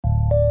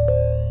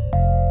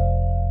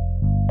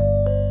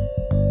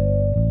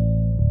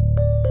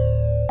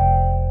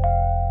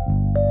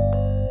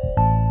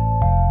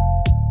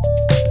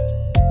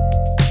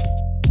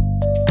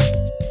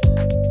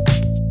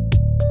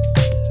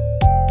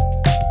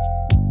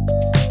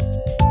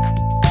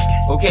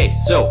Okay,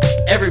 so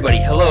everybody,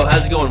 hello,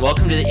 how's it going?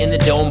 Welcome to the In the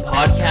Dome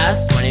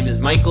podcast. My name is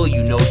Michael,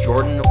 you know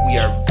Jordan. We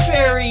are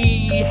very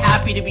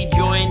happy to be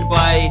joined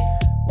by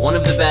one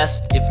of the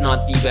best, if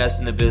not the best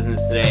in the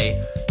business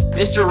today,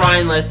 Mr.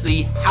 Ryan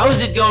Leslie.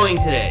 How's it going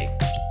today?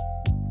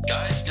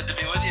 Guys, good to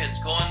be with you.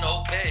 It's going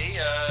okay.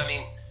 I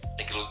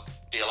think it'll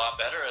be a lot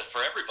better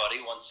for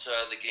everybody once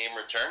the game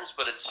returns,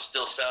 but it's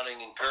still sounding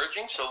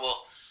encouraging, so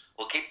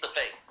we'll keep the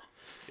faith.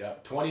 Yeah,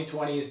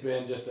 2020 has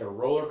been just a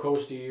roller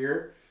coaster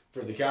year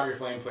for the Calgary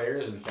Flame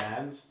players and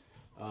fans,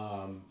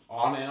 on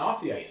and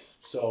off the ice.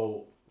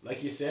 So,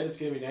 like you said, it's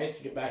going to be nice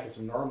to get back to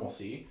some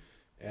normalcy,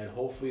 and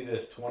hopefully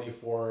this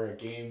 24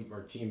 game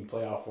or team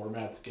playoff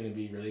format is going to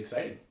be really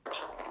exciting.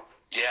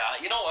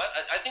 Yeah, you know what?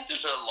 I think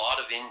there's a lot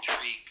of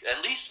intrigue,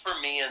 at least for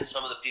me and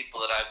some of the people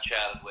that I've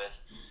chatted with,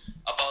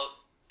 about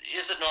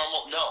is it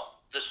normal?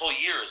 No, this whole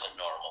year isn't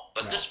normal.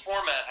 But No. This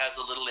format has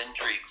a little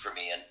intrigue for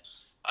me, and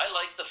I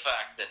like the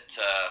fact that,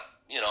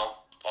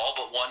 all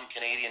but one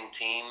Canadian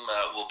team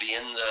will be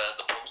in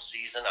the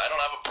postseason. I don't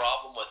have a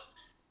problem with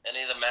any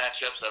of the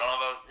matchups.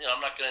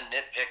 I'm not going to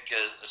nitpick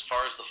as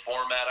far as the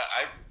format.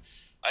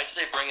 I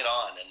say bring it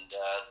on, and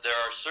there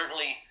are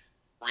certainly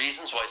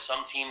reasons why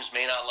some teams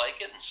may not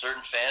like it, and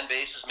certain fan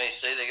bases may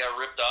say they got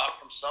ripped off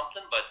from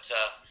something, but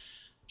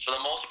for the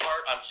most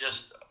part, I'm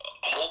just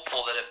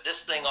hopeful that if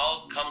this thing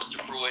all comes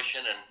to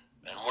fruition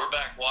and we're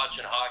back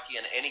watching hockey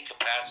in any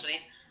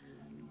capacity,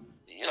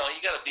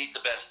 you got to beat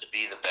the best to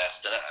be the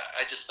best. And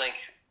I just think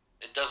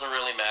it doesn't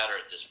really matter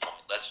at this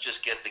point. Let's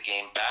just get the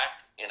game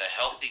back in a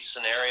healthy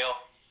scenario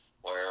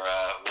where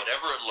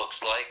whatever it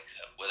looks like,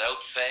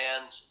 without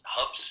fans,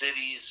 hub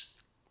cities,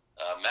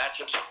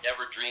 matchups we've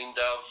never dreamed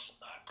of,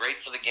 great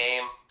for the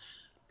game,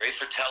 great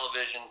for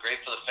television,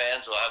 great for the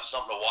fans. We'll have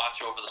something to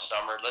watch over the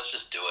summer. Let's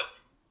just do it.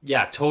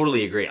 Yeah,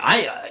 totally agree.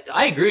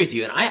 I agree with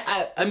you, and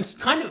I'm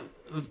kind of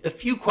a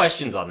few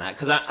questions on that,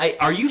 because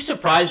are you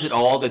surprised at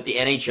all that the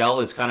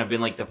NHL has kind of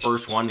been like the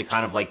first one to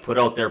kind of like put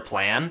out their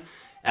plan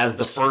as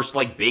the first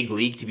like big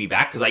league to be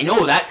back? Because I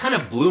know that kind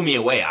of blew me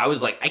away. I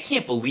was like, I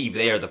can't believe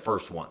they are the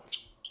first ones.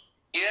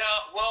 Yeah,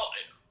 well,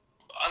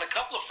 on a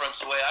couple of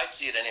fronts, the way I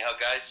see it anyhow,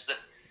 guys, is that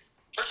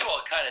first of all,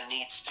 it kind of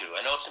needs to.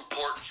 I know it's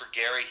important for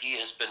Gary. He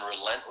has been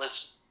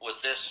relentless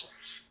with this.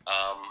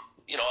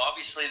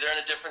 Obviously they're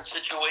in a different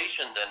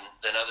situation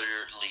than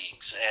other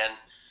leagues, and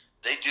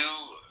they do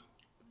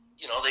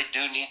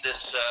need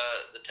this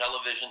the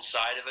television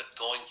side of it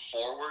going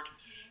forward.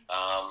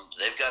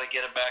 They've got to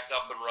get it back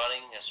up and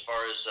running. As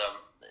far as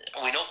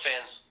we know,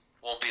 fans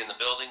won't be in the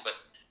building, but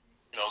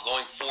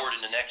going forward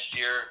into next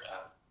year,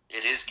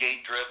 it is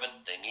gate driven.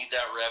 They need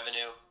that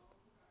revenue.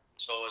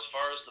 So as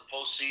far as the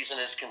postseason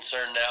is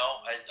concerned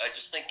now, I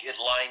just think it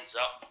lines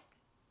up.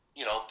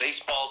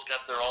 Baseball's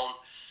got their own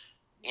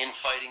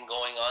infighting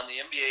going on. The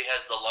NBA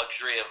has the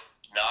luxury of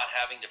not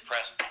having to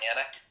press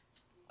panic.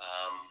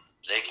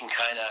 They can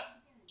kind of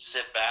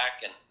sit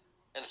back, and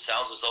it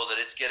sounds as though that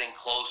it's getting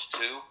close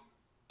too.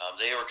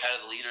 They were kind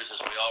of the leaders, as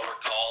we all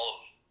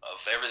recall,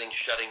 of everything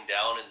shutting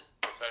down in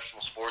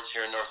professional sports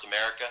here in North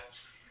America.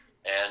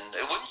 And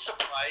it wouldn't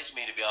surprise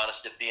me, to be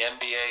honest, if the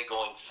NBA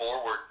going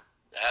forward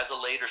has a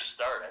later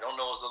start. I don't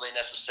know as though they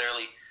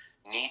necessarily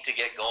need to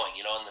get going.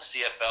 In the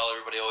CFL,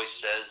 everybody always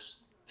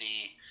says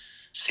the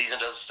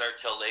season doesn't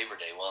start till Labor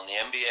Day. Well, in the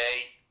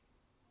NBA,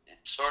 it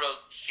sort of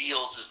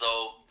feels as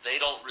though they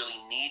don't really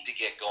need to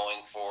get going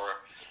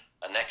for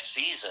a next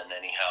season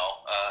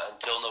anyhow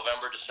until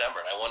November, December.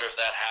 And I wonder if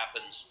that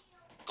happens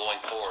going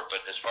forward.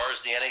 But as far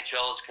as the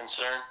NHL is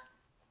concerned,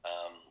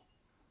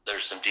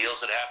 there's some deals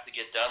that have to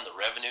get done. The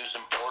revenue's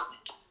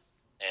important.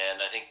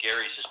 And I think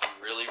Gary's just been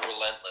really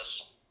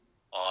relentless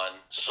on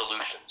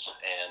solutions.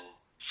 And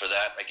for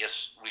that, I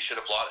guess we should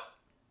applaud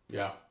it.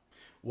 Yeah.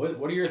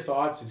 What are your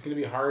thoughts? It's going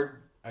to be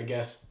hard, I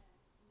guess,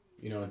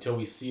 until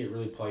we see it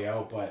really play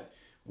out, but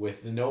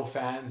with the no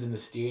fans in the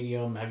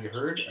stadium, have you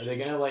heard? Are they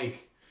going to,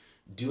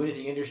 do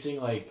anything interesting,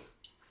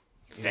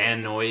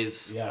 Fan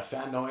noise? Yeah,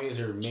 fan noise,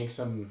 or make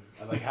some,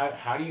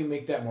 how do you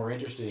make that more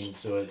interesting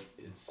so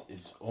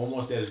it's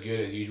almost as good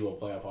as usual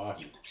playoff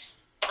hockey?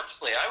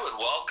 Personally, I would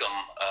welcome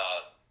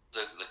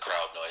the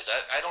crowd noise.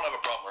 I don't have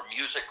a problem. Or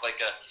music like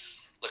a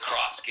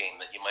lacrosse game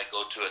that you might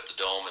go to at the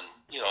Dome, and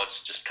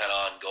it's just kind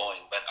of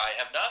ongoing. But I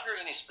have not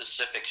heard any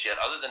specifics yet,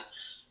 other than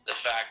the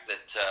fact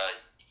that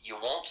you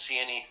won't see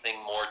anything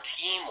more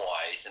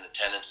team-wise in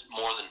attendance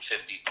more than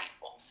 50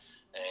 people.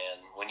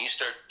 And when you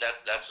start,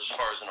 that's as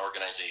far as an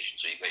organization.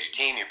 So you've got your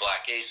team, your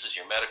Black Aces,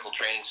 your medical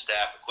training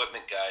staff,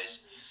 equipment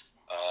guys,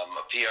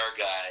 a PR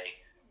guy.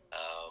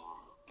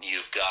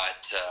 You've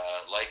got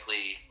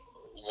likely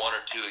one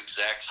or two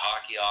execs,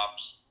 hockey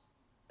ops.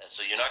 And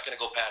so you're not going to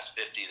go past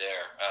 50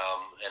 there.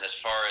 And as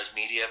far as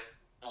media,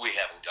 we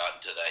haven't gotten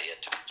to that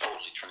yet, to be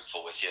totally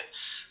truthful with you.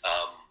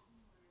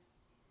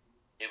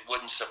 It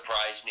wouldn't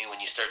surprise me when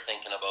you start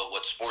thinking about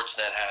what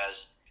Sportsnet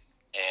has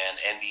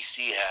and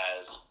NBC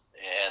has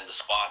and the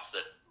spots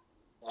that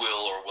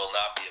will or will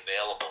not be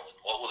available. And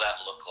what will that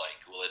look like?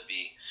 Will it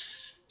be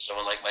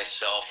someone like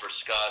myself or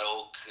Scott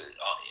Oak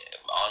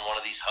on one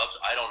of these hubs?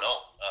 I don't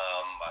know.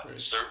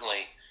 Right.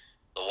 Certainly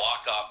the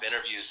walk-off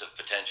interviews have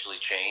potentially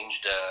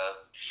changed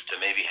to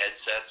maybe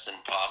headsets and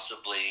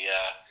possibly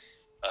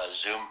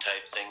Zoom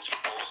type things for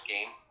post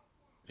game.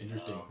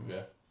 Interesting.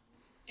 Yeah.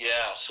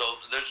 Yeah, so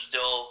there's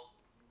still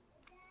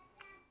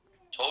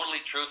totally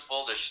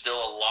truthful. There's still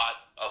a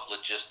lot of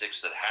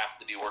logistics that have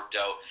to be worked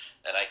out,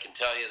 and I can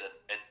tell you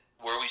that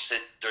where we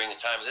sit during the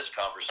time of this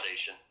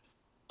conversation,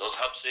 those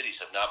hub cities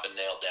have not been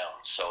nailed down.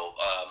 So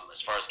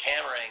as far as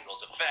camera angles,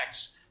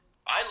 effects,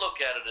 I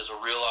look at it as a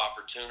real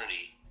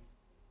opportunity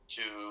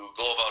to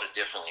go about it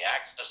differently.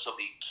 Access will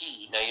be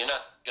key. Now, you're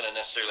not going to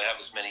necessarily have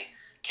as many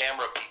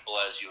camera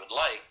people as you would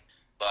like,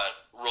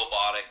 but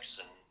robotics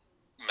and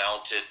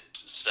mounted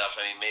stuff,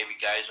 I mean, maybe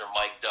guys are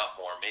mic'd up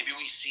more. Maybe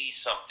we see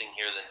something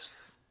here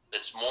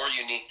that's more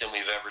unique than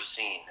we've ever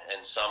seen, and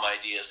some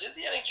ideas. In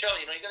the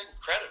NHL, you got to give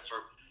credit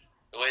for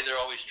the way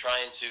they're always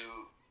trying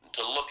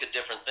to look at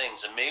different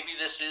things, and maybe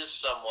this is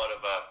somewhat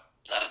of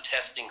not a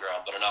testing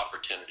ground, but an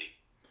opportunity.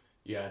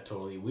 Yeah,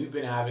 totally. We've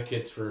been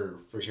advocates for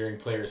hearing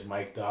players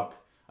mic'd up.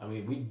 I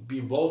mean, we'd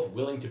be both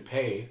willing to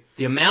pay.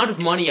 The amount of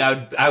money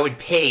I would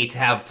pay to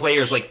have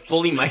players like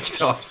fully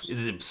mic'd up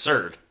is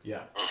absurd.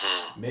 Yeah.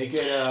 Mm-hmm. Make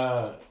it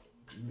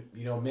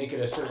make it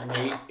a certain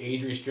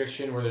age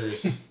restriction where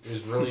there's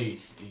really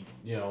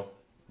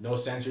no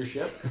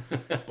censorship.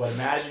 But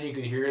imagine you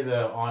could hear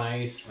the on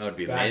ice that would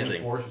be back amazing.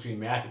 and forth between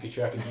Matthew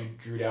Tkachuk and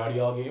Drew Doughty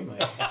all game.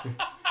 Like,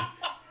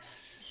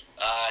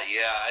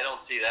 yeah, I don't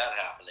see that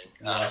happening.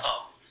 Yeah.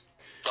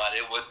 But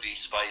it would be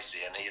spicy,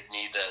 and you'd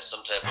need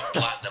some type of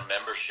platinum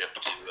membership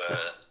to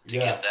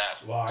yeah. get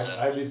that. Well,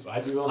 I'd be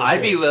willing. To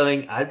I'd pay. be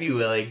willing. I'd be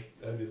willing.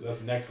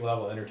 That's next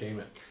level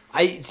entertainment.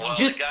 The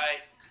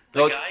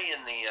guy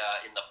in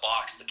the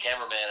box, the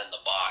cameraman in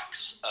the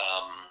box,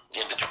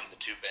 in between the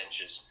two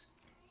benches.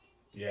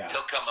 Yeah.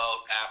 He'll come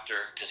out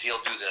after, because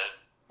he'll do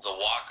the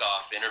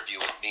walk-off interview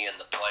with me and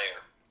the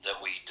player that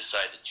we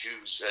decide to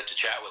choose to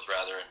chat with,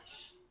 rather. And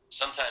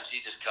sometimes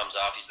he just comes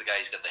off. He's the guy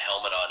who's got the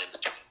helmet on in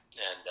between,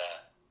 and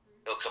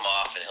he'll come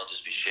off and he'll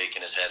just be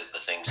shaking his head at the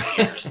things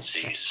he hears and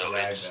sees. So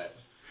Yeah,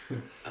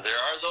 there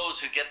are those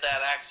who get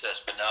that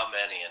access, but not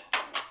many, and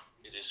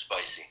it is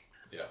spicy.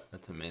 Yeah.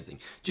 That's amazing.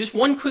 Just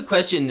one quick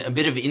question, a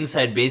bit of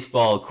inside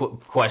baseball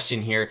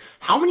question here.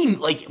 How many,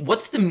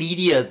 what's the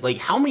media,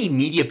 how many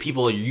media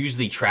people are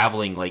usually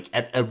traveling,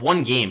 at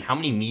one game? How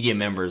many media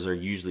members are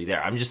usually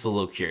there? I'm just a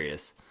little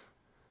curious.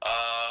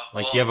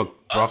 Do you have a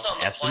rough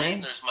estimate?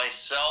 Plane, there's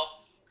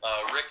myself,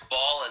 Rick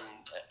Ball,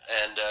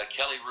 and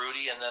Kelly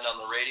Rudy, and then on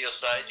the radio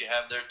side, you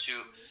have their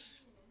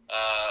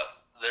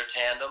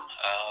tandem.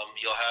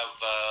 You'll have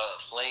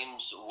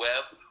Flames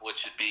Webb,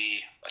 which would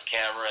be a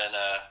camera and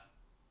a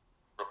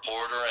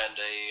reporter and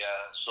a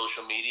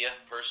social media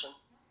person.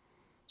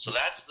 So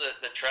that's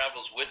that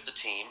travels with the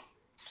team.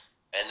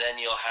 And then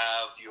you'll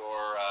have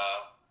your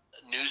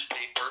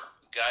newspaper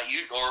guy,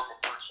 or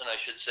person, I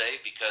should say,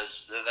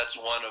 because that's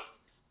one of,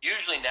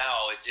 usually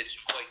now it's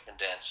quite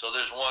condensed. So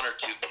there's one or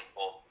two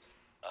people,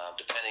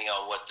 depending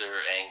on what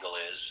their angle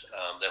is,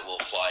 that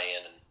will fly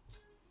in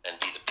and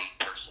be the beat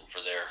person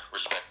for their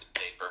respective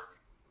paper.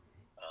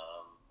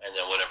 And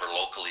then whatever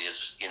locally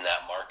is in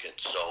that market.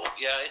 So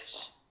yeah,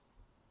 it's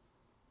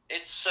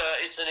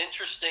an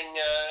interesting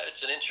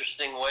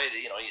way to,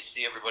 you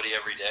see everybody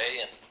every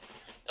day, and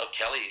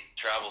Kelly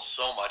travels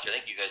so much. I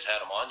think you guys had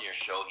him on your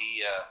show.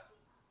 He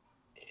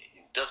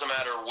doesn't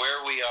matter where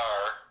we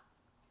are,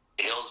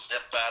 he'll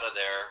zip out of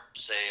there,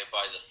 say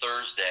by the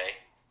Thursday,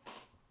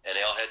 and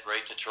he'll head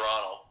right to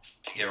Toronto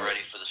to get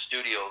ready for the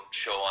studio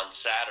show on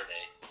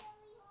Saturday.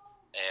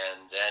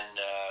 And then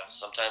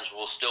sometimes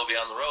we'll still be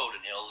on the road,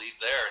 and he'll leave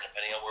there, and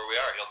depending on where we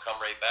are, he'll come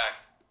right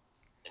back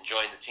and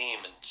join the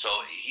team. And so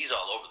he's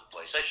all over the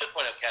place. I should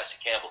point out Cassie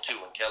Campbell, too.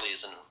 When Kelly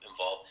isn't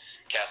involved,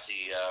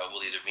 Cassie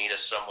will either meet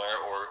us somewhere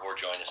or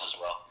join us as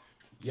well.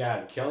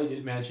 Yeah, Kelly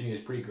did mention he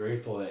was pretty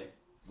grateful that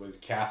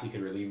Cassie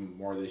could relieve him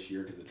more this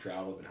year because the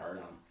travel had been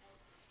hard on him.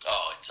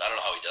 Oh, I don't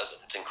know how he does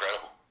it. It's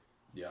incredible.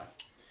 Yeah.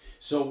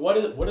 So what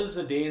does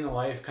the day in the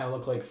life kind of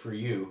look like for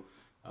you?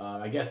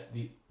 I guess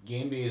the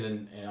game days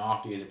and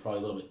off days are probably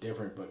a little bit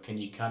different, but can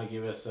you kind of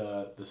give us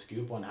the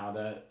scoop on how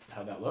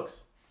that looks?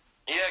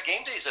 Yeah,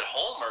 game days at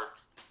home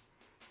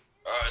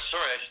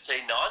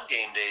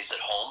non-game days at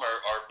home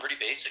are pretty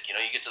basic. You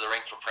get to the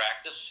rink for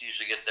practice. You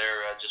usually get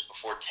there just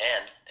before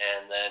 10,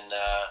 and then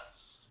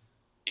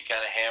you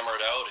kind of hammer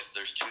it out. If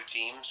there's two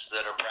teams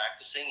that are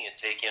practicing, you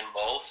take in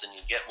both, and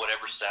you get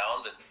whatever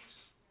sound and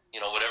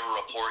whatever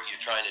report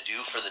you're trying to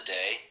do for the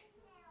day,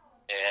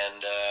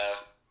 and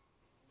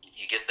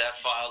you get that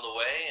filed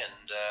away,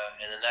 and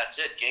then that's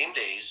it. Game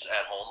days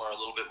at home are a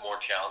little bit more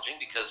challenging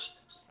because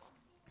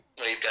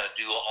you've got to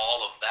do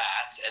all of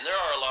that, and there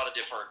are a lot of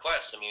different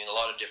requests. I mean, a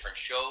lot of different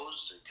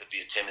shows. It could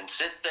be a Tim and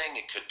Sid thing.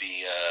 It could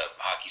be a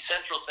Hockey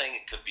Central thing.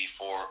 It could be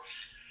for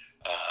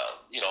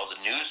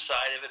the news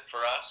side of it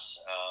for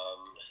us.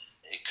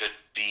 It could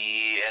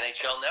be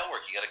NHL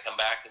Network. You got to come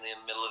back in the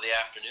middle of the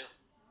afternoon,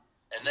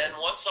 and then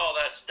once all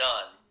that's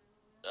done,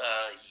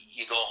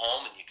 you go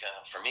home and you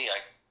for me,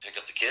 I pick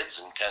up the kids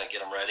and kind of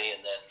get them ready,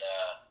 and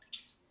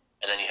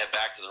then you head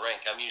back back to the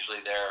rink, I'm usually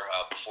there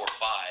before 5.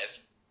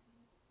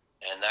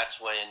 And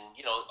that's when,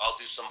 I'll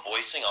do some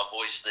voicing. I'll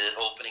voice the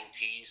opening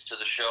tease to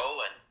the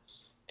show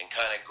and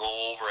kind of go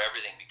over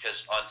everything.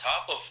 Because on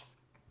top of,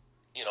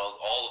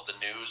 all of the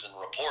news and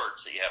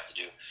reports that you have to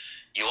do,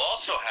 you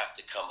also have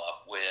to come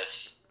up with,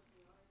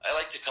 I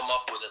like to come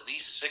up with at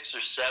least 6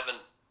 or 7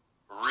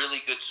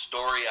 really good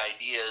story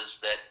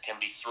ideas that can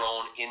be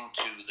thrown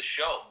into the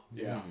show.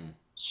 Yeah.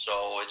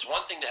 So it's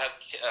one thing to have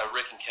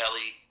Rick and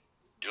Kelly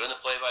doing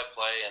the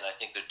play-by-play, and I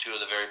think they're 2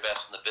 of the very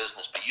best in the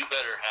business, but you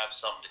better have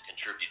something to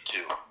contribute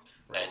to.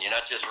 Right. And you're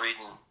not just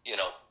reading,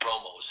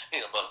 promos,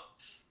 about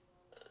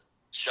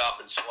shop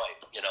and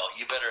swipe.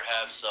 You better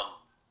have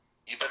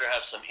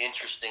some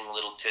interesting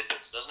little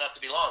tidbits. It doesn't have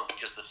to be long,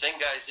 because the thing,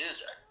 guys,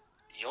 is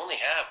you only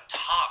have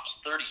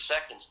tops 30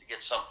 seconds to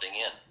get something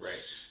in.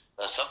 Right.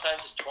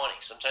 Sometimes it's 20.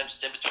 Sometimes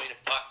it's in between a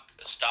puck,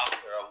 a stop,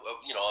 or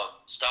a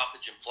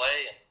stoppage in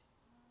play,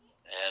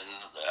 and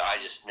I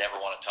just never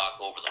want to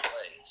talk over the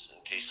plays in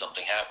case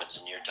something happens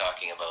and you're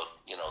talking about,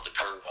 the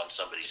curve on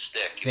somebody's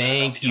stick.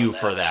 Thank you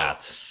for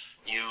that. So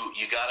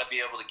you got to be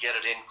able to get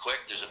it in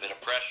quick. There's a bit of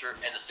pressure.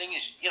 And the thing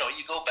is, you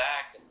go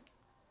back and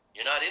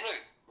you're not in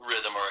a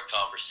rhythm or a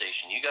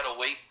conversation. You got to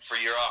wait for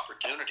your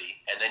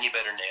opportunity, and then you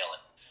better nail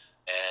it.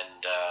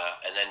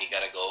 And then you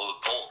got to go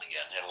cold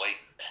again and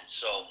wait. And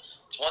so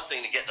it's one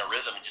thing to get in a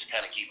rhythm and just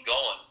kind of keep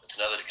going. It's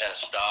another to kind of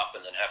stop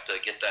and then have to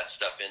get that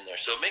stuff in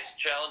there. So it makes it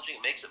challenging.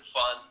 It makes it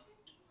fun.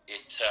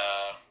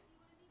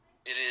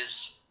 It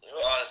is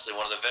honestly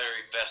one of the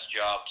very best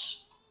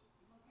jobs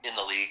in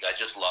the league. I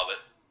just love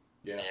it.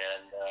 Yeah.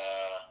 And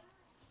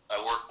I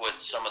work with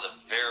some of the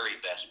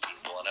very best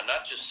people, and I'm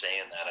not just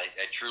saying that.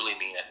 I truly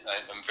mean it.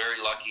 I'm very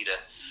lucky to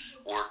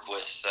work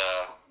with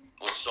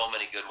so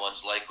many good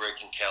ones like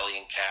Rick and Kelly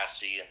and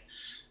Cassie, and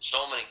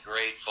so many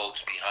great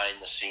folks behind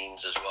the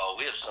scenes as well.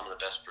 We have some of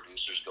the best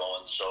producers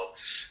going, so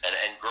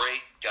and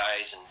great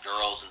guys and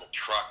girls in the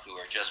truck who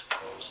are just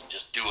pros and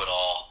just do it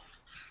all.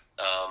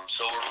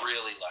 So we're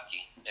really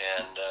lucky,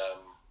 and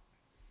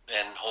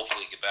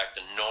hopefully get back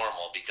to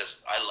normal,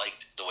 because I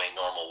liked the way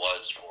normal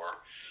was for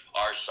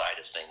our side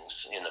of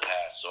things in the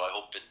past. So I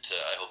hope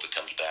it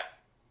comes back.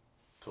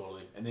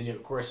 Totally. And then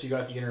of course you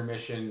got the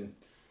intermission.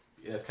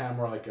 That's kind of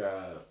more like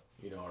a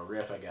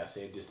riff, I guess,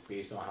 just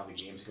based on how the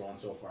game's going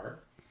so far.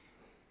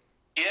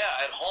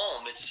 Yeah, at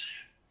home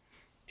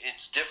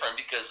it's different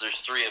because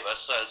there's 3 of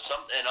us.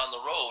 And on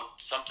the road,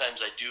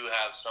 sometimes I do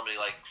have somebody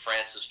like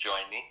Francis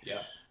join me.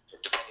 Yeah.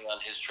 Depending on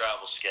his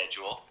travel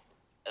schedule,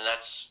 and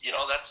that's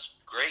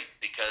great,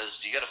 because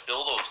you got to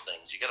fill those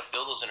things. You got to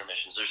fill those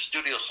intermissions. There's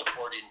studio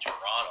support in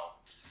Toronto,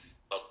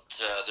 but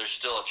there's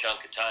still a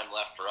chunk of time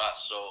left for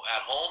us. So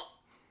at home,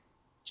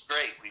 it's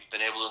great. We've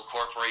been able to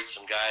incorporate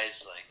some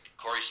guys like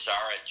Corey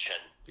Sarich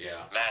and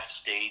Matt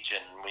Stage,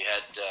 and we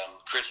had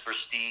Chris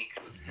Versteeg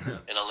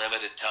in a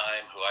limited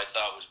time, who I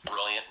thought was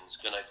brilliant and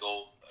is going to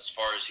go as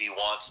far as he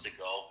wants to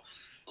go.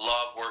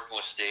 Love working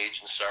with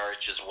Stage and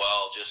Sarich as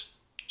well. Just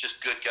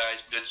good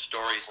guys, good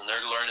stories, and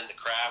they're learning the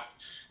craft.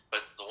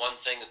 But the one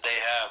thing that they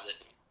have that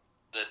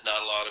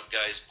not a lot of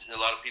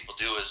people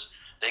do is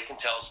they can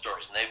tell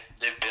stories, and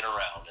they've been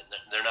around, and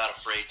they're not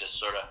afraid to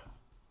sort of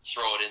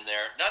throw it in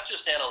there, not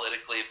just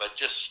analytically, but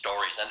just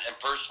stories. And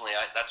personally,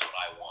 that's what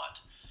I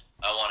want.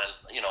 I want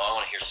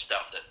to hear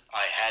stuff that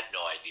I had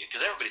no idea,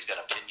 because everybody's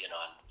got an opinion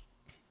on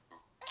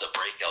the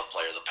breakout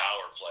play or the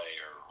power play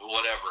or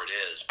whatever it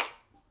is. But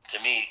to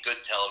me,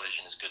 good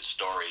television is good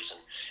stories,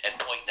 and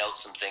pointing out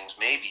some things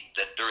maybe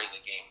that during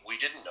the game we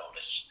didn't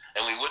notice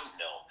and we wouldn't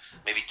know.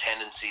 Maybe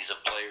tendencies of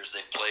players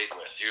they played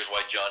with. Here's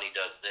why Johnny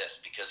does this,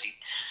 because he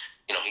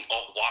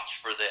watch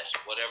for this,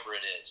 whatever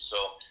it is. So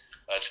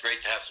it's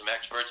great to have some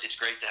experts. It's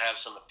great to have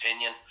some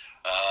opinion.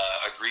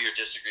 Agree or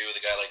disagree with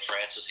a guy like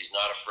Francis. He's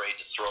not afraid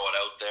to throw it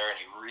out there,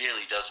 and he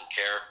really doesn't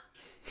care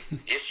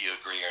if you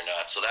agree or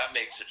not. So that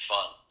makes it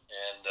fun,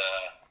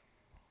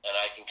 and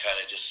I can kind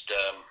of just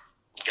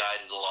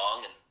guide it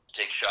along and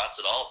take shots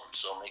at all of them.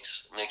 So it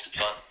makes it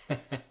fun.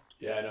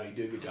 Yeah, I know you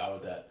do a good job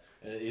with that.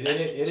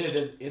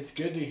 It's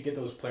good to get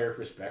those player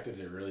perspectives.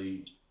 It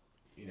really,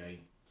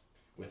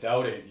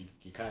 without it,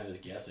 you kind of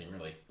just guessing,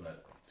 really.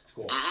 But it's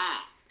cool. Mm-hmm.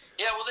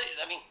 Yeah, well,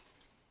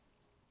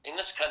 in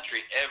this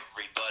country,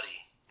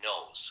 everybody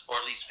knows, or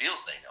at least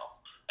feels they know,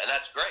 and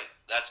that's great.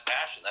 That's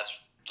passion.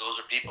 Those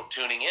are people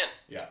tuning in.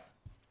 Yeah.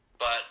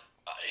 But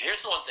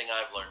here's the one thing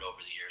I've learned over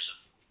the years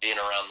of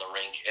being around the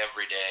rink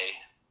every day,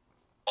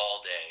 all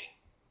day,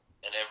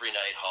 and every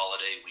night,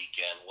 holiday,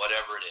 weekend,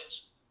 whatever it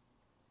is.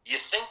 You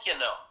think you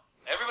know.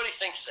 Everybody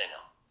thinks they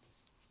know.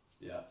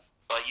 Yeah.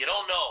 But you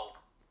don't know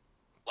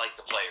like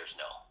the players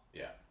know.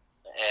 Yeah.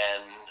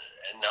 And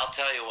I'll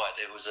tell you what,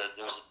 there was a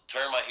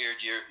term I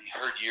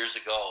heard years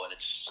ago, and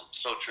it's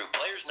so true.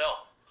 Players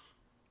know.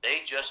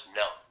 They just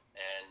know.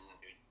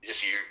 And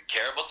if you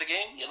care about the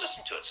game, you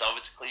listen to it. Some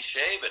of it's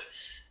cliche, but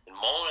in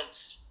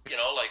moments,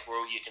 like where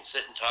you can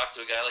sit and talk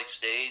to a guy like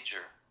Stage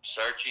or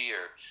Sarchi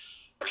or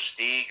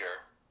Steeg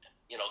or,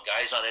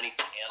 guys on any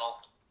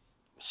panel,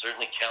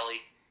 certainly Kelly,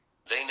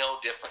 they know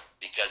different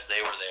because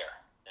they were there.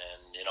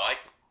 And,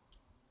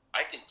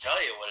 I can tell tell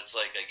you what it's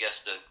like, I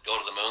guess, to go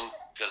to the moon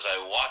because I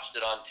watched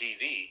it on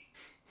TV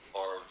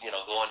or,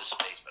 go into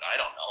space. But I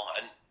don't know.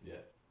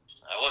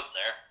 I wasn't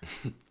there.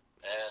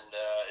 And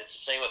it's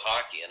the same with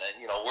hockey. And,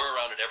 we're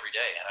around it every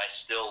day. And I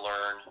still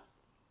learn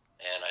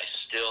and I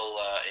still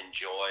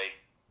enjoy.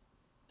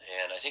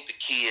 And I think the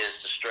key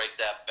is to strike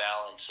that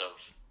balance of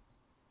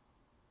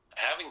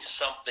having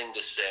something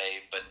to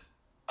say, but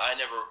I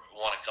never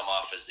want to come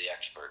off as the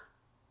expert.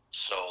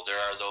 So there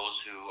are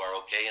those who are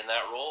okay in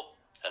that role,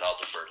 and I'll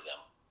defer to them.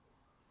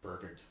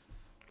 Perfect.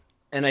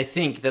 And I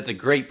think that's a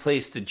great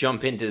place to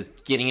jump into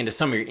getting into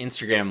some of your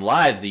Instagram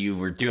lives that you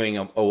were doing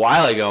a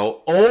while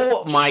ago.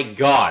 Oh my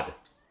God.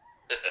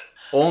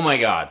 Oh my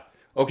God.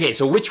 Okay,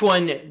 so which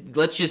one,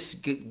 let's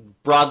just,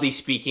 broadly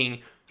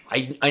speaking,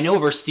 I know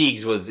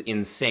Versteeg's was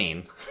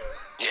insane.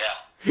 Yeah.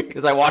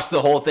 Because I watched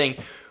the whole thing.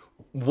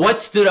 What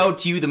stood out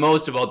to you the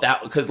most about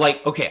that? Because,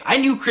 I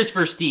knew Chris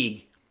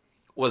Versteeg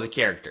was a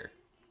character.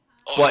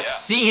 Oh, But yeah.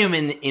 seeing him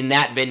in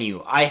that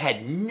venue, I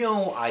had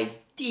no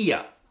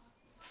idea.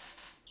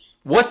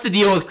 What's the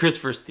deal with Chris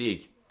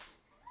Versteeg?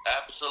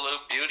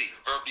 Absolute beauty.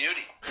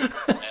 And,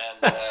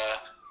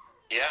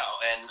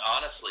 and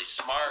honestly,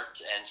 smart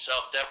and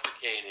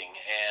self-deprecating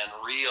and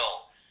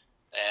real.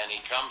 And he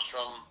comes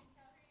from,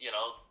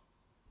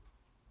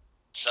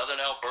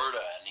 Southern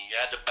Alberta, and he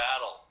had to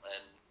battle,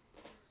 and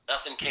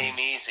nothing came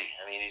easy.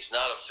 I mean, he's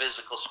not a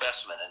physical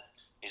specimen, and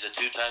he's a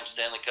 2-time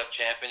Stanley Cup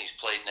champion. He's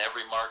played in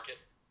every market.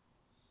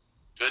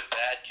 Good,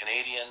 bad,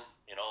 Canadian,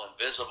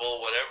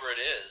 invisible, whatever it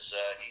is,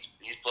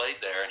 he's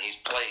played there, and he's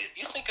played. If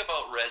you think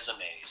about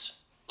resumes,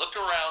 look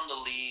around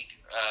the league,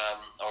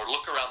 or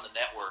look around the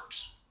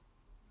networks,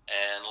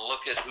 and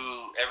look at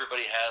who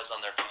everybody has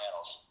on their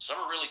panels. Some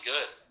are really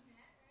good.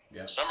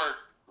 Yeah. Some are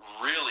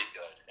really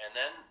good.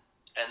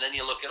 And then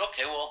you look at,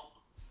 okay, well,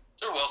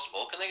 they're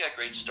well-spoken. They got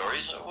great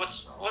stories.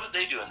 What did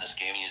they do in this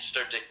game? And you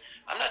start to,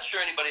 I'm not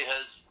sure anybody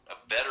has a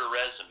better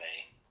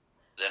resume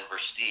than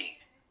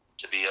Versteeg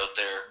to be out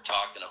there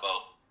talking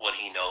about what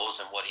he knows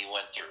and what he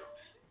went through.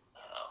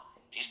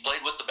 He's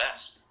played with the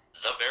best,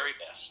 the very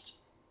best.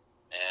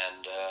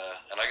 And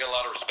I got a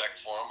lot of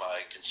respect for him.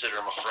 I consider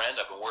him a friend.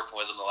 I've been working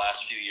with him the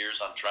last few years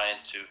on trying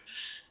to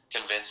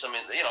convince him.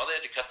 And, they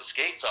had to cut the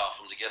skates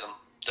off him to get him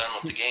done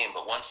with the game.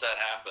 But once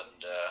that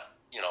happened,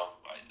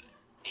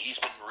 he's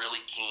been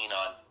really keen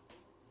on.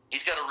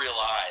 He's got a real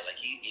eye. Like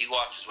he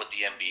watches what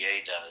the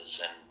NBA does,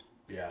 and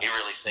he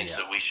really thinks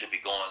that we should be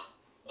going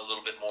a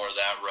little bit more of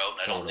that route.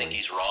 And I don't think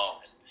he's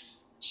wrong. And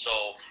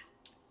so,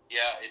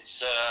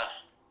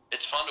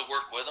 it's fun to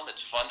work with him.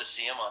 It's fun to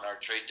see him on our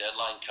trade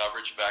deadline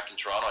coverage back in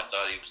Toronto. I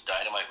thought he was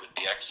dynamite with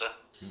Bieksa,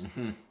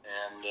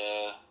 and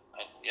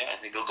I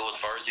think he'll go as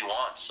far as he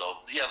wants.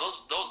 So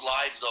those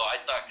lives though, I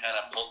thought kind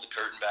of pulled the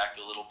curtain back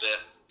a little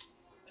bit.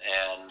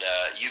 And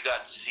you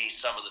got to see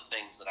some of the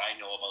things that I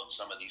know about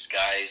some of these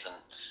guys. And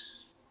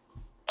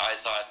I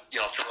thought,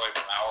 Troy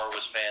Brouwer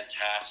was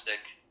fantastic.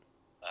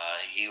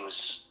 He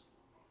was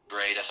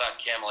great. I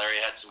thought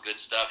Camilleri had some good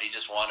stuff. He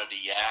just wanted to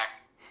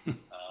yak.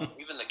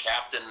 Even the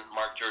captain,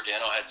 Mark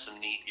Giordano, had some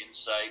neat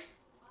insight.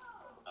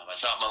 I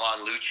thought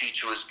Milan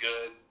Lucic was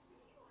good.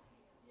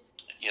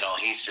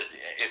 He's just,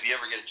 if you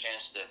ever get a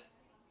chance to,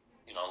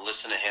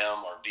 listen to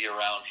him or be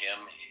around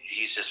him,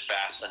 he's just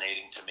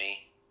fascinating to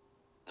me.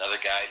 Another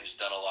guy who's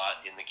done a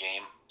lot in the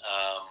game.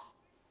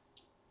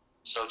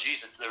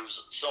 There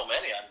was so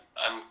many.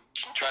 I'm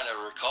trying to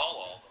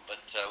recall all of them, but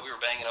we were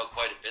banging out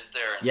quite a bit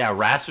there. Yeah,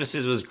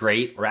 Rasmus's was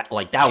great. That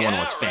one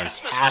was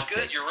fantastic. Rasmus was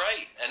good. You're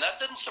right, and that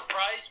didn't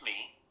surprise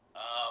me.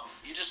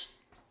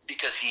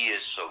 Because he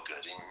is so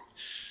good, and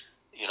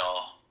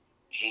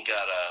he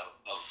got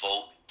a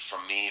vote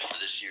from me for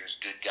this year's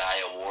Good Guy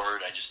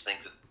Award. I just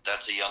think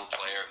that's a young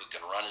player who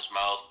can run his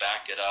mouth,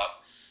 back it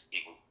up.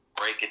 He can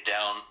break it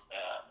down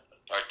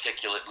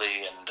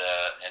articulately and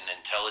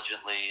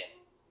intelligently. And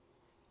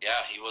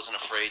he wasn't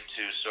afraid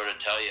to sort of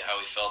tell you how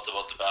he felt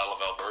about the Battle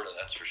of Alberta.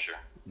 That's for sure.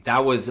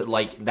 That was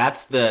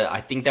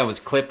I think that was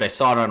clipped. I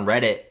saw it on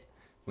Reddit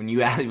when you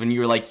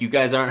were like, you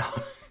guys aren't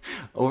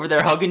over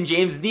there hugging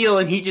James Neal,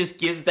 and he just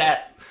gives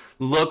that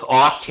look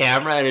off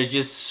camera and it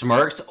just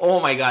smirks. Oh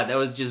my God, that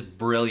was just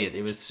brilliant.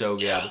 It was so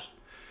good. Yeah.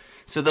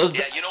 So those.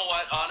 Yeah, you know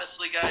what?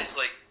 Honestly, guys,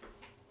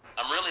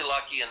 I'm really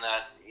lucky in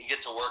that you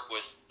get to work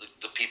with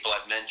the people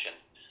I've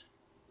mentioned.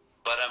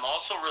 But I'm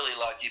also really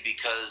lucky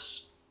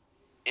because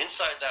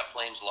inside that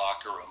Flames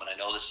locker room, and I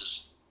know this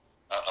is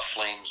a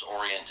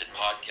Flames-oriented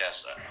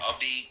podcast, I'll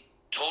be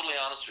totally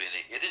honest with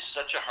you, it is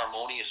such a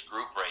harmonious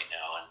group right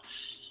now, and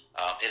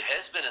it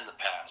has been in the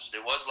past.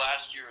 It was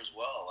last year as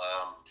well,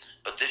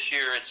 but this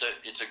year it's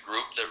a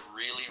group that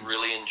really,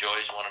 really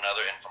enjoys one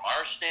another. And from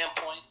our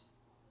standpoint,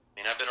 I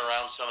mean, I've been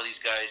around some of these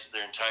guys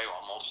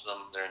most of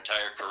them their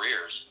entire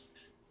careers,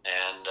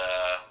 and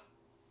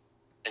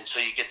so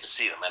you get to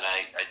see them. And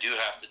I do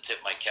have to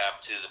tip my cap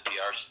to the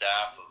PR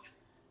staff of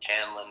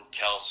Hanlon,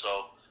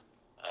 Kelso,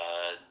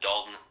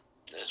 Dalton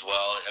as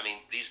well. I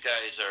mean, these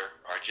guys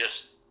are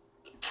just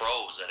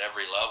pros at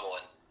every level,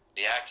 and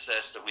the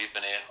access that we've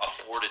been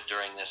afforded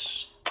during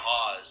this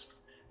pause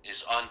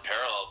is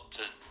unparalleled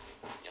to,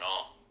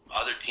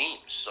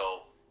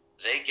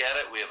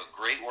 We have a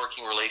great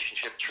working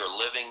relationship.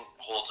 Treliving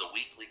holds a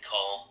weekly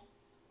call,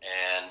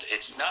 and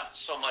it's not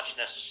so much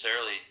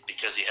necessarily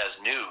because he has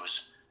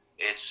news.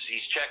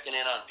 He's checking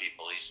in on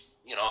people. He's,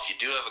 if you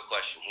do have a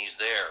question, he's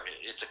there.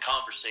 It's a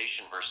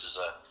conversation versus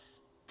a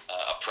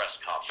press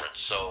conference.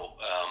 So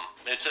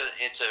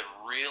it's a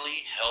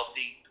really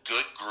healthy,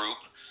 good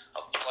group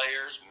of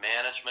players,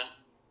 management,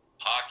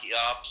 hockey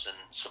ops, and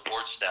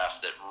support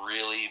staff that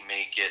really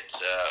make it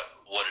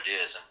what it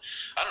is. And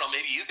I don't know,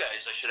 maybe you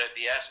guys, I should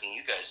be asking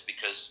you guys,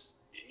 because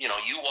you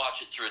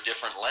watch it through a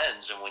different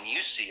lens, and when you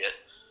see it,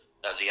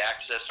 the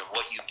access of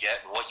what you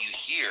get and what you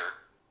hear,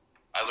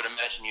 I would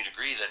imagine you'd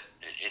agree that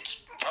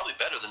it's probably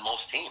better than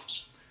most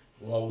teams.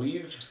 Well,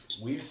 we've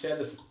said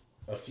this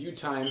a few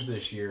times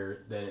this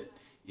year, that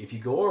if you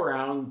go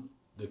around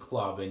the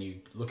club and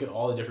you look at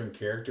all the different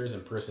characters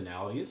and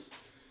personalities,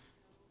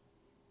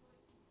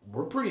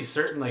 we're pretty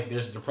certain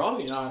there's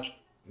probably not,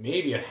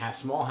 maybe a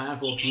small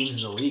handful of teams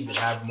in the league that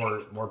have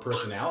more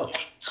personality.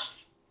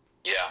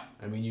 Yeah.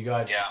 I mean, you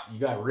got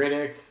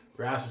Riddick,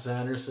 Rasmus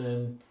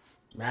Anderson,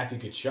 Matthew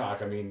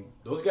Tkachuk. I mean,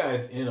 those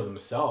guys in and of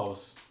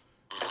themselves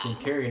can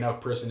carry enough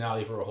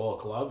personality for a whole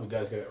club. You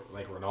guys got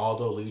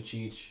Ronaldo,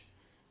 Lucic,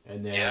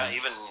 and then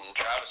even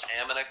Travis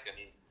Hamonic. I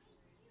mean,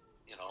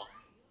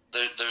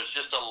 there's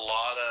just a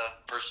lot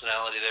of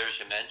personality there, as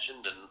you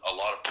mentioned, and a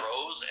lot of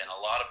pros, and a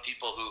lot of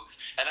people who,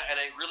 and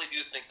I really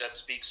do think that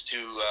speaks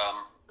to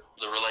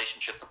the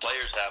relationship the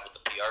players have with the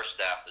PR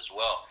staff as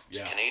well. It's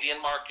a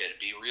Canadian market. It'd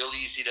be real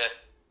easy to,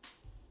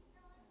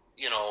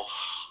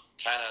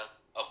 kind of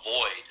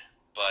avoid,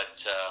 but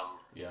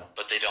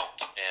they don't,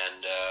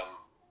 and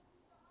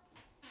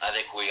I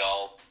think we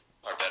all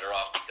are better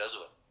off because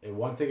of it. And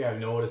one thing I've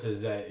noticed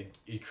is that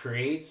it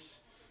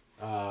creates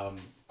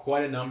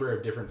quite a number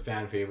of different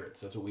fan favorites.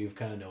 That's what we've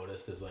kind of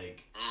noticed, is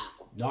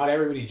not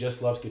everybody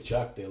just loves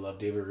Tkachuk. They love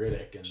David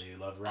Riddick, and they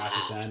love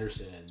Rasmus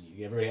Anderson, and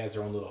everybody has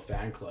their own little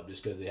fan club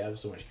just because they have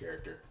so much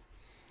character.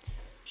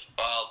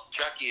 Well,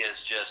 Chucky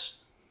is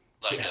just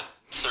a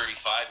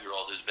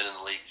 35-year-old who's been in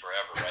the league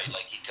forever, right?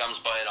 He comes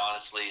by it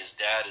honestly. His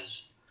dad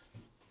is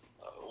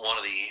one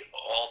of the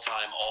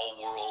all-time,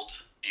 all-world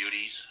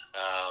beauties,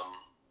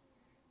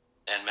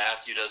 and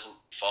Matthew doesn't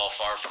fall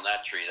far from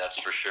that tree, that's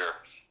for sure.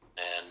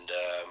 And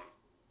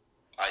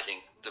I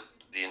think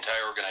the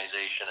entire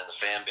organization and the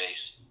fan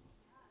base,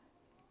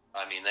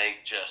 I mean,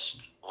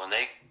 when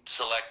they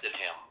selected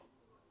him,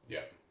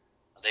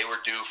 they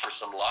were due for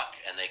some luck,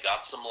 and they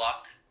got some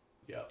luck.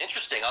 Yeah.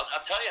 Interesting.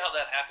 I'll tell you how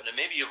that happened, and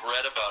maybe you've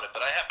read about it,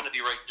 but I happened to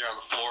be right there on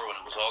the floor when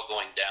it was all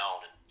going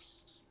down. And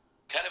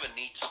kind of a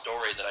neat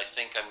story that I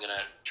think I'm going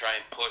to try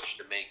and push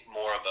to make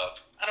more of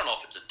I don't know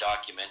if it's a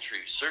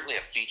documentary, certainly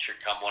a feature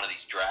come one of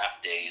these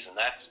draft days, and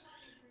that's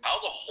how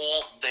the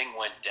whole thing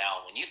went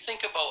down. When you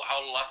think about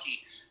how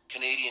lucky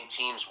Canadian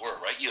teams were,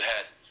 right? You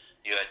had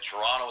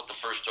Toronto with the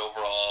first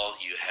overall.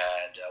 You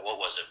had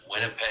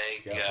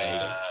Winnipeg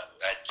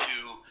at 2.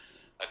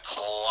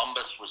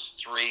 Columbus was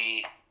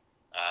 3.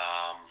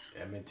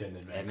 Edmonton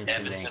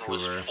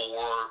was 4.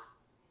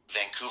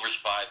 Vancouver's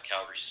 5.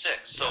 Calgary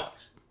 6. So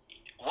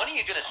when are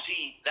you going to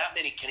see that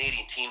many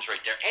Canadian teams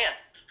right there? And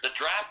the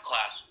draft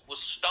class was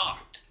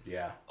stocked.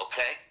 Yeah.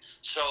 Okay?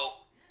 So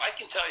I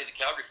can tell you the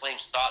Calgary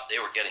Flames thought they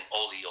were getting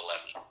Olli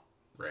Juolevi.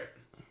 Right.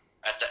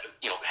 At that,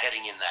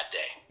 heading in that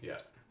day.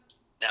 Yeah.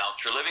 Now,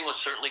 Treliving was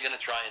certainly going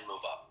to try and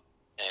move up.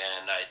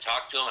 And I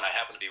talked to him, and I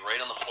happened to be right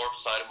on the floor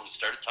beside him when he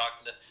started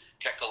talking to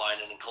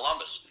Kekalainen in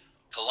Columbus.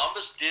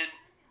 Columbus did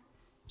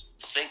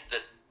think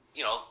that,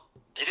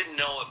 they didn't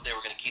know if they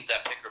were going to keep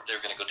that pick or if they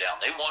were going to go down.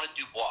 They wanted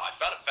Dubois. I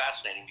found it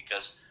fascinating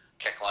because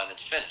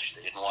Kekalainen's Finnish.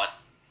 They didn't want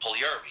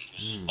Puljujärvi,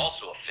 who's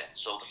also a Finn.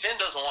 So the Finn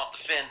doesn't want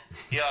the Finn.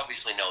 He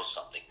obviously knows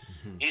something.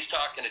 He's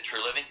talking to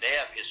Treliving. They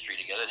have history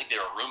together. I think they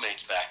were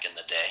roommates back in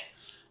the day.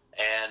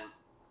 And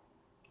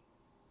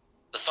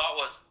the thought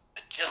was,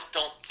 I just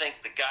don't think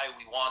the guy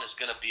we want is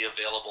going to be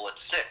available at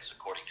 6,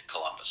 according to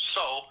Columbus.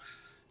 So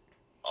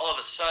all of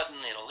a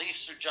sudden,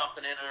 Leafs are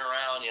jumping in and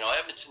around.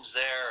 Edmonton's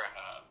there.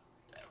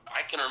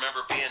 I can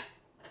remember being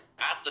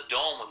at the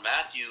Dome when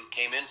Matthew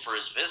came in for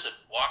his visit,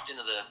 walked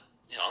into the,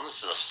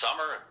 this is the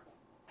summer, and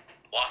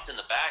walked in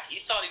the back. He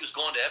thought he was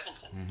going to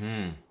Edmonton.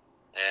 Mm-hmm.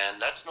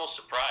 And that's no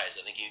surprise.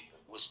 I think he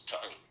was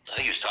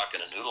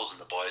talking to Noodles and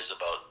the boys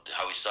about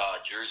how he saw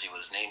a jersey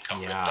with his name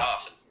ripped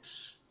off. And,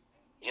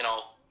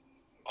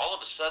 all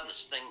of a sudden,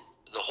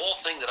 the whole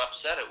thing that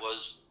upset it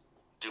was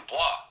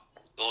Dubois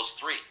goes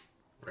 3.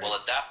 Right. Well,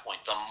 at that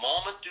point, the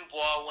moment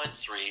Dubois went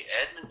 3,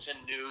 Edmonton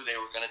knew they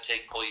were going to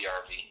take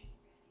Puljujärvi.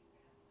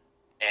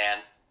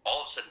 And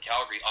all of a sudden,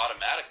 Calgary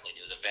automatically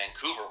knew that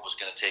Vancouver was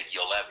going to take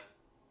Juolevi.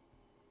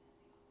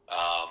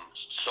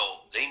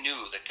 So they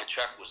knew that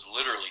Tkachuk was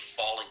literally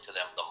falling to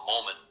them the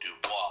moment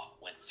Dubois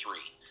went 3.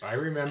 I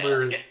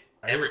remember...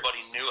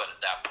 everybody knew it at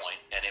that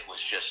point, and it was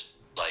just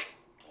like,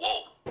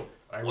 whoa,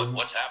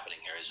 what's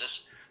happening here? Is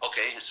this...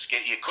 Okay, it's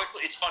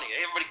funny.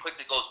 Everybody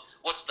quickly goes,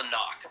 what's the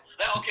knock?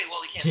 Okay,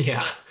 well, he can't do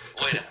that.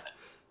 Wait a minute.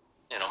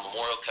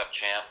 Memorial Cup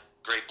champ,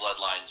 great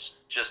bloodlines,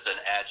 just an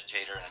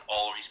agitator, and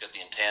he's got the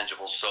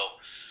intangibles. So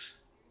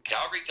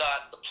Calgary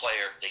got the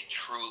player they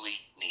truly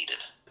needed.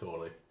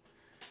 Totally.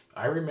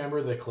 I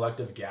remember the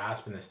collective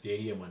gasp in the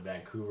stadium when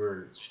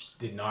Vancouver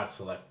did not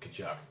select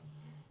Tkachuk.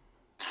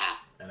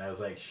 And I was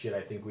like, shit,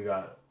 I think we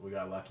got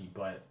lucky.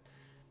 But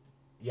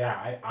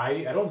yeah,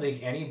 I don't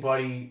think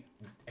anybody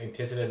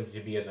anticipated him to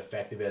be as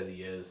effective as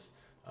he is.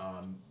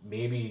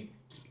 Maybe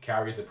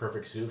Calgary's the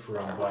perfect suit for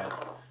him, but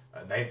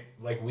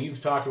like we've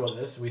talked about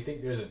this, we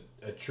think there's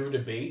a true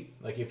debate.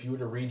 Like if you were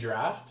to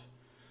redraft,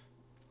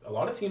 a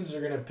lot of teams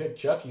are going to pick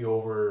Chucky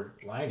over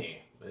Laine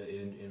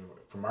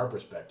from our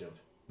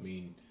perspective. I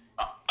mean,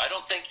 I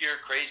don't think you're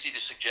crazy to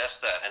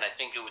suggest that, and I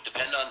think it would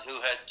depend on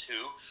who had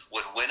two.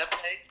 Would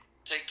Winnipeg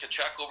take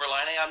Tkachuk over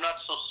Laine? I'm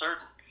not so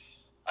certain.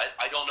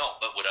 I don't know,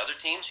 but would other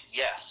teams?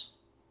 Yes.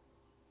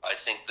 I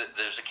think that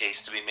there's a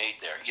case to be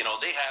made there. You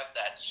know, they have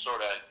that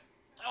sort of,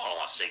 I don't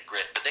want to say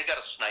grit, but they got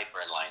a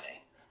sniper in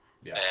Laine.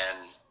 yeah,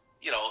 And,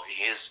 you know,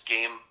 his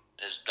game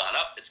has gone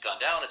up, it's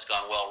gone down, it's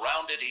gone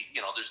well-rounded.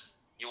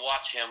 You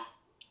watch him,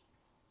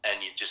 and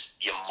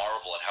you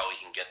marvel at how he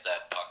can get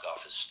that puck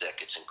off his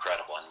stick. It's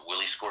incredible. And will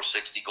he score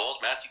 60 goals?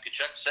 Matthew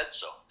Tkachuk said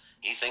so.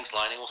 He thinks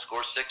Laine will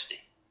score 60.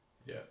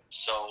 yeah,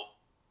 So,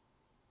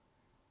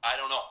 I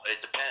don't know. It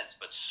depends.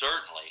 But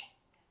certainly,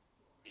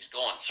 he's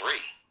going 3.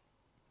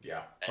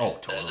 yeah, Oh,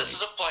 And, totally. this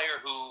is a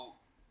player who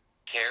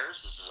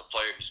cares. This is a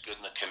player who's good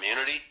in the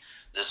community.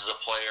 This is a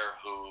player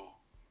who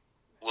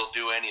will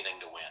do anything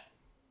to win.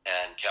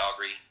 And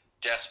Calgary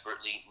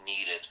desperately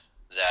needed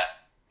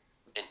that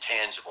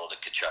intangible that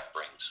Tkachuk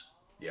brings.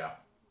 yeah.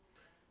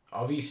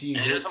 Obviously,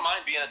 And he doesn't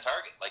mind being a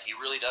target. Like, he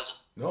really doesn't.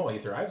 no, he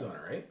thrives on it,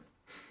 right?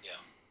 Yeah.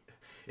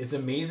 It's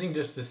amazing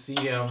just to see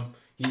him.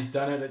 He's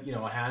done it,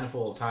 a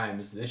handful of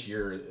times this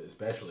year,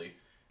 especially,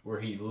 where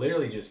he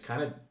literally just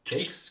kind of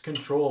takes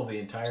control of the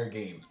entire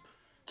game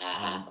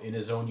in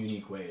his own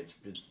unique way.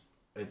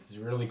 It's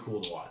really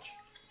cool to watch.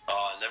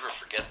 Oh, I'll never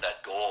forget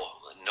that goal.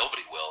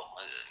 Nobody will,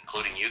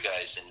 including you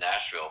guys in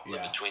Nashville,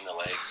 Yeah. between the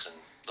legs and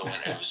the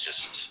winner. It was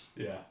just...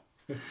 Yeah.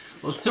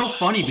 Well, it's so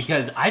funny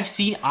because I've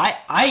seen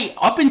I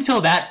up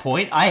until that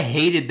point I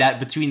hated that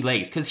between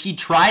legs because he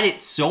tried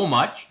it so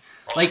much.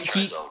 Like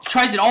he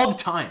tries it all the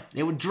time.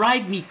 It would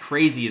drive me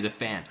crazy as a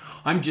fan.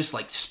 I'm just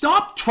like,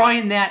 stop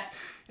trying that.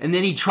 And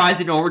then he tries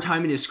it in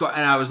overtime in his score,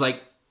 and I was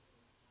like,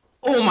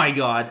 oh my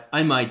god,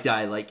 I might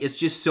die. Like it's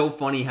just so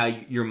funny how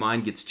your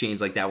mind gets changed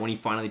like that when he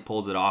finally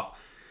pulls it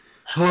off.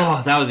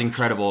 Oh, that was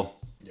incredible.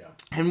 Yeah.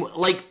 And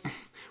like,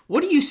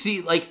 what do you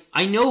see? Like,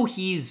 I know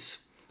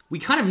we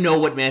kind of know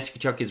what Matthew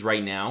Tkachuk is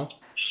right now.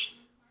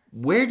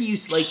 Where do you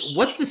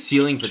what's the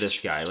ceiling for this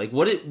guy? Like,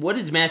 what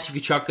is Matthew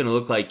Tkachuk going to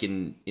look like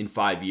in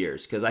 5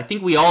 years? Because I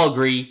think we all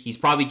agree he's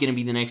probably going to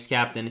be the next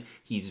captain.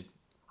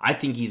 I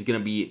think he's going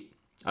to be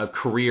a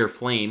career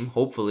Flame,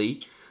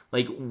 hopefully.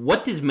 Like,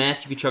 what does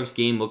Matthew Tkachuk's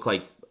game look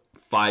like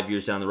 5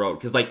 years down the road?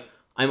 Because like,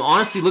 I'm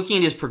honestly looking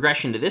at his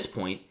progression to this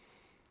point.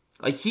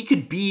 Like, he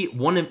could be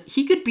one of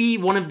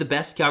the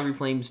best Calgary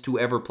Flames to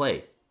ever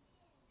play,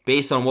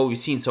 based on what we've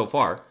seen so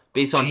far.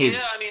 Based on his...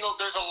 Yeah, I mean,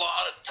 there's a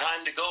lot of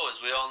time to go, as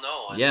we all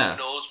know. And Yeah. who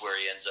knows where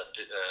he ends up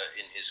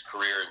in his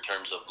career in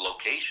terms of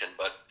location.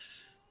 But,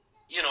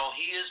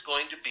 he is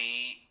going to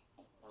be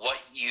what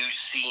you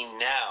see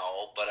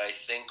now, but I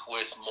think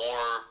with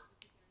more...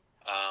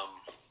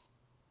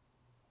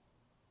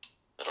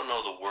 I don't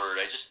know the word.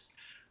 I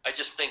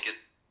just think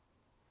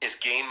his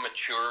game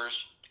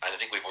matures. I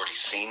think we've already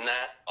seen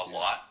that a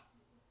lot.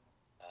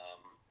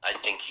 I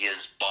think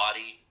his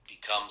body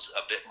becomes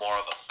a bit more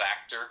of a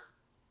factor.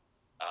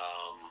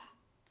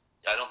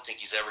 I don't think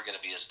he's ever going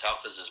to be as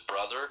tough as his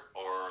brother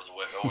or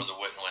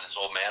when his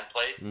old man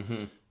played.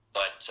 Mm-hmm.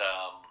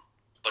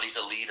 But he's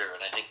a leader,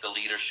 and I think the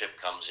leadership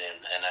comes in.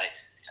 And I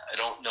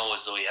don't know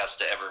as though he has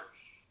to ever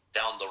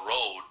down the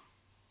road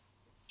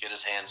get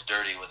his hands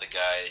dirty with a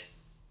guy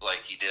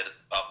like he did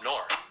up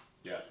north.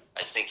 Yeah.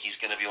 I think he's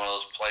going to be one of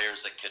those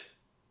players that could,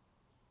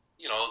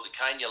 the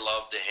kind you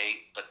love to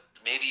hate, but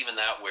maybe even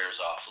that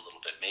wears off a little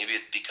bit. Maybe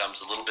it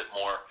becomes a little bit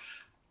more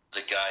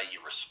the guy you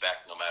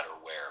respect no matter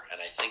where. And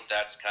I think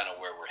that's kind of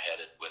where we're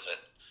headed with it.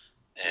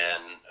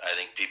 And I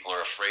think people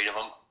are afraid of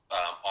him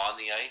on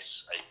the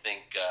ice. I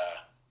think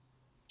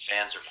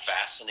fans are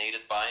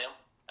fascinated by him.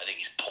 I think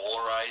he's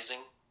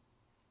polarizing.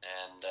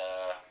 And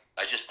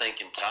I just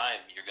think in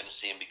time you're going to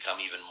see him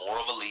become even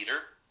more of a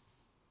leader.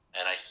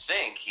 And I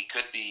think he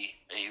could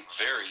be a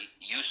very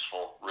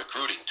useful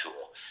recruiting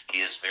tool.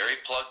 He is very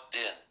plugged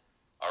in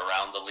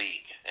around the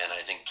league, and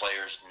I think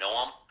players know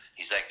him.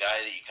 He's that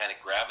guy that you kind of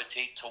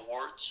gravitate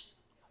towards.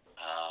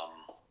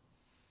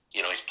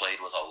 He's played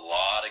with a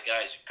lot of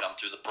guys who come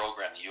through the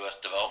program, the U.S.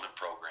 development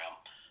program,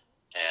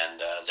 and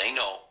they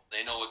know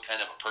what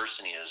kind of a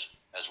person he is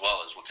as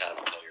well as what kind of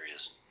a player he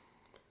is.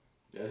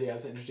 Yeah,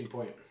 that's an interesting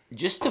point.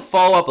 Just to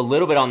follow up a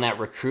little bit on that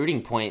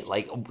recruiting point,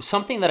 like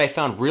something that I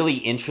found really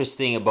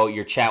interesting about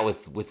your chat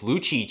with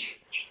Lucic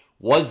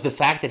was the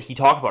fact that he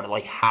talked about it,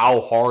 like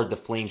how hard the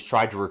Flames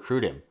tried to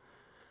recruit him.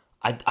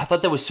 I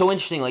thought that was so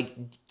interesting. Like,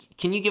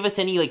 can you give us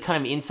any like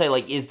kind of insight?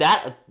 Like, is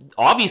that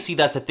obviously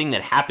that's a thing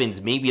that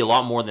happens maybe a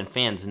lot more than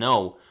fans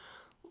know?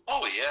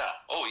 Oh yeah.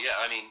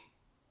 I mean,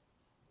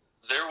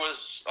 there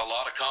was a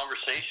lot of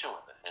conversation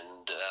with it,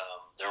 and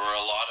there were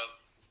a lot of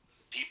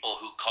people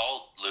who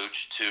called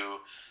Luch to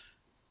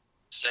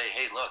say,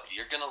 hey, look,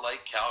 you're going to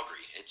like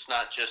Calgary. It's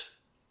not just,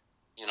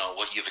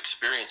 what you've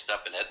experienced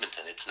up in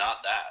Edmonton. It's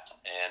not that.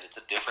 And it's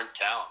a different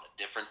town, a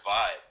different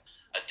vibe,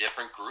 a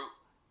different group.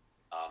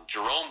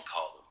 Jerome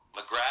called him.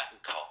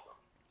 McGrattan called him.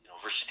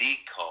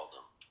 Versteeg called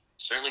him.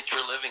 Certainly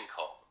Treliving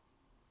called him.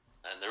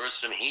 And there was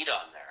some heat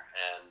on there.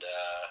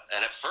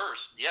 And at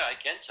first, yeah, I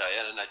can tell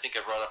you, and I think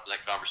I brought up in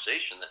that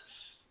conversation that,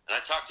 and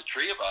I talked to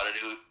Tree about it,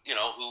 who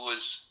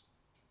was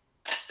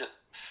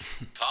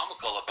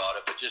comical about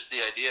it, but just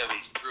the idea of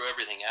he threw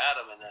everything at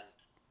him, and then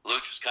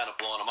Luch was kind of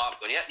blowing him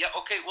off, going, yeah,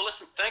 okay, well,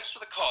 listen, thanks for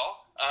the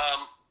call.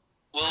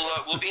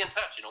 We'll be in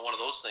touch, one of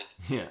those things.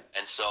 Yeah.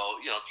 And so,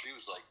 Tree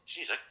was like,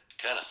 geez, I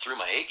kind of threw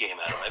my A game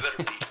at him. I better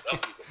beat it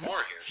up even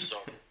more here. So,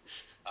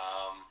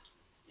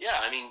 yeah,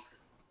 I mean,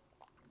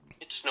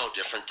 it's no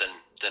different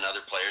than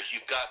other players.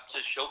 You've got to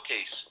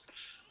showcase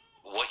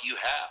what you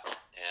have,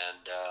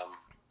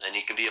 and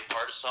you can be a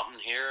part of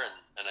something here.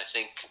 And I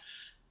think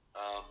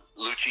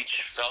Lucic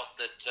felt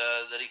that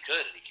he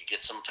could get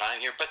some time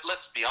here. But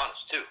let's be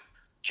honest too.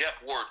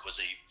 Jeff Ward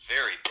was a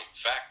very big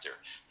factor.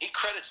 He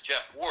credits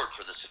Jeff Ward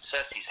for the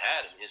success he's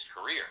had in his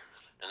career,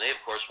 and they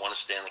of course won a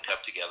Stanley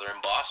Cup together in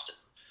Boston.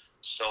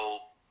 So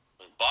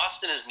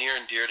Boston is near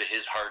and dear to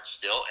his heart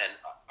still, and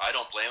I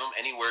don't blame him.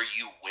 Anywhere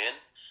you win,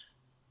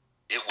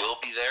 it will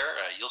be there.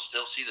 You'll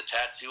still see the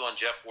tattoo on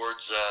Jeff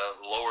Ward's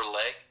lower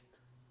leg.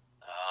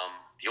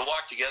 You'll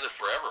walk together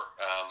forever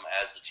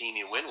as the team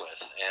you win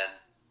with. And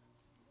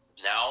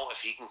now, if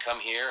he can come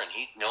here and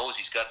he knows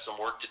he's got some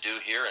work to do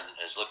here and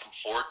is looking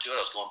forward to it.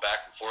 I was going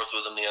back and forth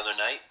with him the other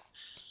night.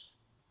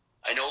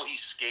 I know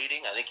he's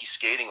skating. I think he's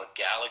skating with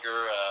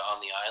Gallagher on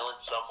the island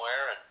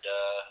somewhere. And,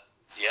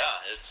 yeah,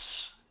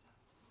 it's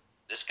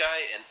this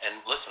guy. And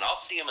listen,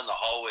 I'll see him in the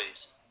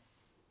hallways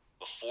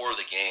before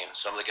the game.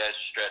 Some of the guys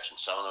are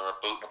stretching. Some of them are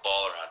booting the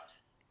ball around.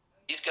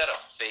 He's got a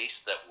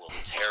face that will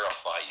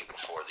terrify you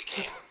before the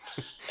game.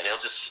 And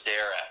he'll just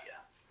stare at you.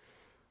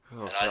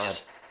 Oh, and God. I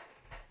just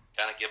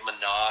kind of give him a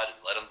nod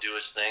and let him do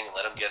his thing and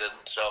let him get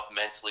himself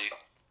mentally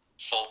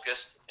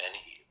focused. And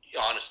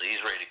honestly, he's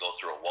ready to go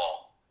through a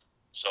wall.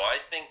 So I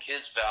think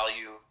his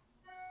value,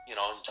 in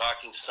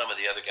talking to some of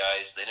the other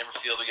guys, they never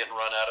feel they're getting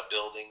run out of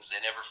buildings.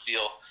 They never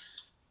feel,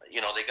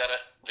 they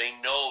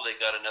know they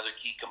got another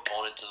key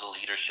component to the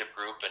leadership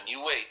group. And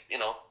you wait,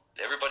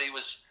 everybody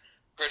was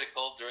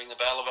critical during the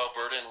Battle of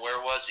Alberta, and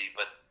where was he?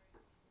 But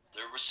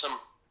there was some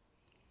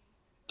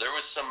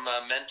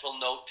mental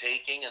note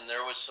taking, and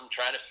there was some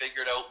trying to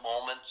figure it out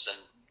moments,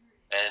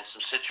 and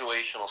some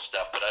situational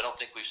stuff. But I don't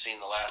think we've seen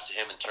the last of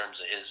him in terms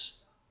of his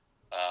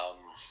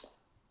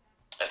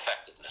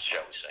effectiveness,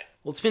 shall we say.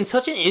 Well, it's been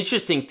such an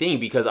interesting thing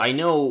because I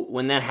know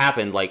when that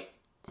happened, like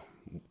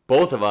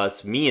both of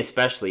us, me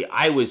especially,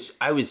 I was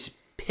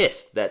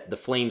pissed that the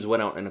Flames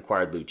went out and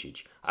acquired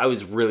Lucic. I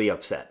was really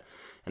upset.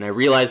 And I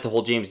realized the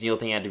whole James Neal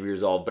thing had to be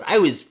resolved, but I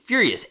was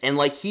furious. And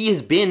like he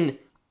has been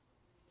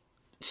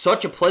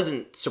such a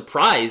pleasant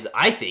surprise,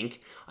 I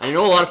think. I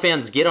know a lot of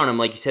fans get on him,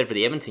 like you said, for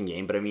the Edmonton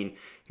game, but I mean,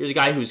 here's a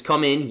guy who's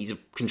come in, he's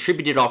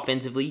contributed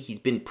offensively, he's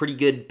been pretty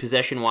good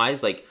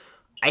possession-wise. Like,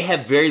 I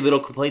have very little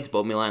complaints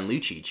about Milan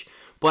Lucic,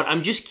 but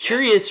I'm just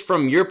curious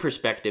from your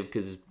perspective,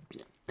 because,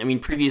 I mean,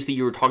 previously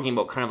you were talking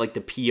about kind of like the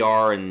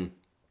PR and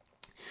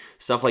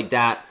stuff like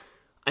that.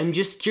 I'm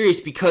just curious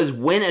because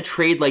when a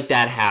trade like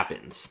that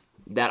happens,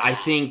 that I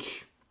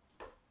think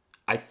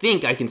I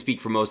can speak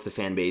for most of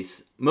the fan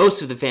base.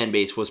 Most of the fan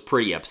base was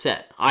pretty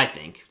upset, I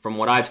think, from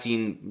what I've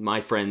seen,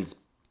 my friends,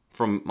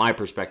 from my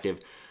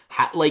perspective.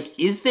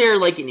 Is there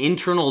like an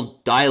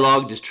internal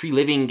dialogue? Does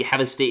Treliving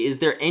have a state? Is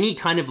there any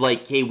kind of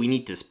like, hey, we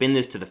need to spin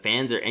this to the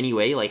fans or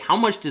anyway? Like, how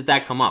much does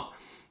that come up?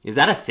 Is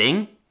that a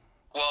thing?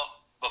 Well,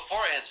 before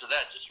I answer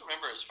that, just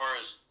remember as far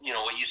as,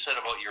 what you said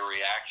about your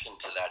reaction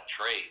to that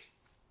trade.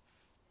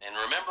 And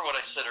remember what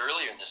I said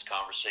earlier in this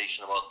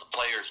conversation about the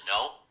players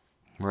know?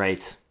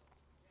 Right.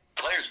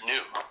 Players knew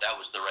that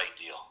was the right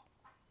deal.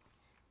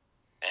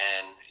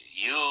 And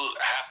you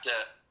have to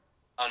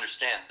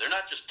understand, they're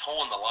not just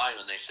towing the line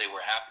when they say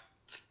we're happy.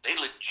 They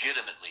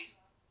legitimately,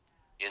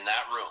 in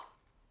that room,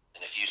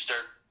 and if you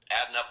start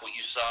adding up what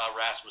you saw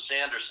Rasmus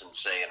Anderson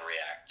say and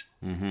react,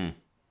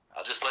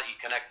 I'll just let you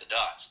connect the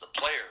dots. The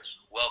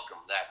players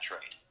welcome that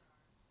trade.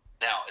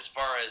 Now, as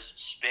far as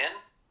spin,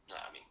 no,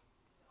 I mean,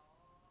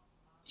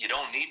 you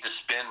don't need to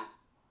spin.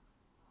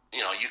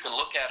 You can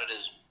look at it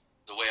as,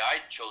 the way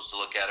I chose to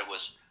look at it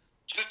was,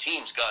 two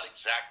teams got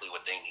exactly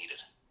what they needed.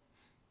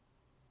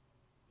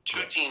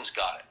 Two teams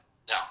got it.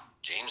 Now,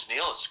 James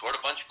Neal has scored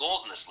a bunch of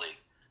goals in this league.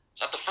 It's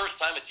not the first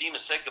time a team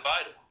has said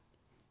goodbye to him.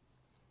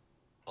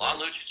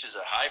 Milan Lucic is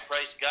a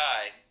high-priced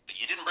guy,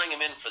 but you didn't bring him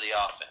in for the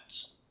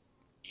offense.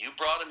 You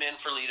brought him in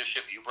for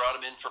leadership. You brought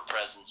him in for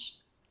presence.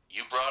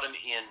 You brought him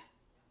in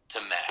to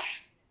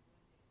mesh.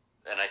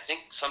 And I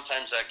think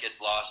sometimes that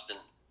gets lost in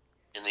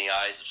the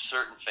eyes of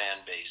certain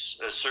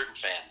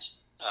fans.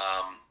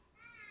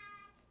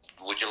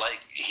 Would you like?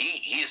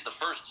 He is the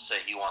first to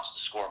say he wants to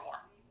score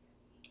more.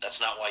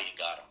 That's not why you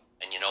got him.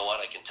 And you know what?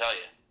 I can tell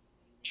you,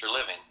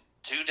 Treliving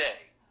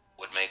today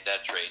would make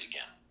that trade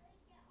again.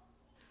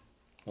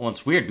 Well,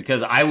 it's weird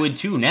because I would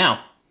too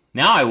now.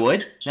 Now I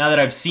would. Now that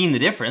I've seen the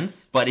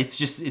difference, but it's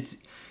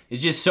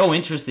just so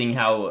interesting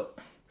how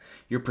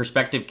your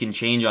perspective can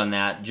change on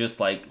that. Just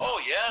like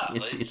Oh yeah,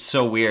 it's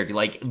so weird.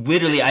 Like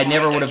literally, I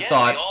never would have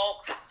thought.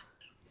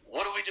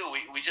 What do?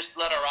 We just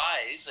let our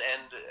eyes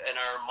and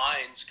our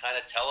minds kind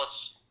of tell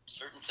us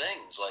certain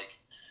things. Like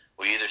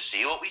we either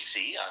see what we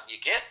see. You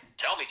can't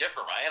tell me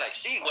different, Ryan. I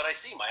see what I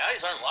see. My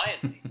eyes aren't lying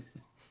to me.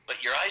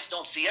 But your eyes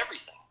don't see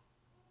everything.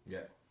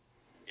 Yeah.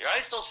 Your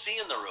eyes don't see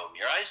in the room.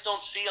 Your eyes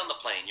don't see on the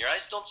plane. Your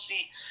eyes don't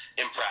see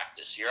in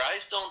practice. Your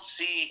eyes don't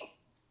see,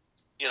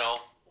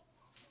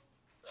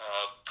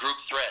 group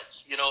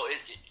threads. You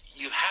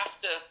have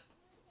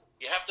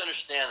to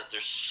understand that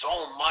there's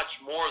so much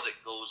more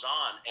that goes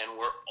on, and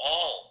we're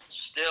all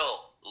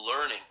still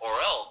learning, or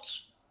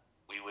else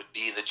we would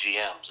be the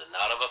GMs and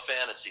not of a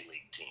fantasy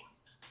league team.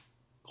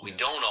 We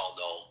don't all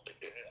know.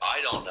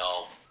 I don't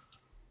know.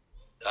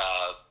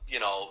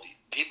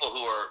 People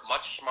who are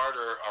much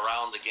smarter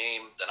around the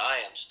game than I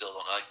am still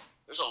don't like.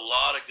 There's a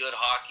lot of good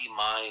hockey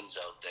minds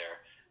out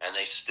there, and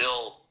they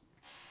still,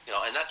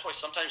 and that's why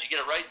sometimes you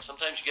get it right and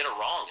sometimes you get it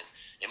wrong. And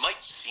it might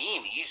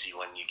seem easy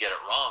when you get it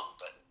wrong,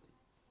 but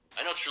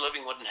I know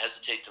Treliving wouldn't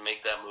hesitate to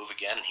make that move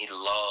again, and he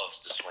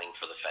loves to swing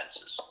for the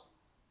fences.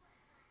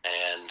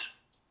 And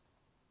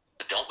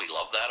don't we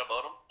love that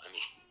about him? I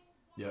mean,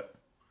 yep.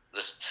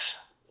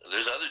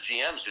 There's other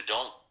GMs who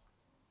don't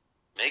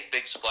make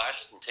big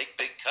splashes and take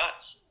big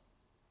cuts,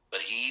 but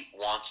he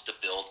wants to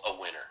build a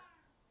winner.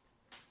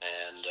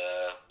 And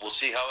we'll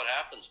see how it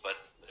happens, but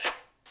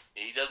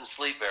he doesn't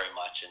sleep very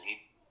much, and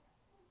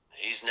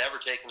he's never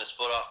taken his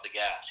foot off the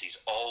gas. He's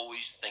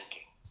always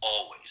thinking,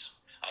 always.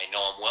 I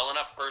know him well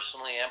enough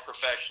personally and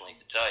professionally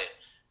to tell you,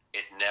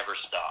 it never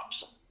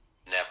stops.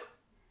 Never.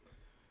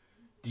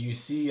 Do you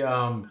see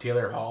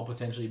Taylor Hall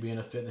potentially being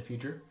a fit in the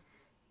future?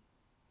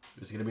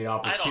 Is it going to be an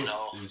opportunity? I don't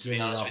know. To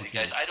be honest with you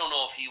guys, I don't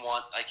know if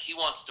he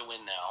wants to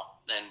win now.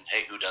 And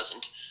hey, who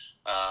doesn't?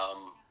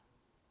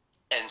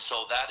 And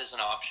so that is an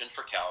option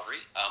for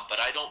Calgary. But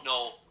I don't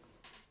know.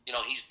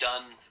 He's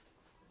done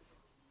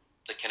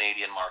the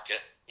Canadian market.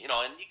 And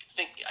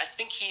I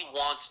think he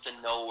wants to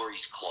know where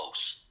he's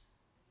close.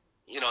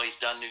 He's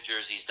done New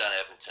Jersey, he's done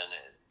Edmonton,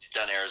 he's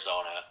done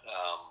Arizona.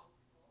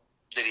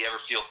 Did he ever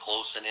feel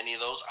close in any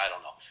of those? I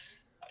don't know.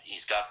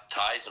 He's got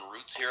ties and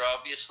roots here,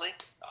 obviously.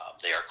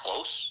 They are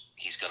close.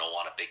 He's going to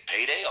want a big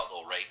payday,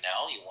 although right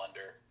now you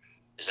wonder,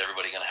 is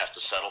everybody going to have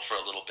to settle for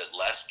a little bit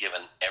less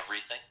given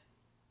everything?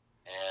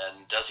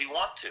 And does he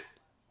want to?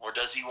 Or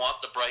does he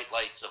want the bright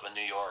lights of a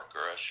New York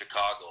or a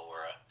Chicago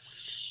or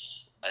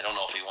I don't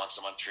know if he wants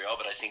a Montreal,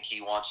 but I think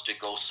he wants to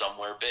go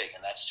somewhere big,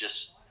 and that's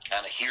just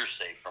kind of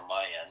hearsay from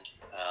my end.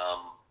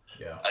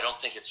 I don't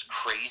think it's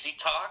crazy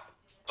talk,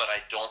 but I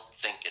don't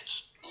think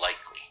it's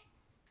likely.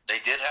 They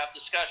did have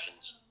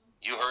discussions.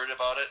 You heard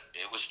about it.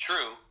 It was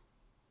true.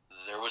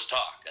 There was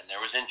talk, and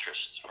there was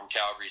interest from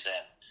Calgary's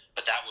end.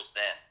 But that was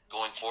then.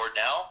 Going forward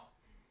now,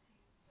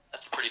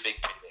 that's a pretty big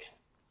payday.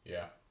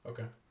 Yeah.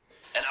 Okay.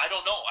 And I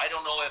don't know. I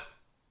don't know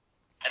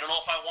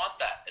if I want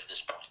that at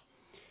this point.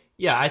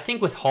 Yeah, I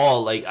think with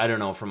Hall, like, I don't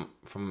know,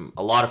 from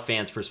a lot of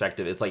fans'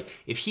 perspective, it's like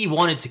if he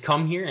wanted to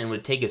come here and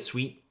would take a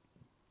sweet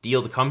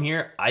deal to come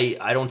here,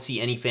 I don't see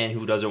any fan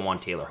who doesn't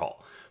want Taylor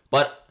Hall.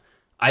 But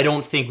I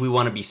don't think we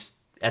want to be,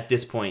 at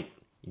this point,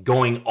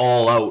 going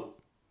all out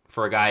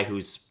for a guy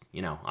who's,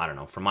 I don't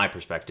know, from my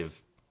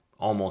perspective,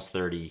 almost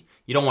 30.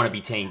 You don't want to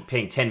be paying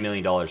 $10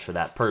 million for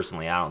that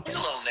personally, I don't think.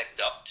 He's a little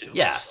nicked up, too.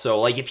 Yeah,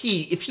 so, like, if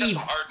he got some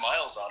hard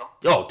miles on him.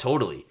 Oh,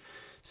 totally.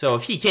 So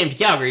if he came to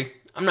Calgary,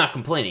 I'm not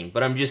complaining,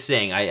 but I'm just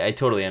saying I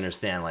totally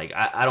understand. Like,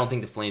 I don't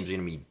think the Flames are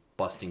going to be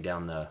busting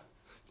down the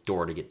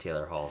door to get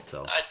Taylor Hall.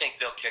 So I think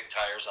they'll kick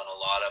tires on a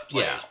lot of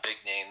players, big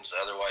names.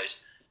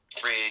 Otherwise,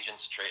 free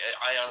agents trade.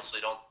 I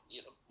honestly don't.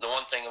 The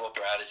one thing about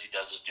Brad is he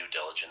does his due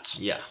diligence.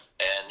 Yeah.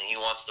 And he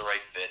wants the right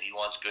fit. He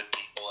wants good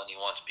people, and he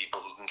wants people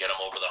who can get him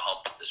over the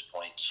hump at this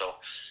point. So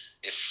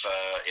if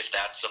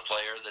that's a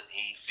player that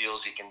he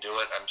feels he can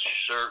do it, I'm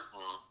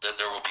certain that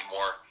there will be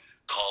more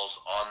calls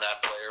on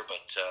that player.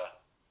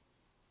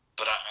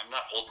 But I'm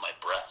not holding my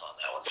breath on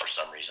that one for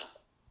some reason.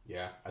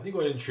 Yeah, I think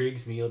what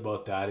intrigues me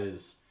about that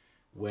is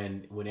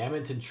when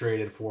Edmonton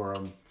traded for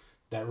him,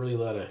 that really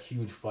lit a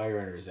huge fire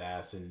under his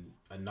ass, and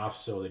enough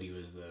so that he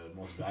was the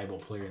most valuable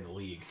player in the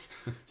league.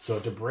 So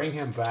to bring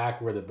him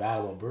back where the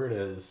Battle of Alberta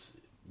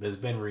has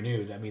been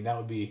renewed, I mean, that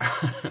would be...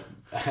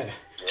 yeah.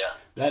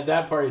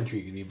 That part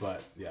intrigued me,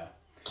 but yeah.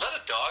 Is that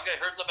a dog I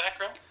heard in the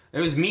background? It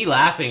was me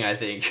laughing, I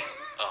think.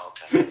 Oh,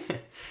 okay.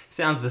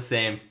 Sounds the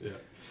same. Yeah.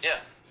 Yeah.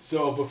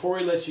 So before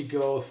we let you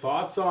go,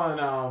 thoughts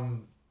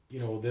on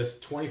this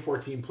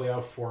 2014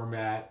 playoff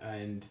format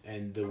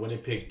and the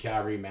Winnipeg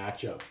Calgary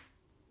matchup?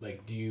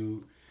 Like,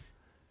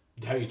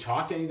 have you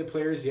talked to any of the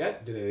players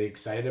yet? Are they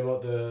excited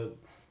about the?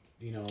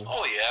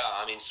 Oh yeah,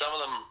 I mean some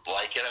of them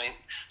like it. I mean,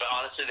 but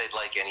honestly, they'd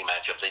like any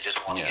matchup. They just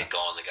want to get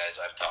going. The guys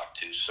I've talked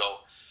to. So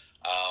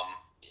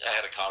I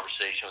had a conversation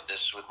conversation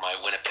with my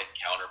Winnipeg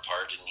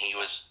counterpart, and he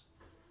was,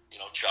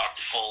 chock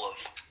full of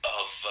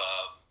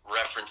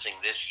referencing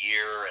this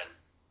year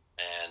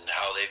and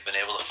how they've been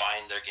able to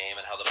find their game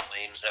and how the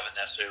Flames haven't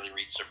necessarily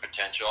reached their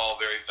potential. All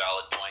very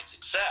valid points,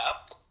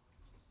 except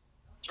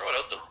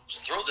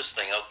throw this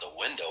thing out the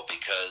window,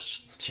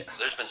 because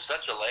there's been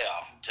such a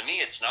layoff. To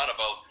me, it's not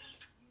about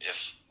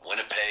if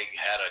Winnipeg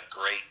had a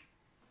great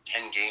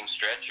 10-game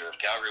stretch or if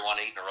Calgary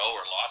won 8 in a row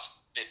or lost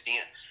 15.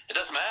 It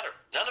doesn't matter.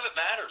 None of it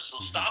matters. So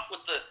stop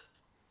with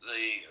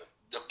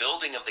the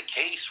building of the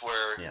case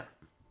where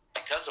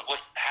because of what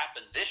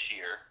happened this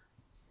year,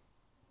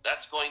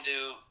 that's going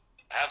to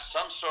have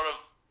some sort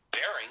of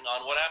bearing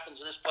on what happens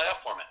in this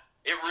playoff format.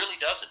 It really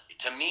doesn't.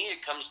 To me,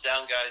 it comes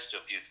down, guys, to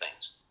a few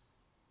things.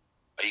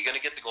 Are you going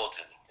to get the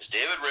goaltending? Is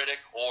David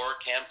Riddick or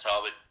Cam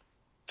Talbot,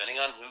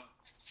 depending on who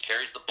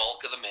carries the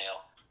bulk of the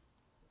mail,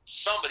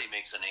 somebody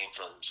makes a name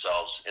for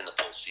themselves in the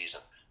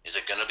postseason? Is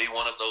it going to be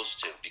one of those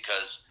two?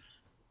 Because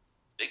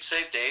Big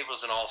Save Dave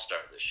was an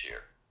all-star this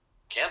year.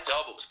 Cam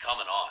Talbot was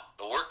coming on.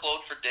 The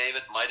workload for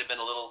David might have been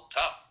a little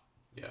tough.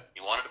 Yeah.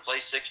 He wanted to play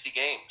 60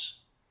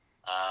 games.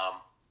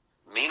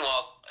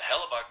 Meanwhile,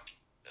 Hellebuck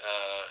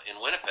in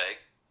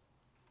Winnipeg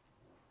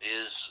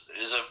is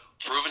a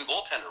proven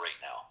goaltender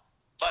right now.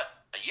 But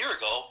a year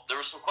ago, there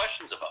were some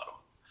questions about him.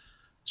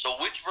 So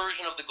which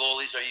version of the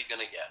goalies are you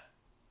going to get?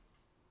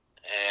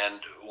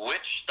 And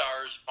which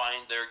stars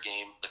find their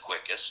game the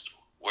quickest?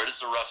 Where does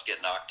the rust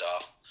get knocked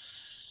off?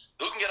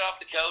 Who can get off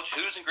the couch?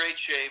 Who's in great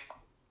shape?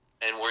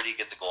 And where do you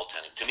get the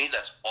goaltending? To me,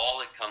 that's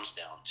all it comes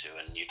down to.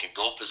 And you can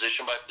go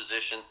position by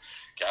position.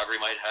 Calgary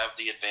might have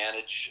the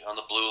advantage on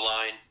the blue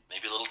line,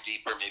 maybe a little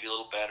deeper, maybe a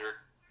little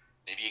better.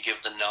 Maybe you give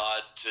the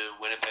nod to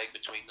Winnipeg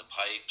between the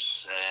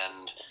pipes.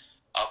 And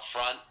up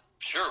front,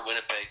 sure,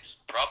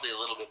 Winnipeg's probably a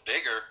little bit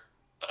bigger,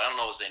 but I don't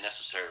know as they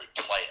necessarily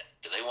play it.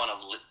 Do they want to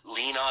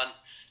lean on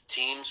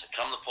teams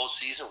come the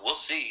postseason? We'll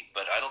see,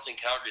 but I don't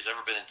think Calgary's ever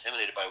been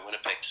intimidated by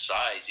Winnipeg's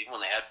size, even when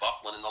they had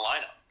Bufflin in the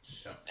lineup.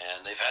 Yeah.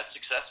 And they've had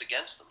success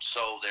against them.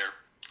 So they're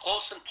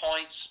close in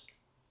points.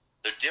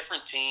 They're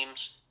different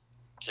teams.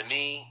 To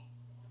me,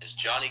 is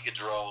Johnny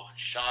Gaudreau,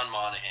 Sean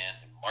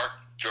Monahan, and Mark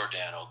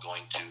Giordano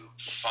going to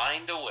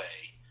find a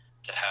way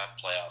to have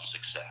playoff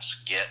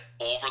success, get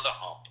over the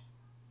hump?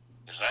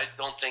 Because I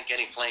don't think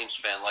any Flames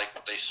fan liked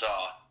what they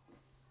saw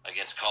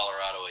against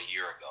Colorado a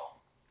year ago.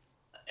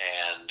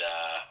 And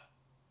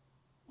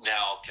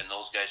now, can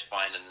those guys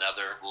find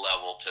another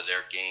level to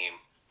their game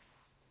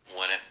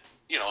when it,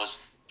 is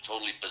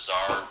totally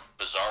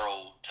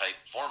bizarro type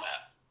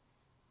format?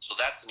 So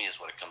that to me is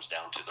what it comes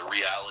down to, the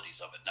realities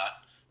of it,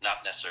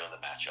 not necessarily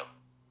the matchup.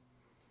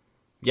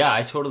 Yeah,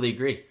 I totally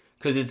agree.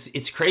 Because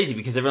it's crazy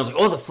because everyone's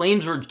like, oh, the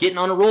Flames were getting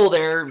on a roll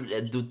there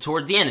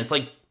towards the end. It's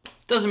like,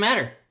 it doesn't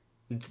matter.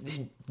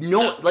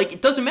 No,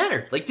 it doesn't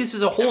matter. This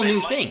is a whole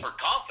new thing. For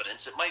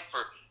confidence, it might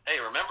for, hey,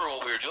 remember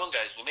what we were doing,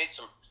 guys? We made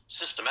some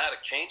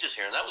systematic changes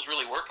here, and that was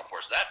really working for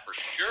us. That for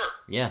sure.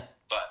 Yeah.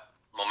 But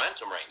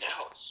momentum right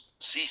now has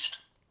ceased.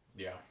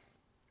 Yeah.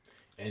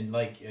 And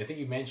I think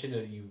you mentioned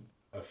that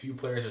a few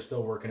players are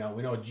still working out.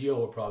 We know Gio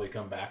will probably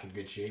come back in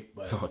good shape,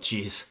 but oh,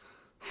 jeez.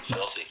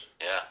 Chelsea,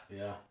 yeah.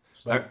 Yeah.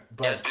 But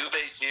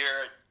Dubé's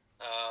here,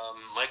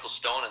 Michael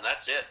Stone, and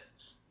that's it.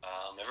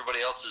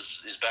 Everybody else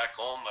is back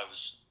home. I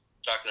was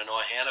talking to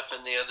Noah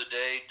Hannafin the other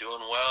day,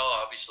 doing well.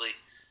 Obviously,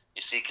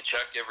 you see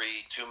Tkachuk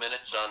every 2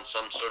 minutes on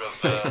some sort of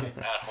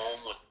at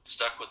home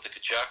stuck with the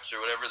Tkachuks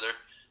or whatever.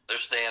 They're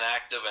staying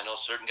active. I know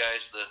certain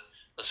guys, the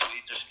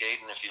Swedes are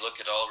skating. If you look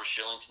at Oliver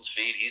Shillington's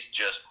feed, he's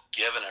just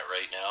giving it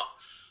right now.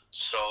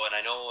 So, and I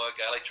know a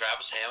guy like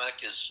Travis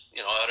Hamonic is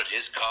out at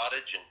his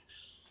cottage and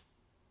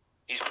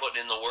he's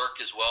putting in the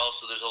work as well.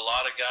 So there's a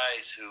lot of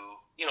guys who,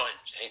 I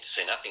hate to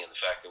say nothing of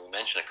the fact that we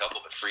mentioned a couple,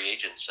 but free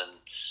agents, and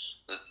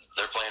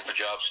they're playing for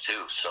jobs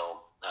too.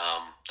 So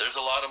there's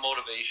a lot of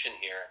motivation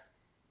here.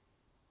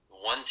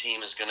 One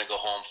team is going to go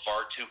home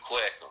far too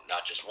quick,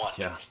 not just one,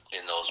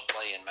 in those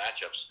play-in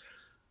matchups.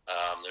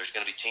 There's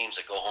going to be teams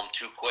that go home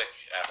too quick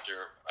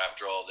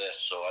after all this.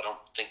 So I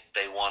don't think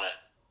they want to,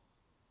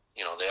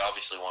 they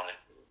obviously want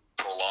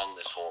to prolong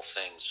this whole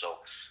thing. So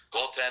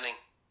goaltending,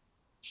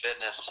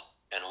 fitness,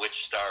 and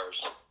which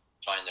stars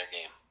find their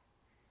game.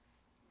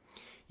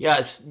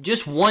 Yeah,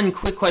 just one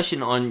quick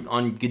question on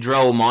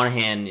Gaudreau,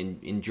 Monahan,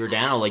 and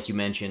Giordano, like you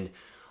mentioned.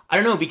 I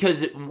don't know,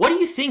 because what do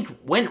you think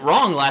went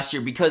wrong last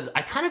year? Because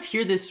I kind of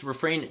hear this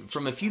refrain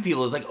from a few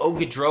people. It's like, oh,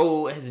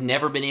 Gaudreau has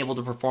never been able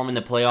to perform in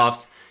the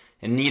playoffs,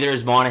 and neither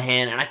is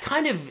Monahan. And I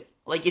kind of,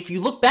 if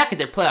you look back at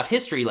their playoff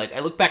history,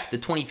 I look back at the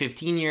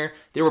 2015 year,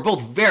 they were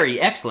both very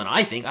excellent,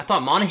 I think. I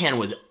thought Monahan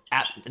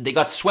they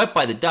got swept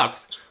by the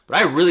Ducks, but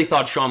I really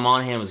thought Sean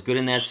Monahan was good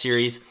in that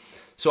series.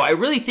 So I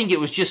really think it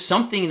was just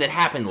something that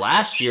happened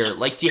last year.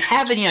 Do you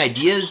have any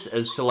ideas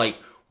as to,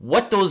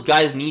 what those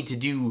guys need to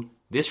do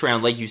this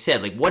round? Like you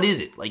said, what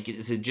is it?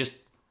 Is it just,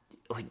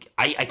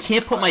 I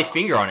can't put my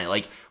finger on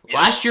it.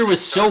 Last year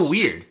was so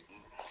weird.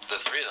 The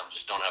three of them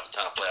just don't have a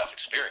ton of playoff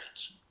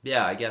experience.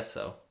 Yeah, I guess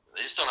so.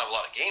 They just don't have a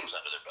lot of games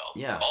under their belt.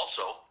 Yeah.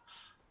 Also,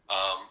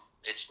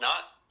 it's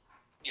not,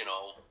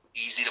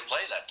 easy to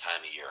play that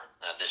time of year,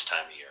 this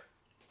time of year.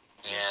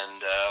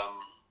 And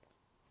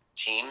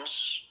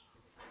teams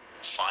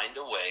find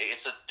a way.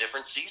 It's a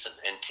different season,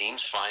 and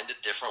teams find a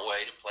different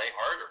way to play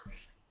harder.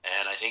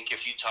 And I think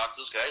if you talk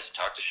to those guys,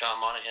 talked to Sean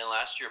Monahan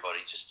last year about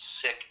it, he's just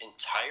sick and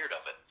tired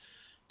of it.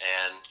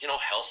 And,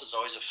 health is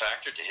always a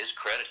factor. To his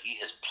credit, he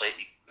has played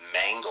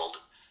mangled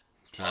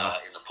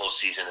in the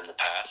postseason in the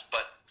past.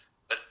 But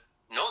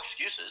no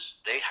excuses.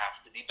 They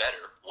have to be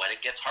better when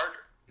it gets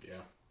harder.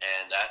 Yeah.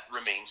 And that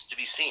remains to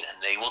be seen. And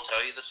they will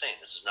tell you the same.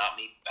 This is not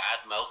me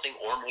bad-mouthing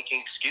or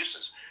making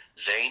excuses.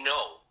 They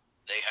know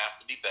they have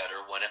to be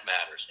better when it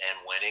matters and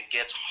when it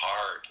gets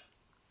hard.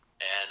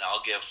 And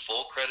I'll give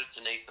full credit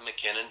to Nathan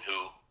MacKinnon,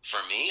 who,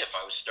 for me, if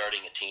I was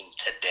starting a team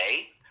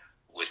today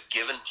with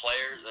given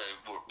players,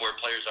 where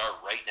players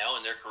are right now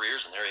in their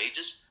careers and their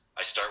ages,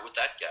 I start with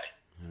that guy.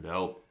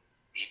 No.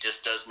 He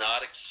just does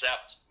not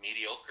accept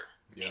mediocre.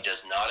 Yeah. He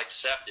does not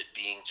accept it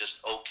being just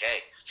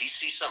okay. If he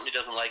sees something he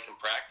doesn't like in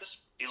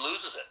practice, he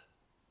loses it.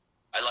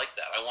 I like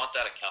that. I want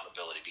that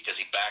accountability because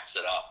he backs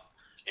it up.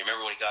 You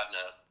remember when he got in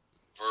a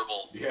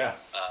verbal do your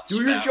spat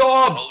with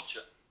job the coach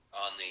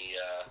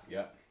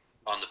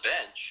on the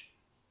bench,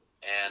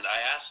 and I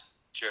asked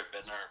Jared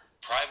Bednar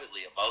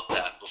privately about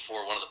that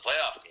before one of the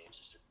playoff games.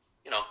 I said,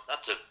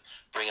 not to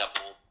bring up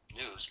old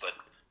news, but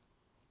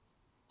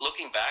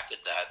looking back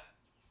at that,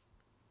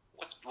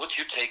 what's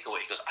your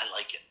takeaway? He goes, I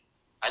like it.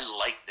 I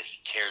like that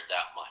he cared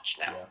that much.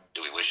 Now,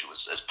 do we wish it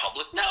was as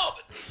public? No,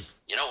 but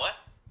you know what?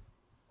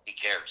 He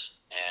cares,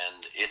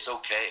 and it's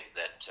okay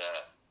that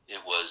it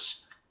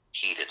was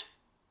heated.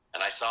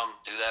 And I saw him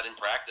do that in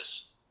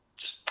practice.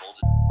 Just pulled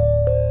it.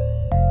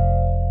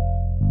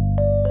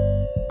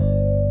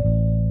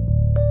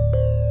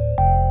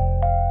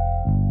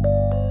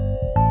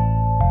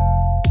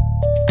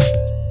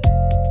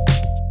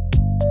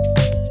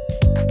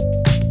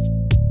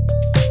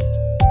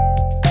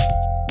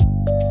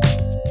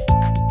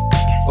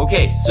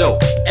 Okay, so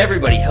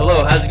everybody,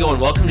 hello, how's it going?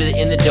 Welcome to the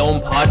In the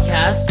Dome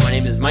podcast. My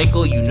name is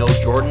Michael, you know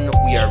Jordan.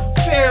 We are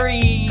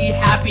very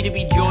happy to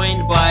be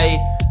joined by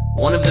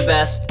one of the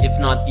best, if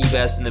not the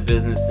best in the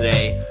business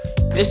today,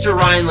 Mr.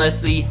 Ryan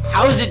Leslie.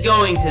 How's it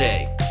going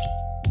today?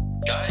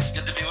 Guys,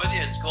 good to be with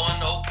you. It's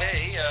going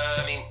okay.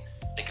 I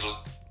think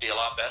it'll be a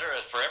lot better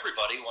for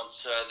everybody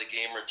once the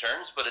game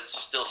returns, but it's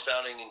still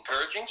sounding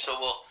encouraging, so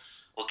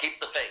we'll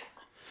keep the faith.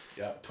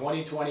 Yeah,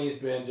 2020 has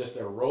been just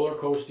a roller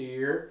coaster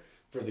year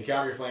for the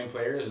Calgary Flame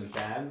players and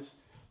fans,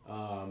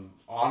 on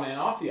and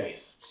off the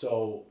ice.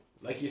 So,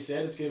 like you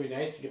said, it's going to be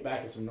nice to get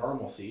back to some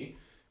normalcy,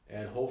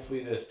 and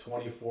hopefully this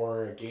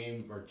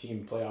 24-game or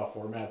team playoff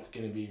format is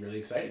going to be really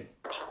exciting.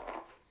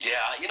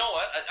 Yeah, you know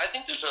what? I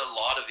think there's a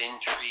lot of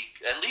intrigue,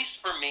 at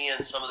least for me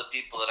and some of the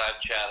people that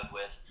I've chatted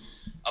with,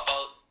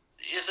 about,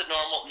 is it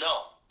normal?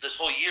 No, this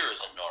whole year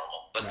isn't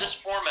normal. But this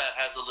format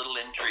has a little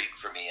intrigue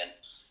for me, and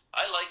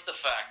I like the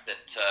fact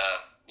that,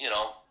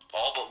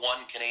 all but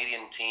one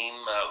Canadian team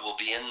will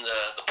be in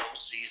the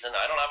postseason.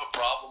 I don't have a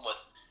problem with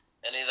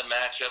any of the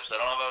matchups.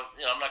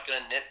 I'm not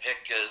going to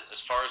nitpick as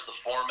far as the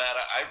format.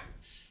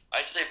 I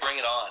say bring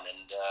it on.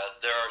 And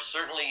there are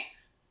certainly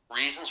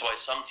reasons why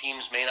some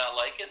teams may not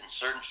like it, and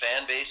certain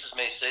fan bases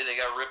may say they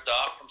got ripped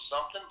off from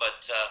something. But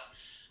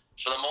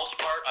for the most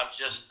part, I'm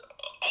just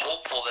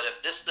hopeful that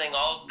if this thing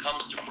all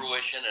comes to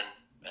fruition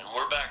and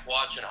we're back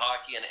watching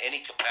hockey in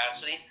any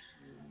capacity,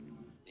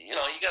 you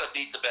got to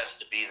beat the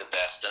best to be the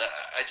best. And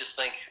I just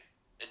think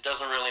it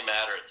doesn't really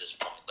matter at this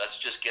point. Let's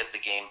just get the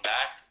game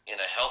back in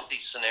a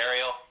healthy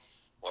scenario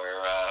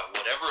where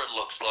whatever it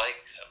looks like,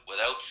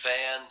 without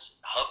fans,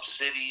 hub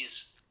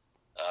cities,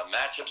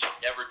 matchups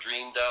we've never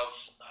dreamed of,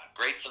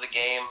 great for the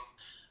game,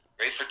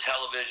 great for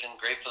television,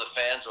 great for the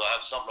fans. We'll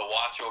have something to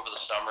watch over the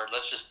summer.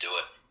 Let's just do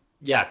it.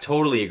 Yeah,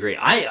 totally agree.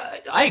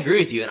 I agree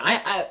with you, and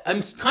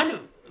I'm kind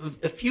of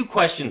a few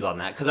questions on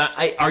that, because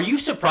are you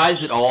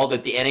surprised at all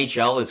that the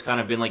NHL has kind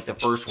of been like the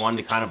first one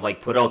to kind of like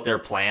put out their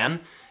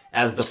plan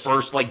as the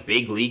first like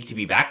big league to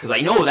be back? Because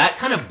I know that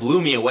kind of blew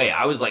me away.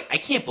 I was like, I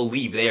can't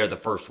believe they are the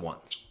first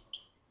ones.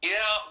 Yeah,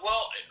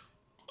 well,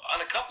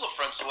 on a couple of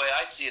fronts, the way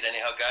I see it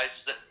anyhow, guys,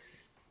 is that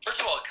first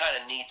of all, it kind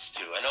of needs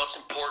to. I know it's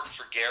important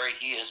for Gary.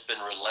 He has been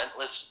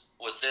relentless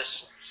with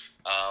this.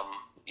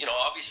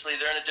 Obviously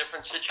they're in a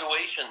different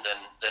situation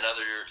than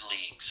other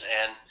leagues,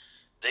 and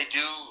they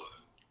do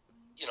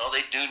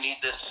need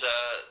this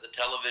the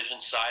television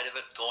side of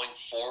it going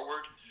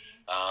forward.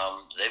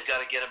 They've got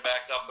to get it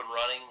back up and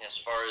running. As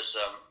far as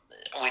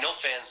we know,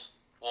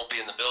 fans won't be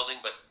in the building,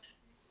 but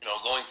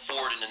going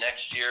forward into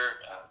next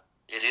year,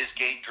 it is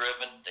gate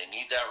driven. They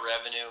need that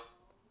revenue.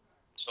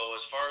 So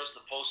as far as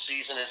the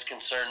postseason is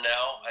concerned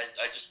now,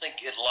 I just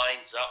think it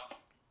lines up.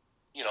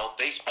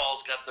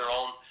 Baseball's got their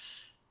own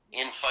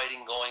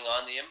infighting going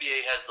on. The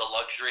NBA has the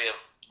luxury of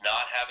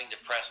not having to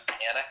press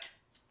panic.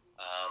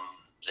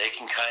 They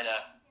can kind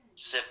of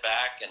sit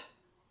back, and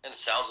it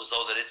sounds as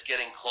though that it's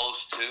getting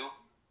close to.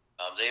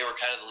 They were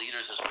kind of the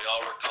leaders, as we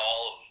all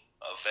recall,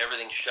 of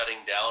everything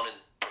shutting down in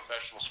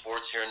professional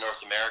sports here in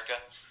North America.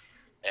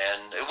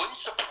 And it wouldn't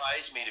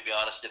surprise me, to be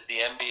honest, if the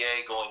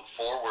NBA going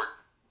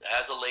forward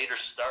has a later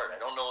start. I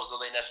don't know as though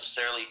they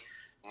necessarily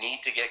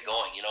need to get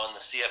going. You know, in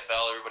the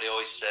CFL, everybody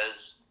always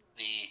says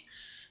the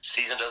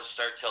season doesn't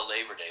start till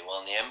Labor Day. Well,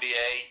 in the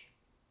NBA,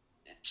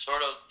 it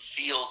sort of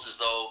feels as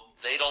though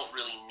they don't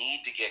really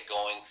need to get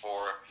going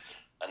for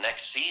a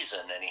next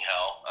season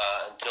anyhow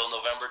until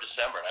November,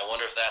 December. And I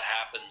wonder if that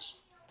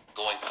happens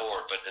going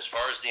forward. But as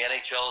far as the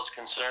NHL is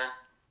concerned,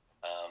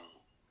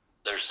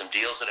 there's some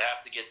deals that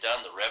have to get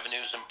done. The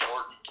revenue is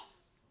important.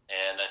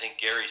 And I think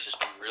Gary's just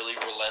been really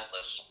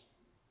relentless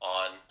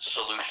on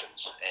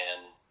solutions.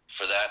 And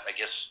for that, I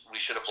guess we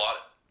should applaud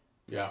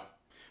it. Yeah.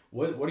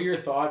 What are your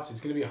thoughts? It's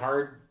going to be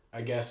hard,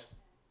 I guess,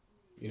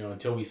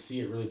 until we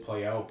see it really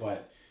play out.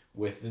 But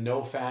with the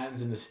no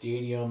fans in the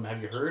stadium,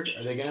 have you heard?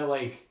 Are they going to,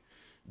 like,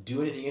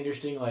 do anything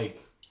interesting,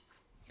 like...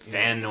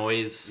 Fan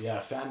noise. Yeah,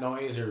 fan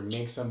noise, or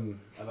make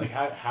some... Like,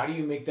 how do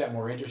you make that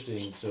more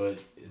interesting so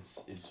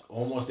it's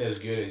almost as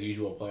good as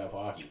usual playoff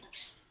hockey?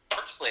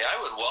 Personally,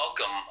 I would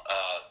welcome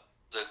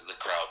the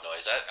crowd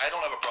noise. I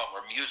don't have a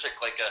problem. Or music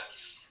like a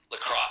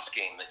lacrosse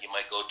game that you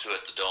might go to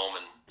at the Dome,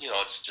 and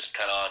it's just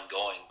kind of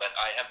ongoing. But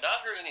I have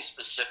not heard any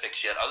specifics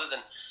yet, other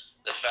than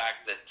the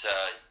fact that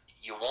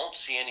you won't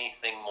see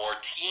anything more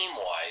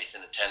team-wise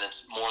in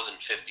attendance more than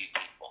 50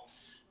 people.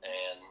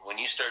 And when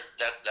you start,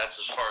 that's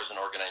as far as an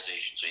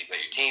organization. So you've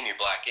got your team, your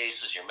Black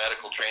Aces, your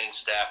medical training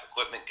staff,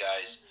 equipment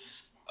guys,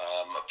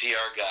 a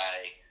PR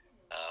guy.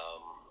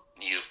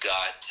 You've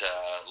got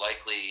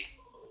likely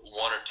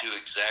one or two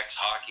execs,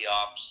 hockey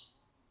ops.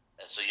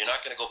 And so you're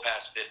not going to go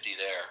past 50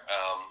 there.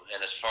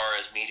 And as far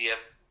as media,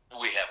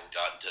 we haven't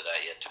gotten to that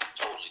yet, to be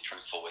totally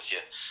truthful with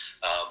you.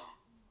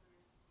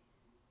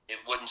 It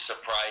wouldn't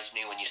surprise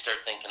me when you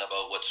start thinking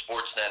about what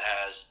Sportsnet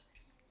has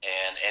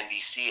and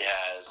NBC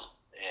has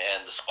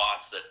and the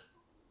spots that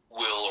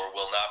will or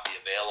will not be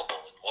available.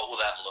 And what will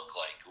that look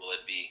like? Will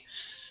it be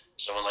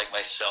someone like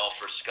myself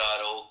or Scott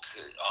Oak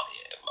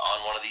on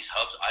one of these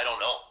hubs? I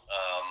don't know.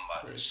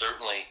 Right.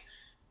 Certainly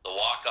the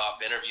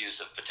walk-off interviews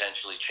have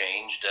potentially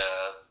changed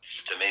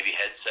to maybe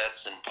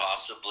headsets and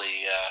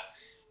possibly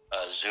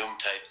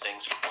Zoom-type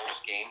things for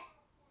post-game.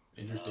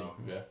 Interesting,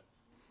 yeah.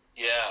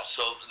 Yeah,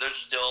 so there's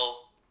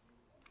still,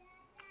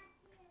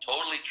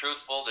 totally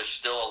truthful, there's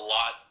still a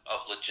lot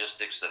of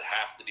logistics that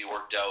have to be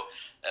worked out.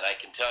 And I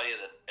can tell you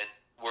that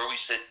where we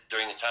sit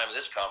during the time of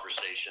this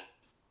conversation,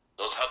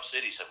 those hub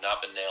cities have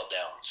not been nailed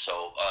down.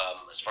 So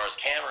as far as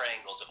camera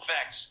angles,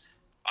 effects,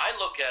 I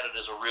look at it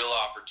as a real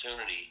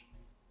opportunity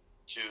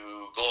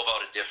to go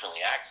about it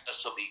differently.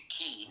 Access will be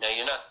key. Now,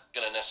 you're not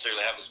going to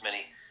necessarily have as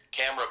many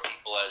camera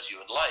people as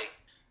you would like,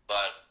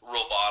 but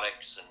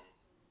robotics and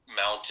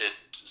mounted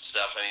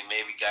stuff, I mean,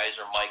 maybe guys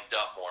are mic'd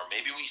up more.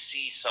 Maybe we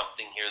see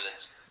something here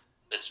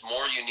that's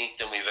more unique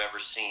than we've ever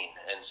seen,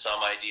 and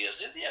some ideas.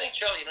 In the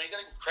NHL, you got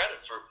to give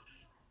credit for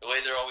the way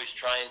they're always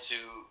trying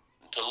to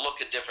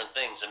look at different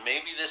things, and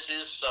maybe this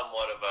is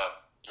somewhat of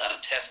not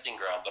a testing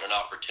ground, but an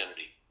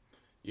opportunity.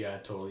 Yeah,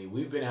 totally.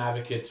 We've been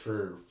advocates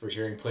for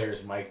hearing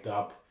players mic'd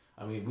up.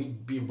 I mean,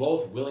 we'd be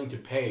both willing to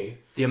pay.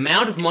 The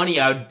amount of money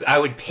I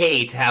would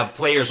pay to have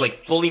players like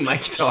fully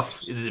mic'd up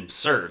is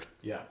absurd.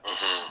 Yeah.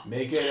 Mm-hmm.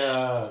 Make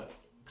it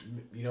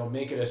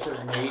make it a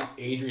certain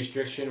age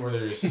restriction where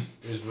there's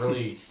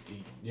really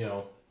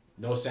no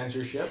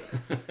censorship.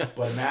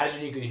 But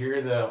imagine you could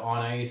hear the on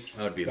ice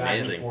that would be back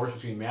amazing. and forth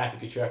between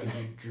Matthew Tkachuk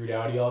and Drew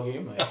Doughty all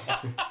game. Like,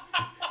 yeah,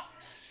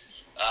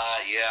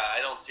 I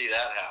don't see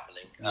that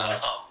happening. Yeah.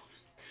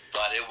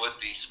 But it would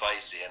be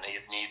spicy, and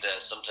you'd need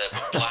some type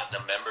of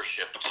platinum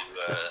membership to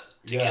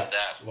yeah. get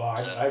that. Well,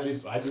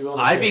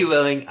 I'd be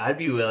willing. I'd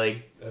be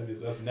willing.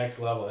 That's next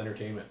level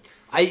entertainment.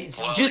 Well,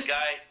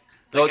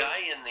 the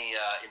guy in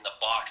the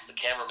box, the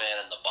cameraman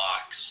in the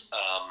box,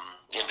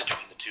 in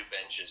between the two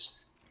benches.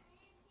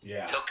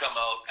 Yeah. He'll come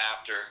out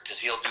after, because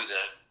he'll do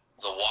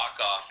the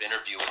walk-off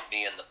interview with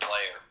me and the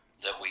player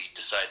that we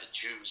decide to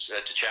choose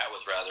to chat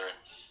with, rather. And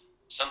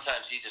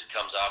sometimes he just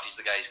comes off. He's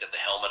the guy who's got the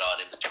helmet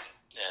on in between,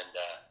 and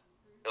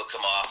he'll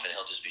come off and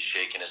he'll just be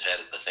shaking his head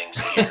at the things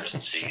he hears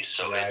and sees.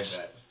 So Yeah,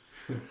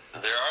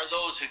 there are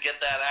those who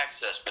get that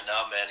access, but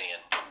not many,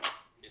 and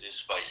it is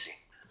spicy.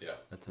 Yeah.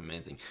 That's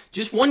amazing.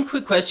 Just one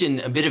quick question,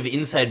 a bit of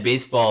inside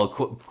baseball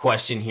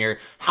question here.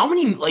 How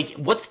many,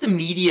 what's the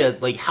media,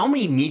 how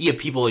many media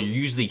people are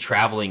usually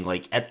traveling,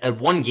 at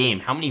one game?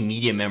 How many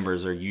media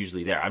members are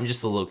usually there? I'm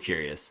just a little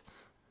curious.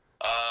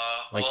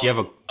 Do you have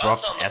a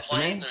rough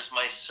estimate? Plane, there's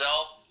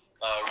myself,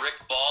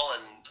 Rick Ball,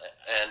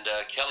 and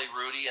Kelly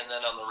Rudy, and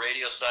then on the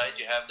radio side,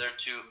 you have their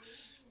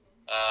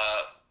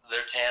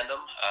tandem.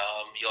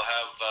 You'll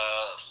have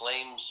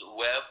Flames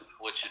Webb,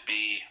 which would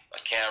be a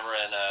camera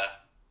and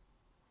a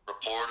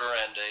reporter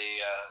and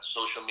a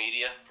social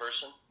media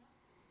person.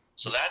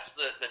 So that's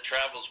that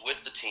travels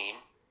with the team.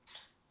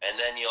 And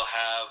then you'll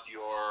have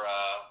your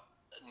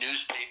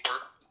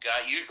newspaper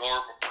guy,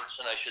 or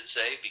person, I should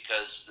say,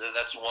 because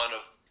that's one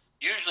of,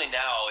 usually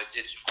now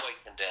it's quite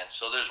condensed.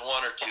 So there's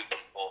one or two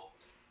people,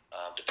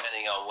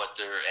 depending on what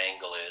their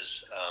angle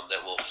is, that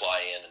will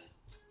fly in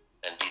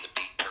and be the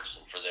beat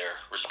person for their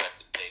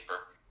respective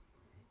paper.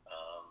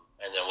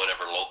 and then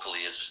whatever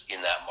locally is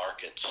in that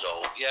market.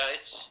 So yeah,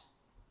 it's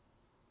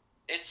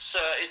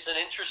an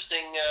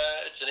interesting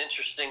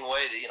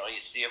way to,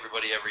 you see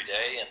everybody every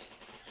day, and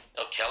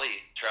Kelly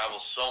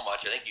travels so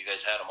much. I think you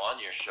guys had him on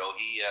your show.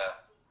 He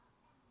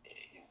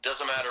it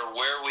doesn't matter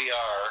where we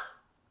are,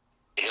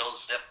 he'll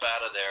zip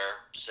out of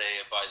there,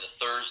 say by the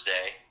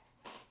Thursday,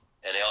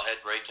 and he'll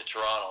head right to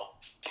Toronto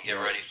to get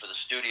ready for the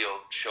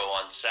studio show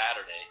on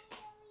Saturday.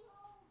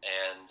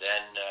 And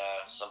then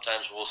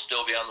sometimes we'll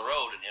still be on the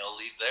road, and he'll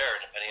leave there,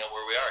 and depending on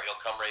where we are, he'll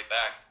come right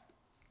back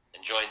and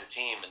join the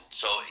team. And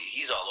so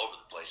he's all over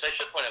the place. I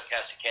should point out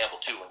Cassie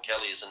Campbell, too. When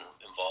Kelly isn't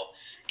involved,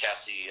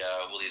 Cassie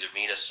will either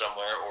meet us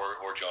somewhere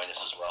or join us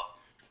as well.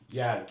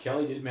 Yeah,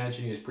 Kelly did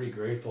mention he was pretty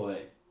grateful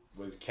that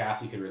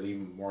Cassie could relieve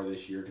him more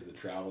this year because the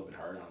travel had been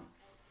hard on him.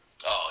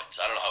 Oh,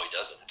 I don't know how he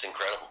does it. It's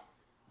incredible.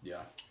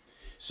 Yeah.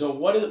 So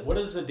what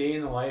does the day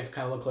in the life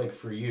kind of look like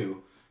for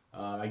you?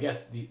 I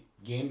guess the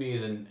game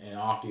days and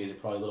off days are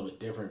probably a little bit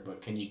different,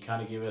 but can you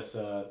kind of give us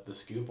the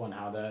scoop on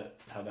how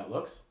that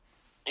looks?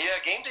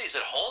 Yeah, game days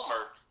at home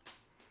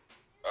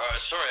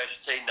I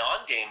should say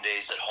non-game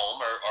days at home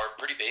are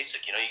pretty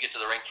basic. You get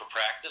to the rink for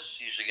practice.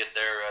 You usually get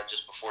there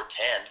just before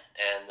 10,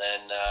 and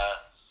then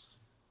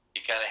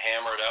you kind of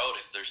hammer it out.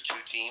 If there's two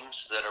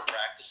teams that are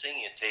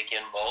practicing, you take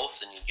in both,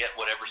 and you get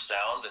whatever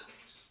sound and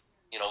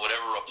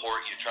whatever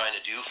report you're trying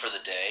to do for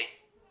the day,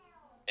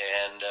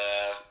 and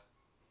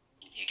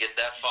you get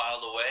that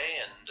filed away,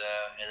 and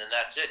then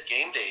that's it.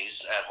 Game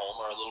days at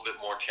home are a little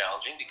bit more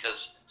challenging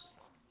because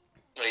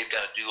you've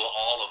got to do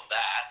all of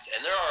that,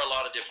 and there are a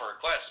lot of different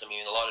requests. I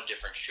mean, a lot of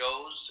different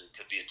shows. It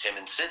could be a Tim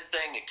and Sid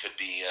thing. It could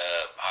be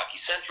a Hockey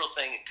Central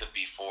thing. It could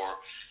be for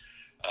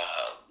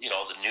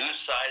the news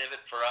side of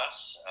it for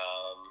us.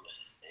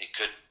 It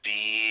could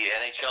be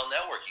NHL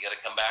Network. You got to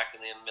come back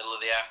in the middle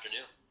of the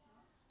afternoon,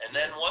 and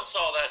then once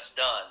all that's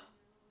done,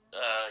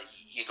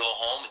 you go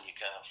home and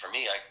for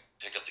me, I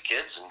pick up the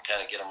kids and kind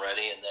of get them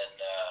ready, and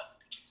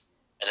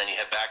then you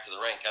head back to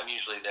the rink. I'm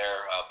usually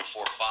there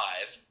before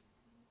 5.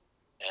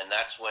 And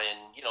that's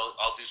when,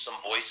 I'll do some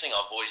voicing.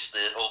 I'll voice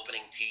the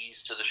opening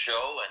tease to the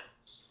show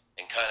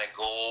and kind of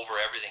go over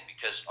everything.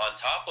 Because on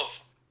top of,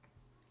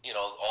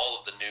 all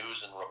of the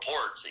news and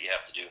reports that you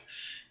have to do,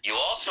 you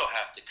also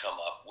have to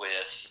come up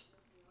with,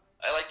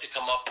 I like to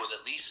come up with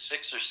at least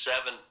 6 or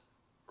 7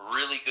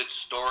 really good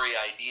story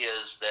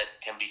ideas that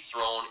can be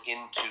thrown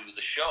into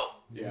the show.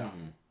 Yeah.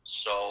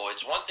 So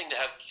it's one thing to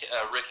have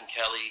Rick and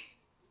Kelly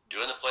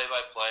doing the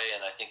play-by-play,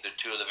 and I think they're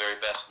two of the very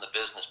best in the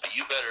business, but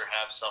you better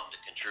have something to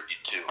contribute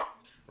to.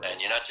 Right.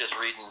 And you're not just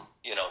reading,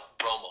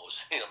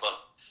 promos,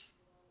 about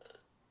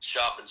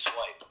shop and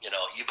swipe. You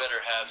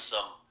better have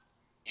some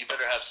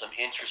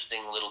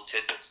interesting little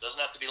tidbits. It doesn't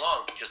have to be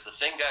long, because the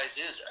thing, guys,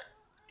 is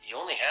you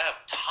only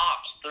have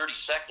tops 30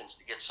 seconds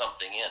to get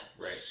something in.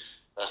 Right.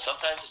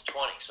 Sometimes it's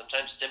 20.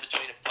 Sometimes it's in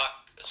between a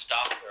puck, a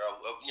stop, or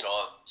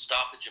a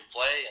stoppage in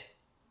play,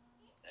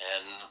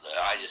 and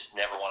I just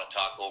never want to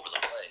talk over the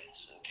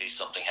plays in case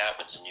something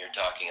happens and you're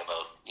talking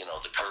about,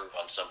 the curve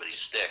on somebody's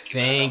stick.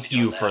 Thank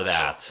you for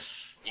that. So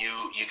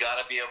you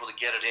got to be able to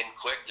get it in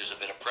quick. There's a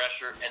bit of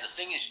pressure. And the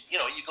thing is, you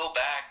go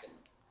back and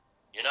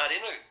you're not in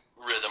a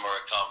rhythm or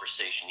a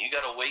conversation. You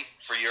got to wait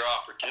for your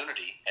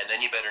opportunity, and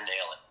then you better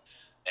nail it.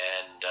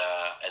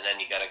 And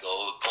then you got to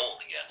go cold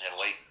again and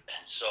wait.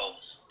 And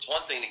so it's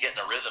one thing to get in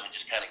a rhythm and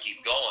just kind of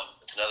keep going.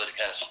 It's another to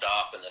kind of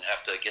stop and then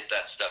have to get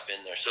that stuff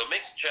in there. So it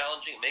makes it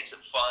challenging. It makes it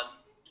fun.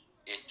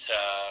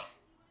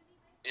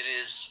 It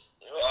is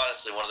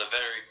honestly one of the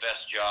very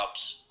best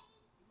jobs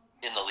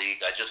in the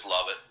league. I just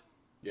love it.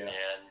 Yeah.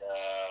 And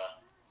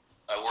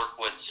I work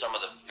with some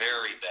of the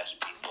very best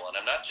people, and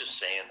I'm not just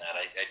saying that.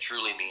 I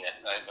truly mean it.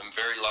 I'm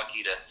very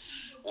lucky to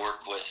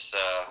work with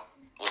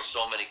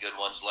so many good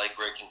ones like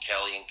Rick and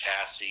Kelly and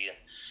Cassie, and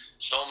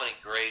so many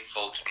great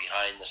folks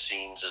behind the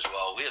scenes as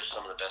well. We have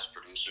some of the best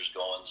producers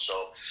going,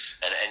 so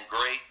and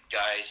great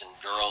guys and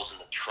girls in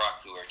the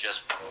truck who are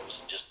just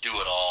pros and just do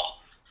it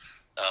all.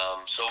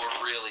 So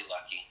we're really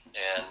lucky,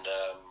 and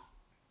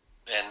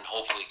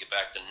hopefully get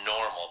back to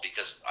normal,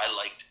 because I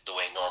liked the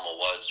way normal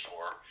was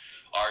for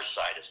our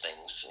side of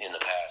things in the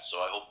past. So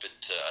I hope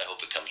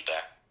it comes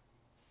back.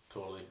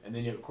 Totally. And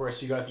then of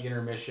course you got the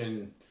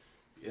intermission.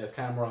 That's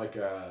kind of more like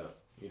a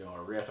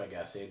riff, I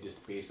guess,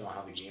 just based on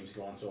how the game's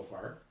going so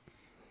far.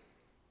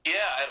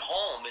 Yeah, at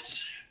home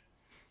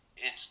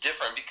it's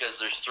different because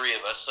there's 3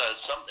 of us.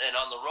 And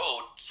on the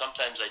road,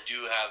 sometimes I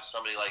do have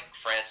somebody like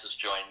Francis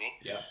join me.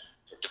 Yeah.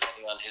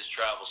 Depending on his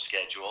travel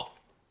schedule,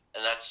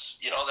 and that's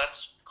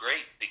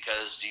great,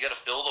 because you got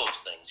to fill those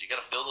things. You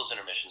got to fill those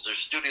intermissions. There's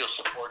studio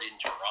support in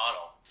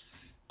Toronto,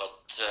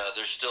 but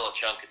there's still a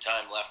chunk of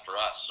time left for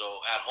us.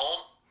 So at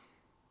home,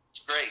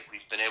 it's great.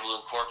 We've been able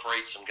to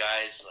incorporate some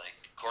guys like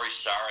Corey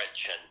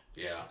Sarich and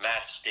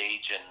Matt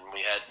Stage, and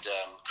we had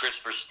Chris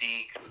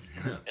Versteeg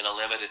in a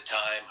limited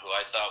time, who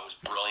I thought was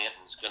brilliant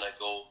and is going to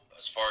go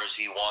as far as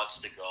he wants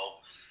to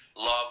go.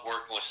 Love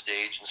working with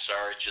Stage and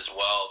Sarich as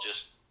well.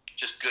 Just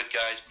good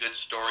guys, good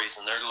stories,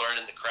 and they're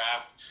learning the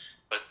craft.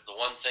 But the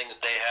one thing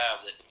that they have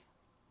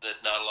that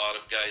not a lot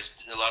of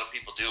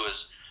people do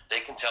is they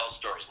can tell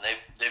stories, and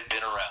they've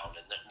been around,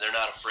 and they're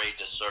not afraid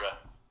to sort of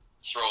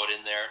throw it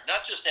in there,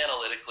 not just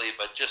analytically,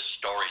 but just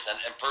stories.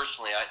 And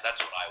personally, that's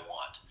what I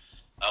want.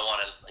 I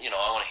want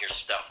to hear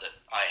stuff that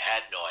I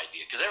had no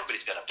idea, because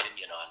everybody's got an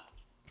opinion on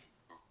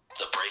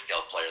the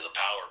breakout player, the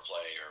power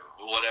play,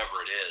 or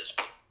whatever it is.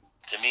 But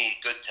to me,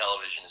 good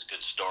television is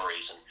good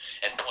stories,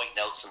 and pointing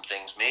out some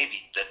things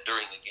maybe that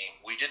during the game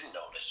we didn't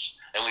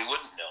notice and we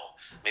wouldn't know.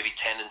 Maybe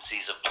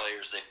tendencies of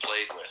players they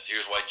played with.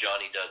 Here's why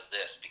Johnny does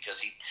this, because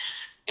he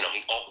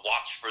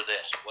watch for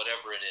this,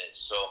 whatever it is.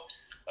 So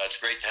it's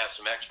great to have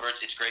some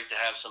experts. It's great to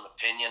have some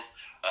opinion.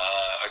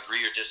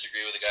 Agree or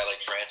disagree with a guy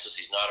like Francis.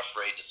 He's not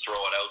afraid to throw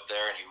it out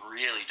there, and he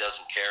really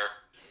doesn't care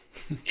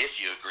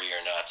if you agree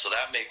or not. So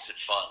that makes it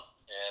fun,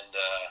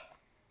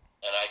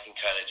 and I can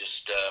kind of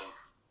just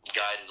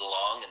guide it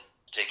along and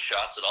take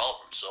shots at all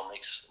of them. So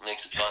it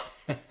makes it fun.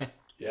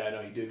 Yeah, I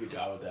know you do a good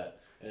job with that.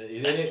 And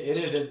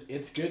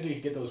it's good to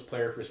get those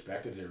player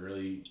perspectives. It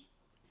really,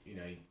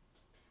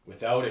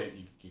 without it,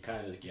 you're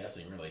kind of just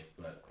guessing, really.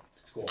 But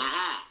it's cool.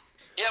 Mm-hmm.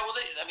 Yeah, well,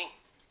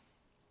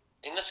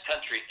 in this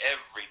country,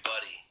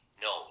 everybody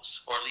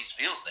knows, or at least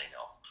feels they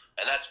know,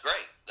 and that's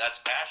great. That's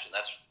passion.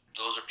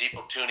 Those are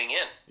people tuning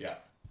in.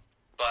 Yeah.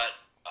 But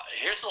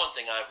here's the one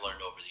thing I've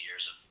learned over the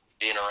years of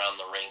being around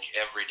the rink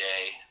every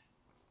day,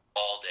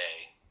 all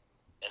day,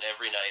 and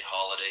every night,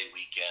 holiday,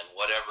 weekend,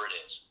 whatever it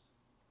is.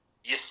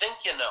 You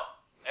think you know.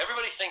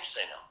 Everybody thinks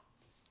they know.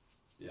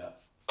 Yeah.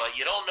 But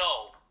you don't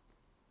know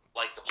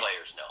like the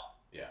players know.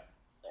 Yeah.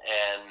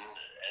 And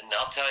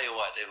I'll tell you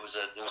what, there was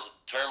a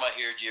term I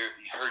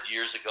heard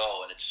years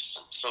ago, and it's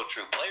so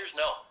true. Players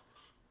know.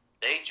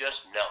 They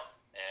just know.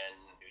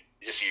 And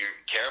if you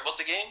care about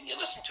the game, you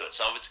listen to it.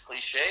 Some of it's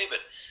cliche,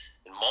 but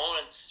in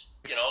moments,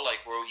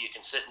 like where you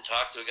can sit and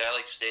talk to a guy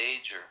like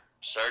Stage or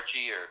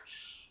Sarchi or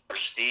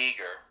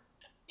Stieg or,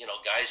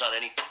 guys on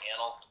any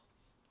panel,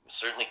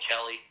 certainly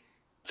Kelly,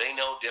 they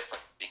know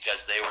different because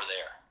they were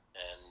there.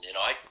 And,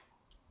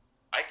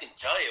 I can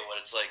tell you what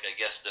it's like, I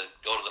guess, to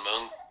go to the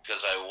moon because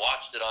I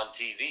watched it on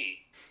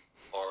TV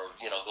or,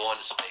 go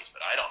into space,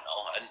 but I don't know.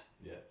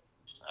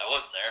 I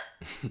wasn't there.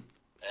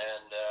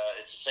 And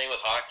it's the same with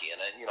hockey. And,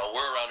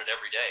 we're around it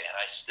every day, and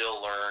I still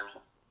learn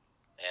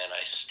and I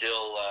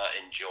still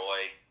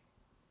enjoy.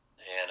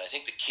 And I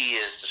think the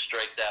key is to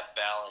strike that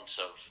balance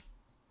of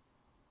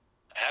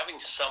having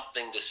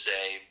something to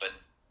say, but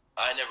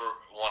I never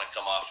want to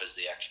come off as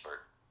the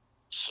expert.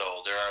 So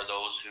there are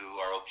those who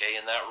are okay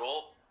in that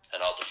role,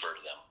 and I'll defer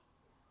to them.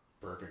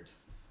 Perfect.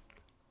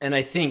 And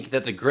I think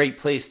that's a great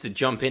place to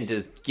jump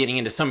into getting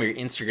into some of your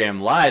Instagram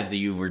lives that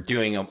you were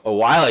doing a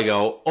while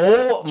ago.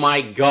 Oh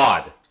my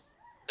God.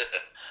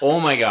 Oh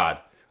my God.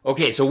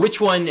 Okay, so which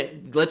one,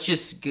 let's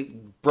just,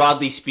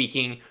 broadly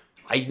speaking,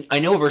 I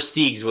know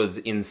Versteeg's was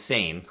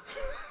insane.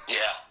 Yeah.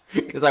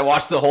 Because I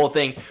watched the whole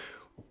thing.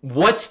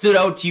 What stood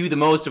out to you the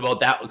most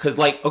about that? Because,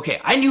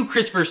 I knew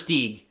Chris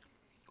Versteeg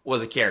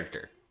was a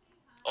character.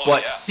 Oh,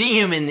 but yeah.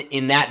 seeing him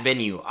in that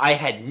venue, I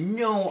had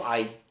no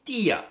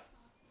idea.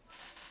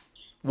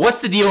 What's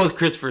the deal with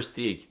Chris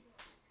Versteeg?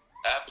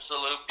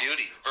 Absolute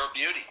beauty.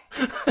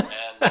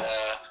 And,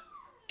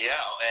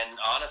 and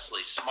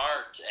honestly,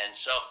 smart and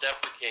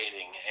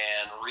self-deprecating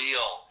and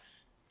real.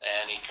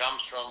 And he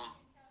comes from,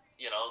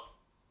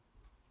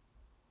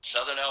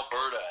 Southern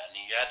Alberta, and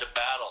he had to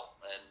battle,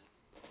 and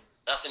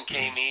nothing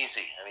came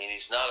easy. I mean,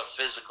 he's not a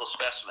physical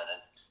specimen,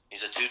 and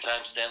he's a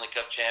 2-time Stanley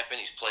Cup champion.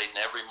 He's played in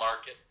every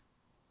market.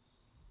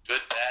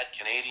 Good, bad,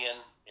 Canadian,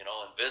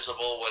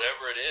 invisible,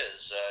 whatever it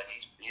is.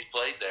 He's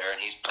played there,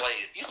 and he's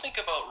played. If you think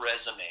about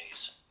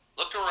resumes,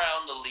 look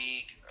around the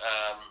league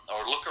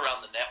or look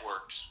around the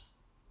networks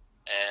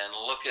and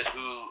look at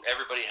who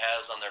everybody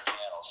has on their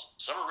panels.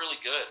 Some are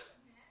really good.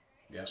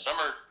 Yeah. Some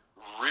are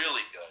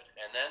really good.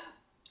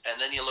 And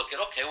then you look at,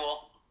 okay,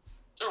 well,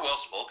 they're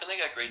well-spoken. They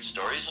got great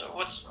stories.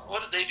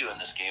 What did they do in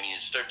this game? And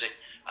you start to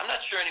 – I'm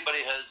not sure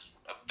anybody has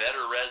a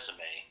better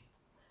resume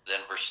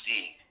than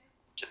Versteeg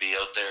to be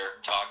out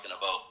there talking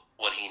about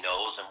what he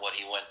knows and what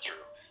he went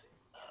through.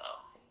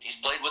 He's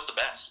played with the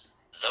best,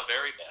 the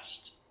very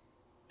best.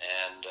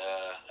 And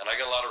I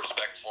got a lot of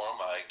respect for him.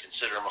 I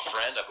consider him a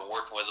friend. I've been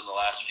working with him the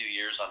last few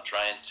years on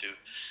trying to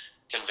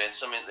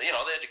convince him. And, they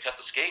had to cut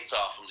the skates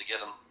off him to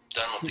get him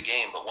done with the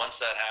game. But once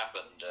that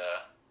happened,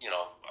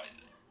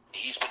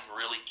 he's been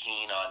really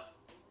keen on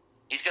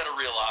 – he's got a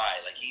real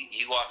eye. Like,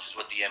 he watches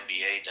what the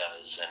NBA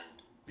does, and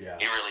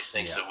he really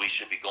thinks that we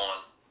should be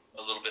going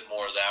a little bit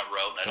more of that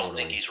route. And I don't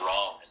think he's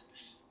wrong. And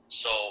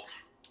so,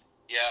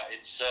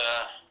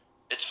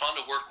 it's fun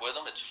to work with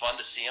him. It's fun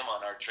to see him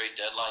on our trade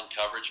deadline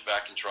coverage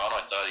back in Toronto.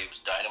 I thought he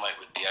was dynamite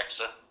with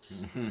Bieksa.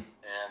 Mm-hmm.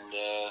 And,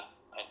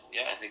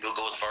 I think he'll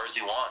go as far as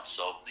he wants.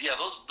 So,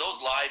 those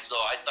lives,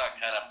 though, I thought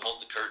kind of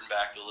pulled the curtain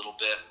back a little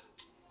bit.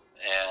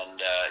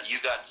 And you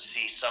got to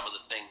see some of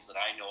the things that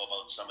I know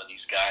about some of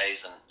these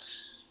guys. And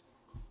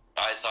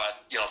I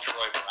thought,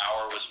 Troy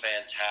Brouwer was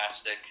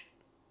fantastic.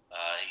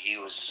 He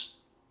was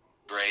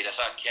great. I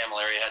thought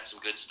Camilleri had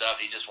some good stuff.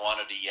 He just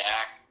wanted to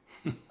yak.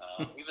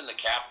 Even the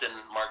captain,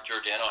 Mark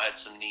Giordano, had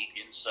some neat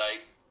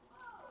insight.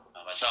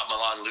 I thought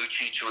Milan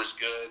Lucic was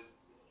good.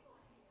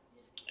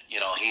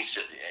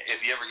 If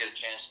you ever get a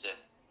chance to,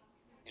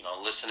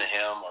 listen to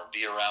him or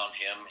be around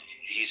him,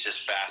 he's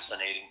just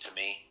fascinating to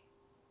me.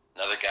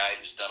 Another guy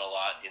who's done a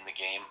lot in the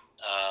game.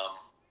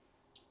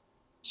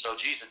 So,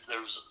 geez,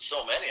 there was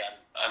so many.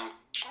 I'm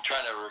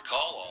trying to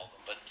recall all of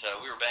them,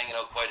 but we were banging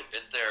out quite a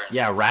bit there.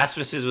 Yeah,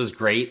 Rasmus's was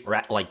great.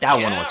 That one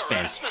was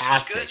fantastic.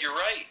 Rasmus was good. You're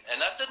right,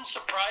 and that didn't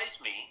surprise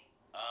me.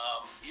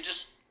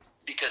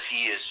 Because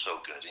he is so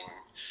good, and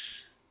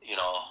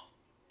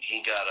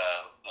he got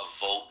a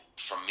vote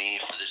from me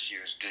for this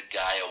year's Good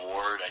Guy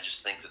Award. I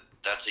just think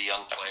that's a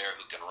young player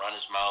who can run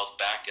his mouth,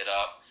 back it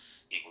up.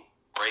 He can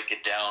break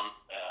it down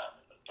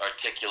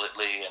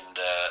articulately and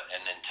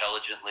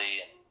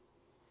intelligently. And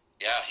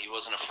yeah, he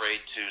wasn't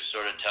afraid to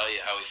sort of tell you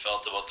how he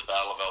felt about the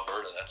Battle of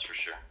Alberta. That's for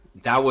sure.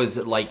 That was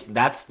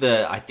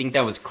I think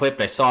that was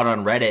clipped. I saw it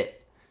on Reddit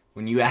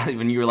when you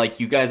were like,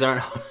 you guys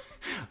aren't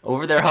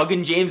over there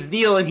hugging James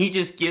Neal, and he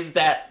just gives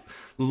that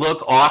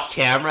look off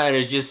camera and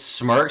it just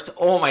smirks.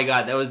 Oh my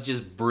God, that was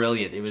just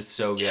brilliant. It was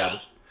so good. Yeah.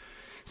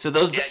 So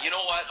those. Yeah, you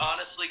know what?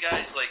 Honestly,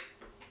 guys,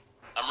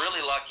 I'm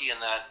really lucky in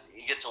that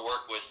you get to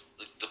work with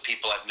the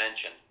people I've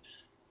mentioned.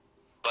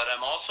 But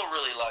I'm also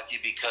really lucky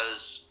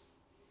because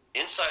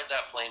inside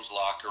that Flames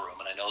locker room,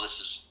 and I know this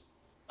is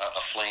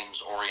a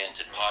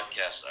Flames-oriented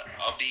podcast,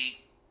 I'll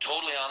be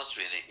totally honest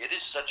with you. It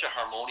is such a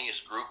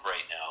harmonious group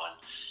right now, and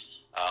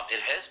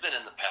it has been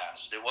in the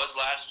past. It was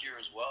last year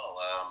as well.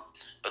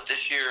 But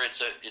this year,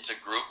 it's a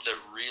group that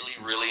really,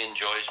 really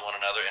enjoys one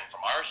another. And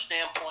from our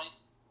standpoint,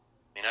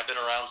 I've been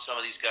around some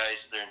of these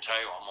guys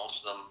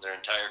most of them their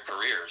entire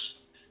careers,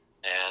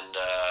 and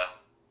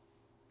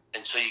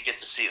so you get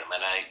to see them.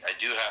 And I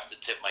do have to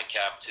tip my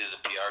cap to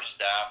the PR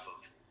staff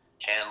of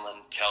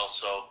Hanlon,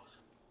 Kelso,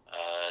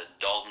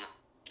 Dalton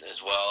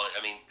as well.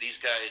 These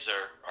guys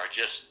are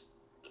just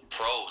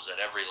pros at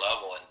every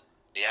level, and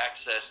the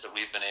access that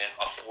we've been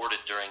afforded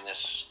during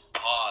this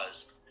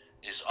pause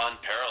is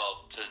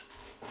unparalleled to,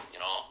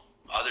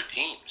 other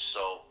teams.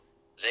 So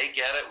they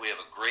get it. We have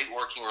a great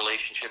working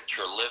relationship.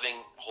 True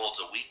Living holds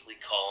a weekly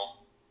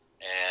call,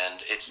 and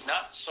it's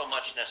not so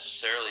much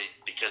necessarily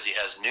because he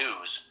has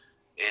news.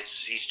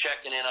 He's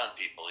checking in on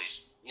people.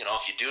 He's,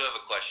 if you do have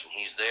a question,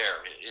 he's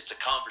there. It's a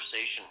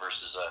conversation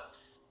versus a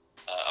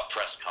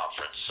press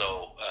conference.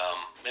 So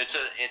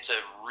it's a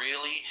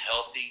really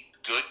healthy,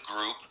 good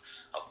group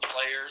of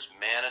players,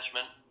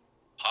 management,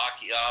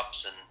 hockey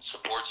ops, and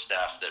support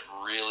staff that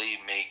really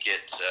make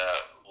it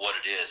what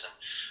it is. And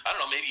I don't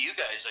know, maybe you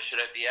guys, I should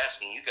be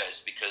asking you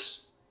guys,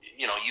 because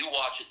you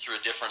watch it through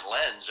a different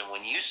lens, and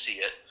when you see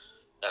it,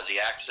 the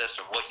access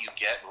of what you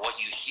get and what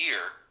you hear,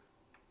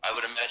 I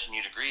would imagine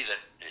you'd agree that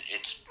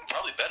it's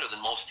probably better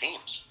than most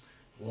teams.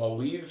 Well,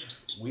 we've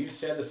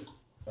said this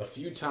a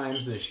few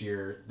times this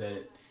year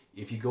that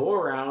if you go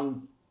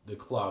around the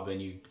club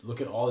and you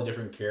look at all the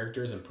different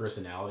characters and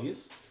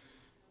personalities,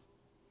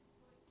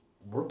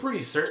 we're pretty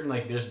certain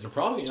there's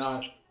probably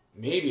not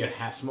maybe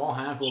a small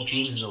handful of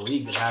teams in the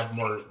league that have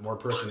more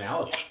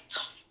personality.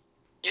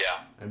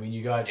 Yeah.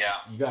 You got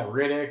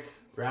Riddick,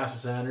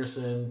 Rasmus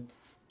Anderson,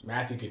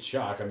 Matthew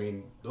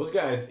Tkachuk. Those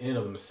guys in and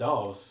of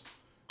themselves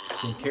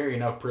can carry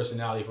enough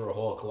personality for a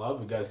whole club.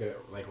 You guys got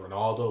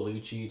Ronaldo,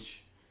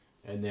 Lucic,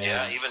 and then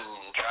even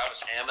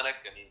Travis Hamonic.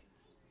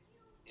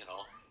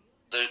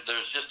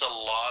 There's just a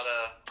lot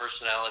of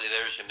personality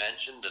there, as you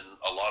mentioned, and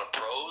a lot of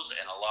pros,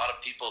 and a lot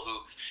of people who,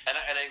 and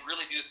I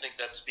really do think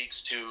that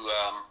speaks to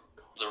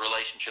the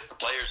relationship the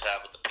players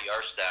have with the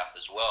PR staff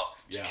as well.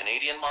 It's a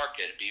Canadian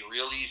market. It'd be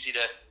real easy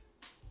to,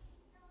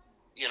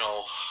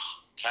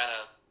 kind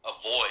of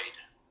avoid,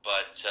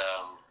 but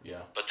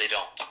they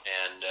don't.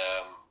 And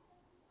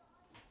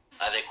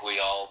I think we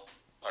all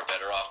are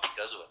better off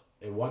because of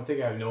it. And one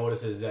thing I've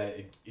noticed is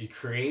that it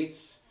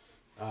creates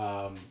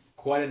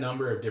quite a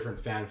number of different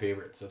fan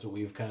favorites. That's what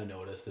we've kind of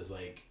noticed is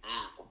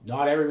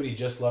not everybody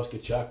just loves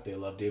Tkachuk. They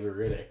love David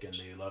Riddick and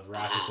they love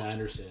Rasmus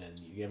Anderson,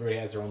 and everybody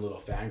has their own little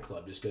fan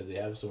club just because they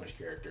have so much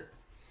character.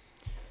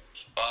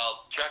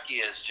 Well, Truckee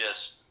is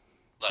just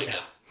a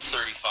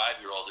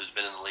 35-year-old who's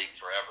been in the league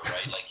forever,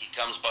 right? He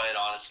comes by it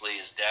honestly.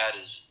 His dad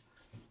is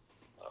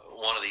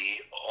one of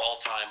the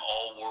all-time,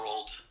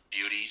 all-world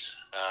beauties.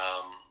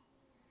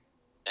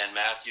 And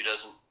Matthew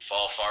doesn't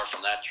fall far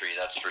from that tree,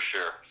 that's for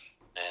sure.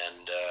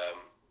 And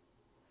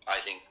I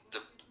think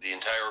the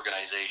entire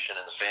organization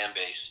and the fan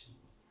base,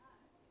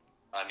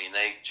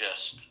 they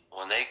just,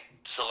 when they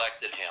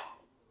selected him,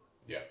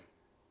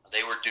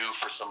 they were due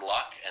for some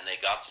luck, and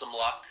they got some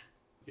luck.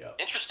 Yeah.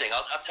 Interesting.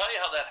 I'll tell you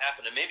how that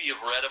happened, and maybe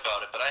you've read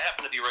about it, but I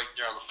happened to be right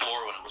there on the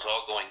floor when it was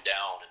all going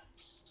down. And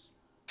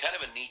kind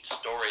of a neat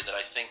story that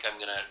I think I'm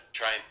going to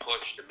try and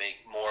push to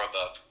make more of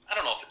I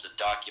don't know if it's a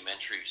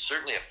documentary,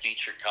 certainly a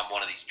feature come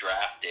one of these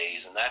draft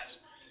days, and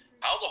that's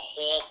how the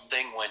whole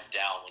thing went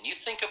down. When you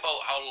think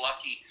about how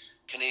lucky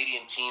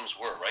Canadian teams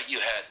were, right? You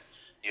had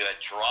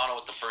Toronto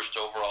with the first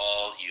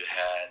overall. You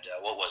had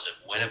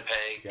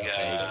Winnipeg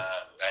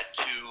at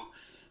 2.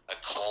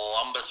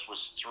 Columbus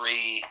was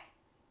 3.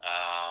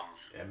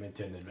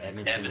 Edmonton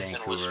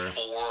was 4.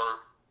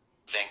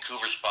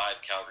 Vancouver's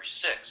 5, Calgary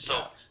 6.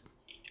 So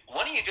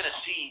when are you going to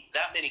see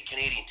that many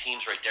Canadian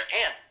teams right there?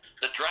 And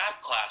the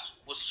draft class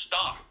was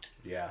stocked.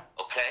 Yeah.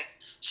 Okay?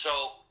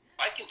 So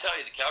I can tell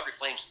you the Calgary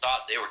Flames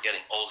thought they were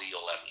getting Ole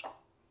Juolevi.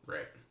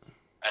 Right.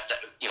 At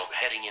that,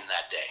 heading in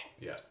that day.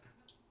 Yeah.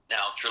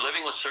 Now,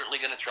 Treliving was certainly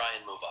going to try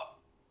and move up.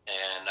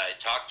 And I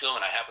talked to him,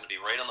 and I happened to be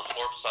right on the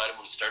floor beside him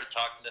when he started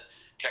talking to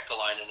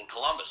Kekalainen in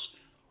Columbus.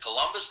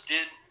 Columbus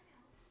did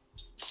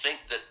think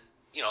that,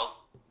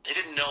 they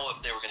didn't know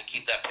if they were going to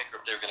keep that pick or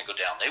if they were going to go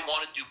down. They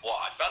wanted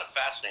Dubois. I found it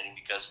fascinating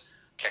because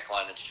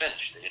Kekalainen's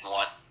Finnish. They didn't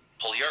want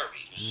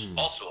Puljujärvi, who's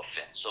also a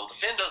Finn. So the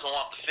Finn doesn't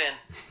want the Finn.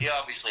 He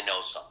obviously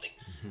knows something.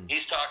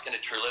 He's talking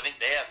to Treliving.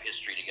 They have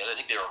history together. I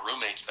think they were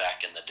roommates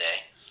back in the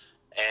day.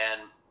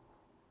 And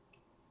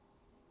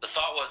the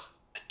thought was,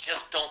 I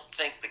just don't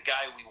think the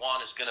guy we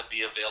want is going to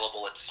be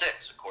available at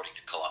 6, according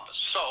to Columbus.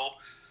 So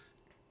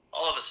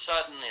all of a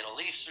sudden,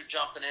 Leafs are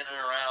jumping in and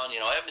around.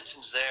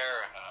 Edmonton's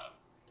there.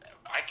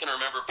 I can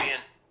remember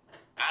being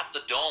at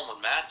the Dome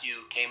when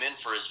Matthew came in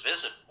for his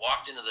visit,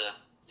 walked into the,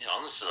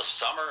 this is the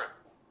summer, and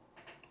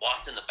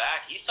walked in the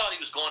back. He thought he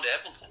was going to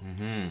Edmonton.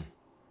 Mm-hmm.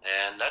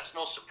 And that's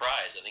no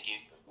surprise. I think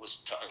he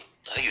was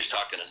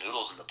talking to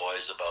Noodles and the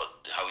boys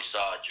about how he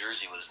saw a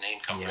jersey with his name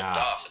ripped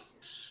off. And,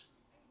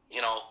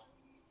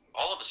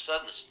 all of a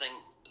sudden,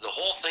 the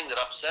whole thing that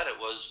upset it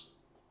was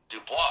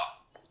Dubois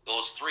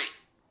goes 3.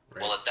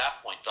 Right. Well, at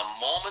that point, the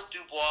moment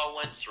Dubois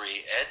went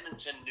 3,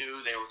 Edmonton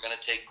knew they were going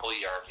to take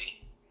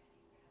Puljujärvi.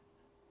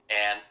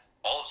 And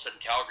all of a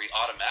sudden, Calgary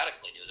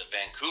automatically knew that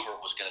Vancouver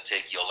was going to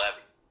take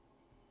Juolevi.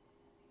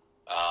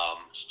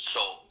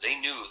 So they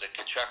knew that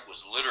Tkachuk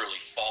was literally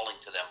falling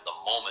to them the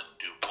moment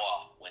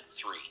Dubois went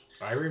 3.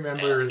 I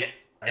remember...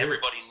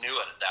 everybody knew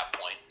it at that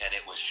point, and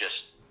it was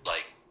just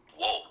like,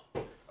 whoa.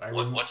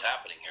 What's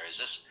happening here? Is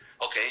this...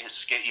 Okay,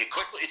 it's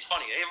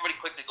funny. Everybody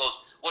quickly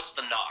goes, what's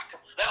the knock?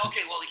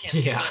 Okay, well, he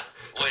can't... Yeah.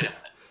 Wait a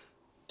minute.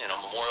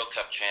 Memorial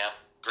Cup champ,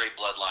 great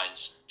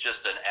bloodlines,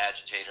 just an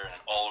agitator, and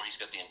he's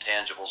got the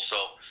intangibles. So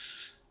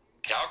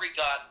Calgary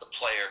got the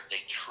player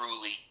they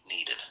truly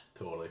needed.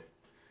 Totally.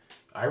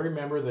 I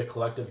remember the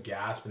collective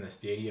gasp in the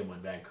stadium when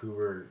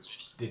Vancouver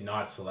did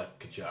not select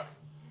Tkachuk.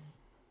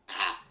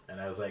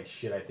 And I was like,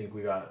 shit, I think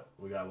we got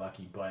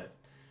lucky. But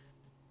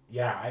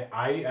yeah,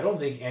 I don't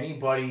think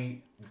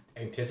anybody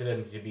anticipated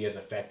him to be as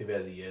effective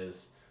as he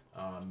is.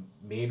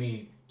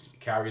 Maybe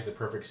Calgary's the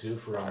perfect suit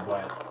for him,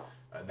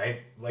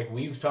 but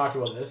we've talked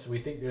about this, we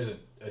think there's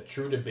a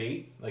true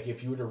debate. Like,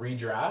 if you were to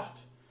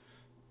redraft,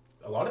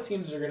 a lot of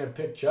teams are going to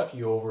pick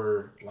Chucky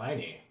over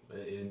Laine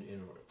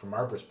from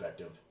our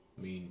perspective.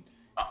 I mean...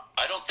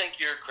 I don't think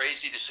you're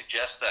crazy to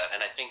suggest that,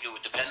 and I think it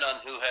would depend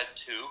on who had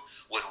 2.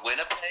 Would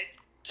Winnipeg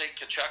take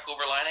Tkachuk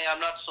over Laine? I'm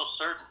not so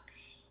certain.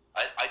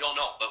 I don't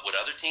know, but would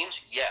other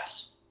teams?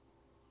 Yes.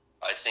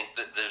 I think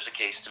that there's a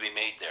case to be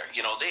made there.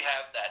 They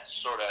have that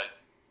sort of,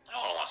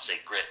 I don't want to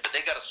say grit, but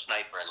they got a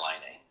sniper in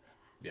Laine.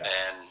 Yeah.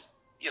 And,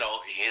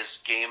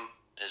 his game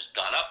has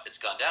gone up, it's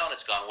gone down,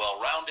 it's gone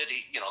well-rounded.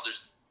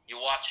 You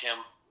watch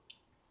him,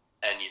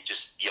 and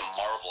you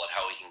marvel at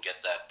how he can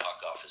get that puck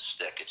off his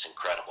stick. It's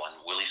incredible. And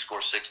will he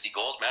score 60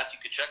 goals? Matthew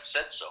Tkachuk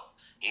said so.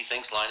 He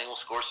thinks Laine will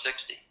score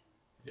 60.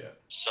 Yeah.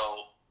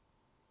 So,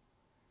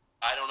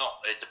 I don't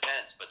know. It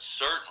depends, but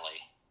certainly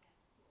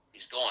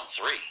he's going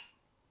 3.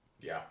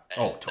 Yeah.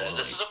 And, totally.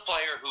 This is a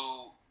player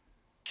who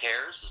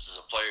cares. This is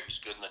a player who's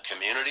good in the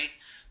community.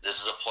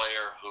 This is a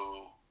player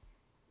who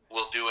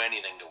will do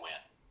anything to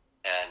win.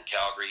 And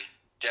Calgary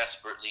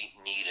desperately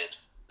needed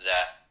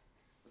that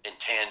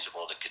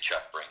intangible that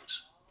Tkachuk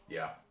brings.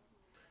 Yeah.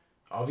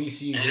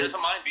 Obviously, and he doesn't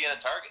mind being a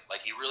target.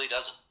 Like, he really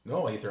doesn't.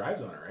 No, he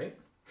thrives on it, right?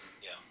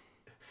 Yeah.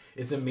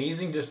 It's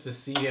amazing just to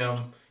see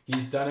him.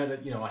 He's done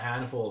it, a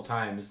handful of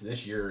times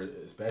this year,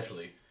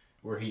 especially,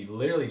 where he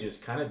literally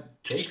just kind of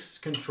takes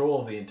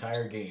control of the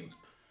entire game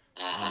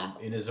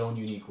in his own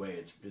unique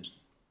way.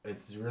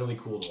 It's really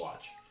cool to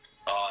watch.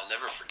 Oh, I'll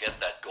never forget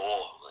that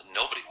goal.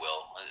 Nobody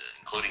will,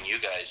 including you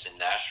guys in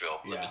Nashville,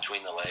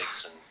 between the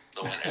legs and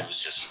the winner. It was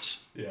just...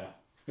 Yeah.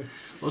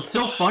 Well, it's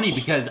so funny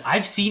because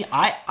I've seen...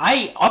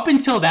 I up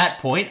until that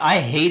point, I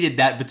hated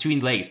that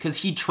between legs because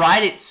he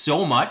tried it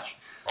so much.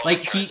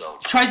 He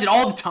tries it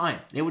all the time.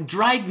 It would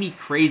drive me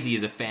crazy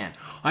as a fan.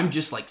 I'm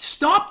just like,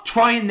 stop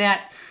trying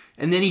that.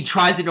 And then he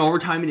tries it in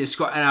overtime and his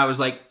score. And I was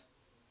like,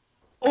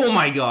 oh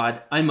my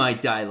God, I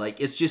might die. Like,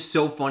 it's just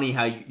so funny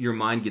how your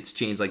mind gets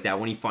changed like that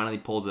when he finally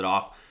pulls it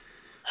off.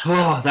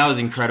 Oh, that was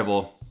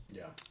incredible.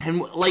 Yeah. And,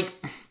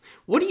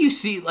 what do you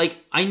see?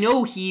 I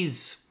know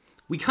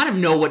we kind of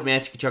know what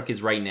Matthew Tkachuk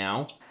is right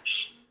now.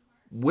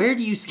 Where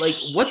do you,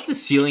 what's the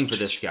ceiling for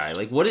this guy?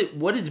 What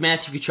is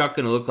Matthew Tkachuk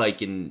going to look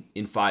like in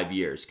 5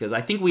 years? Because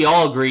I think we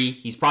all agree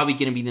he's probably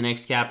going to be the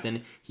next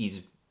captain.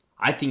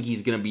 I think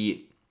he's going to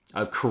be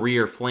a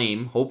career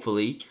Flame,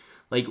 hopefully.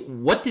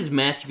 What does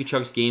Matthew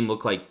Tkachuk's game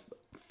look like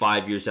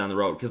 5 years down the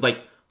road? Because,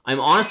 I'm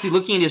honestly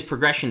looking at his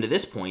progression to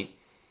this point.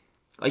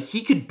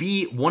 He could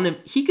be one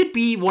of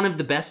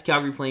the best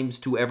Calgary Flames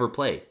to ever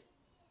play,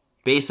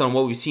 based on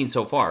what we've seen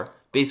so far.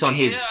 based on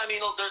his. Yeah, I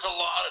mean, there's a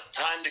lot of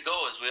time to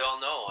go, as we all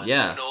know. And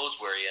Yeah. who knows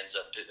where he ends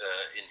up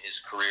in his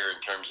career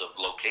in terms of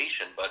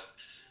location. But,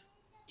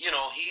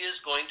 he is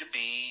going to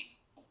be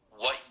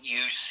what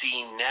you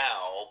see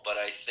now, but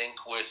I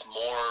think with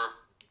more,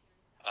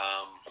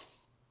 I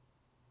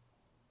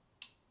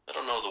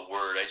don't know the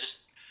word. I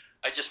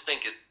just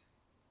think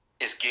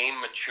his game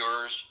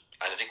matures.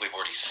 I think we've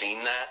already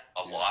seen that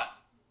a lot.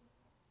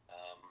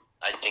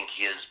 I think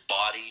his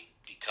body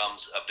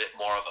becomes a bit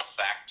more of a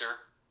factor.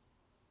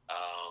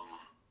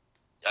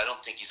 I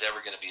don't think he's ever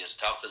going to be as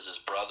tough as his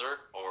brother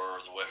or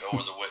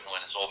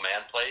when his old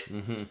man played.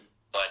 Mm-hmm.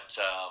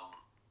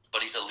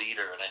 But he's a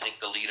leader, and I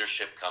think the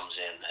leadership comes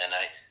in. And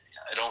I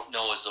don't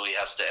know as though he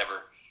has to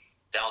ever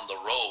down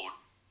the road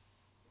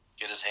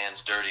get his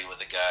hands dirty with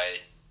a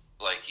guy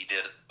like he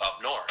did up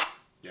north.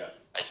 Yeah.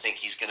 I think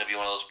he's going to be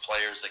one of those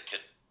players that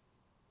could,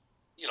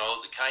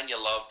 the kind you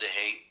love to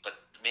hate,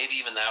 but maybe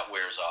even that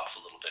wears off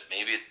a little bit.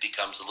 Maybe it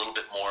becomes a little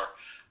bit more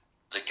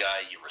the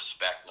guy you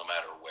respect no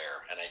matter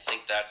where. And I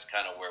think that's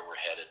kind of where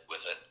we're headed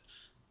with it.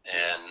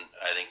 And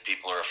I think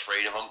people are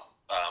afraid of him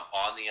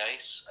on the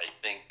ice. I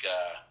think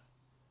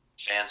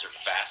fans are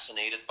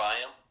fascinated by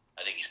him.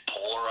 I think he's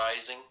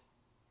polarizing.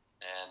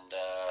 And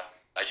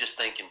I just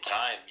think in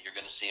time you're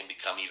going to see him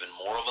become even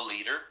more of a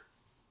leader.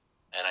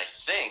 And I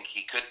think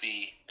he could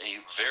be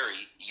a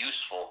very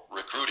useful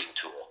recruiting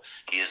tool.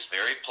 He is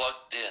very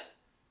plugged in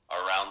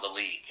around the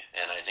league.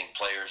 And I think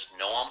players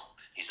know him.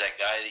 He's that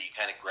guy that you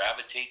kind of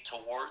gravitate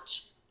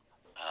towards.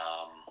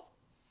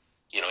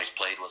 He's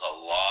played with a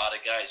lot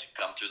of guys who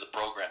come through the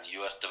program, the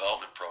U.S.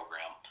 development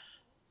program.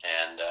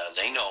 And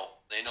they know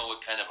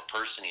what kind of a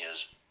person he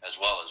is as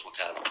well as what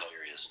kind of a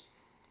player he is.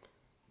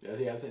 Yeah,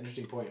 that's an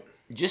interesting point.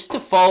 Just to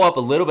follow up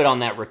a little bit on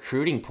that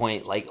recruiting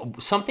point, like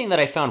something that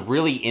I found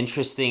really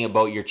interesting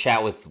about your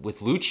chat with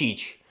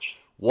Lucic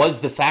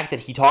was the fact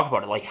that he talked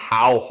about it, like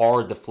how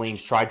hard the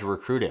Flames tried to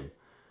recruit him.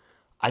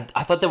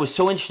 I thought that was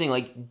so interesting.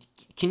 Like,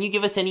 can you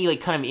give us any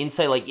like kind of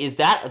insight? Like, is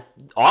that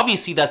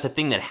obviously that's a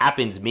thing that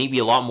happens maybe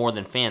a lot more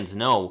than fans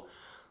know?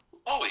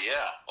 Oh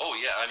yeah.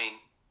 I mean,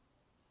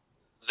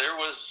 there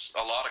was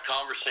a lot of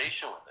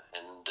conversation with it,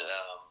 and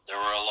there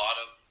were a lot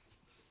of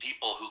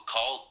people who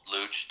called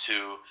Luch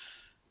to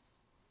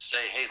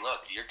say, hey,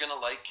 look, you're going to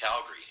like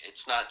Calgary.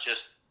 It's not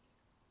just,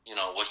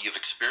 what you've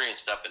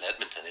experienced up in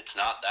Edmonton. It's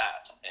not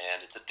that.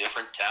 And it's a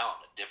different town,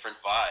 a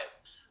different vibe,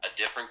 a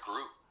different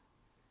group.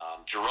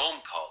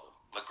 Jerome called him.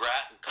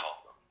 McGrattan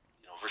called him.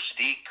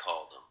 Versteeg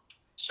called him.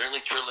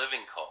 Certainly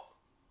Treliving called him.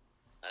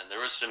 And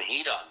there was some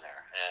heat on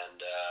there.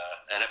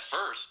 And at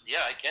first,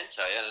 yeah, I can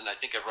tell you, and I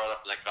think I brought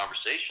up in that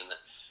conversation that,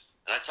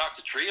 and I talked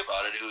to Tree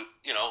about it, who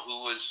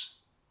was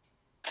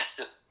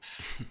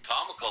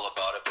comical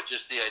about it, but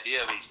just the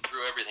idea of he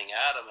threw everything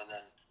at him, and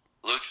then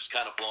Luch was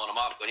kind of blowing him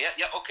off, going,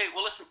 yeah, okay,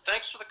 well, listen,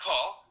 thanks for the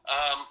call.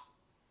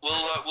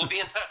 We'll be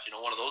in touch,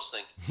 one of those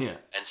things. Yeah.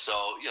 And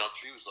so,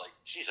 Tree was like,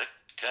 geez, I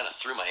kind of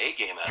threw my A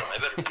game at him. I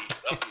better beat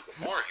it up even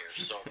more here.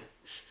 So,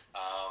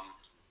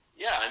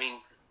 yeah, I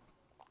mean,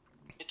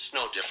 it's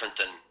no different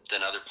than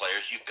other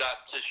players. You've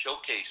got to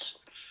showcase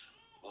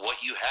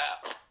what you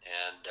have,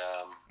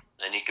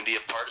 and you can be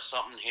a part of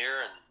something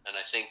here, and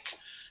I think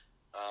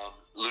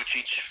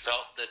Lucic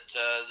felt that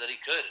he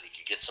could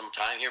get some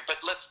time here.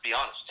 But let's be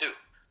honest too,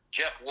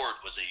 Jeff Ward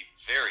was a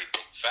very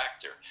big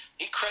factor.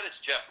 He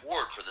credits Jeff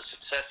Ward for the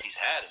success he's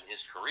had in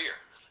his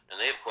career, and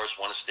they of course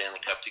won a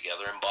Stanley Cup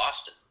together in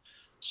Boston.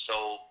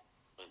 So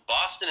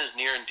Boston is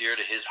near and dear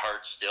to his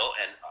heart still,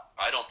 and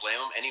I don't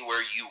blame him.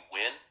 Anywhere you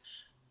win,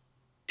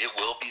 it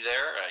will be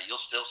there. You'll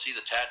still see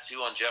the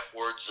tattoo on Jeff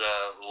Ward's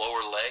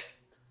lower leg.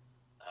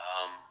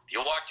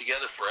 You'll walk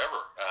together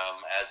forever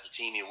as the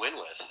team you win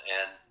with.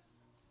 And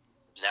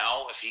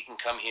now, if he can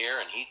come here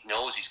and he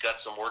knows he's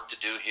got some work to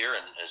do here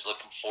and is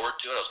looking forward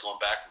to it. I was going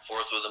back and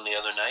forth with him the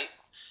other night.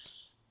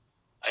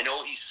 I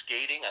know he's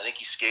skating. I think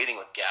he's skating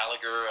with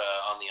Gallagher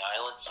on the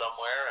island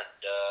somewhere. And,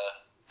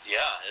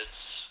 yeah,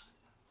 it's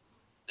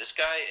this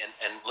guy.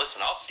 And listen,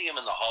 I'll see him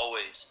in the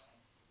hallways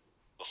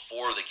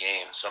before the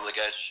game. Some of the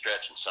guys are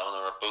stretching. Some of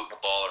them are booting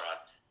the ball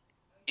around.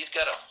 He's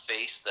got a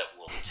face that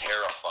will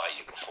terrify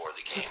you before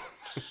the game.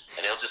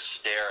 And he'll just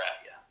stare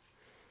at you.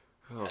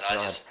 Oh, and God.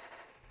 I just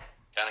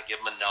kind of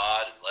give him a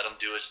nod and let him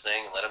do his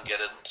thing and let him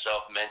get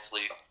himself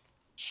mentally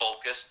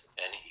focused.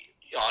 And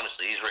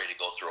honestly, he's ready to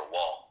go through a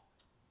wall.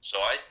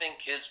 So I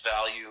think his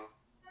value,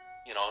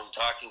 in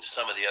talking to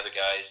some of the other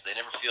guys, they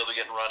never feel they're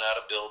getting run out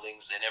of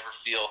buildings. They never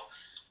feel,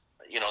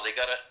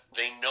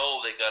 they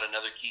know they got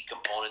another key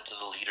component to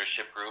the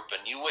leadership group.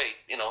 And you wait,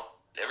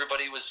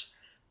 everybody was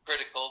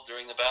critical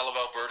during the Battle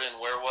of Alberta, and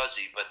where was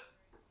he? But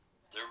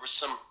there was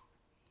some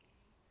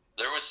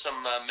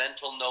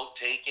mental note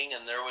taking,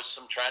 and there was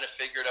some trying to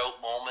figure it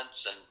out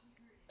moments, and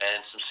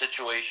some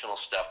situational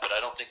stuff. But I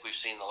don't think we've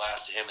seen the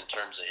last of him in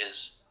terms of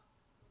his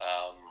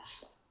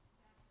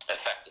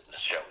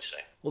effectiveness, shall we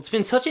say. Well, it's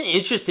been such an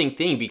interesting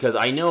thing because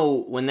I know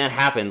when that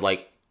happened,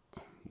 like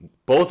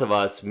both of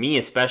us, me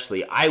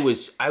especially, I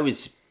was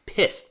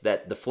pissed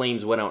that the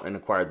Flames went out and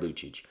acquired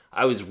Lucic.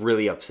 I was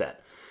really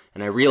upset.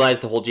 and I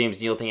realized the whole James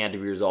Neal thing had to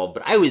be resolved,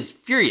 but I was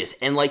furious.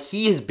 And, like,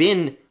 he has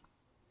been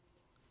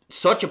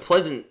such a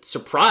pleasant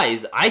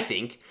surprise, I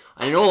think.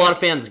 I know a lot of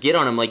fans get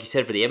on him, like you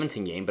said, for the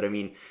Edmonton game, but, I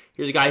mean,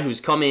 here's a guy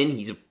who's come in,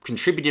 he's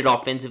contributed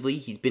offensively,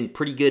 he's been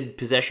pretty good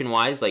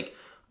possession-wise. Like,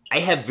 I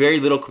have very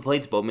little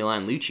complaints about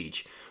Milan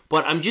Lucic.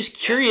 But I'm just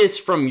curious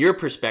from your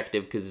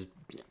perspective, because,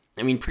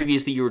 I mean,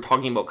 previously you were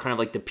talking about kind of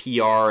like the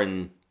PR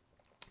and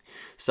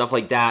stuff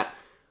like that.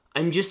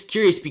 I'm just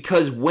curious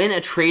because when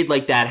a trade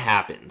like that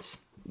happens,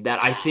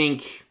 that I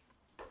think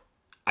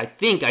I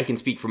can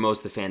speak for most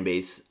of the fan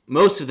base.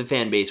 Most of the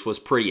fan base was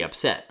pretty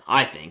upset,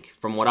 I think,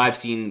 from what I've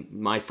seen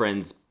my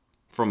friends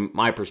from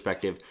my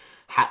perspective.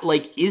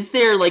 Like, is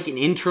there like an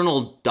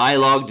internal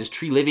dialogue? Does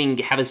Tree Living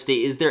have a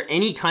state? Is there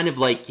any kind of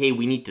like, hey,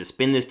 we need to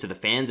spin this to the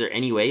fans or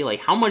any way?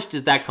 Like, how much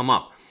does that come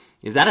up?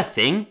 Is that a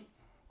thing?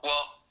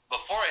 Well,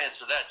 before I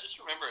answer that, just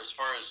remember as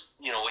far as,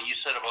 what you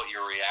said about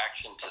your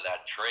reaction to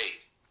that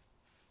trade.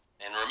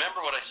 And remember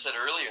what I said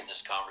earlier in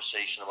this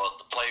conversation about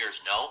the players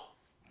know?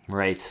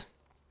 Right.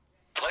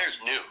 Players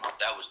knew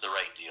that was the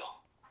right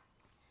deal.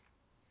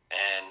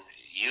 And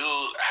you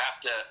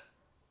have to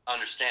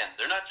understand,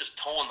 they're not just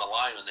towing the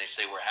line when they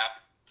say we're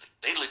happy.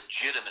 They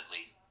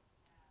legitimately,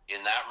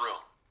 in that room,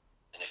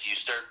 and if you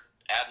start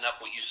adding up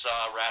what you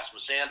saw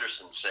Rasmus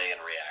Anderson say and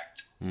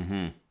react,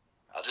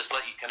 I'll just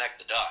let you connect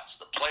the dots.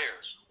 The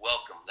players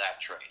welcome that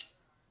trade.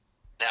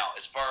 Now,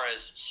 as far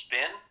as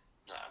spin,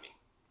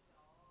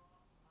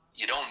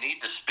 you don't need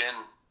to spin.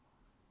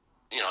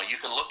 You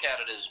can look at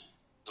it as,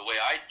 the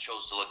way I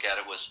chose to look at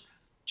it was,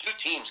 two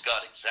teams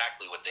got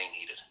exactly what they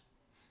needed.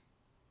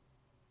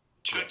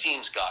 Two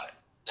teams got it.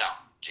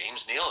 Now,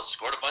 James Neal has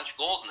scored a bunch of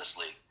goals in this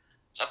league.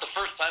 It's not the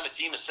first time a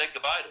team has said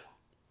goodbye to him.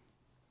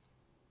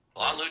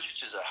 Milan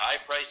Lucic is a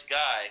high-priced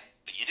guy,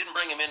 but you didn't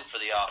bring him in for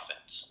the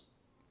offense.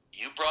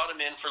 You brought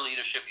him in for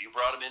leadership. You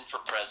brought him in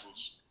for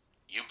presence.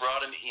 You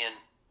brought him in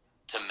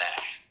to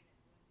mesh.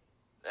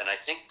 And I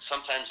think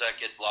sometimes that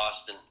gets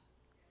lost in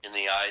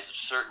the eyes of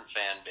certain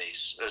fans.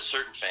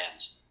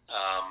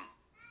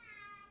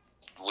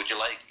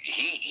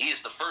 He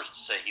is the first to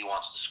say he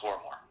wants to score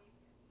more.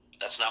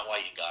 That's not why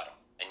you got him.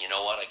 And you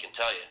know what? I can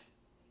tell you,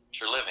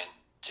 True Living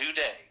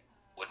today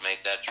would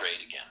make that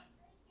trade again.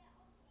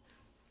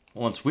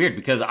 Well, it's weird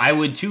because I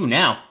would too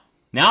now.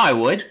 Now I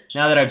would,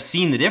 now that I've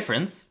seen the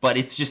difference. But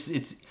it's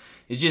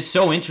just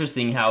so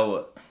interesting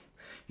how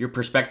your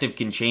perspective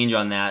can change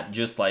on that.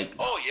 Just like,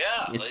 oh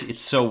yeah,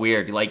 it's so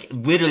weird. Like,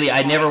 literally,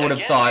 I never would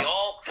have thought.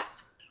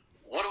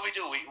 What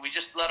do? We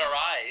just let our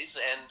eyes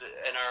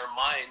and our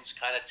minds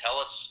kind of tell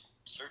us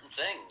certain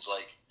things.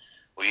 Like,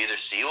 we either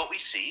see what we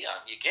see.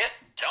 You can't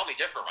tell me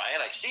different,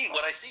 Ryan. I see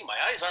what I see. My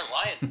eyes aren't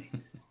lying to me.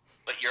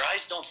 But your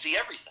eyes don't see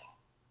everything.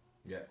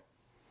 Yeah.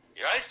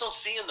 Your eyes don't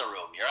see in the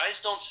room. Your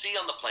eyes don't see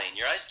on the plane.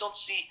 Your eyes don't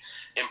see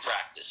in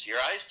practice. Your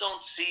eyes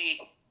don't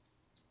see,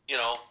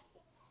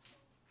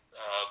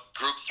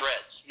 group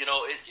threads. You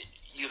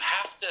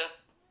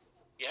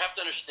have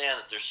to understand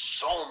that there's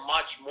so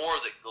much more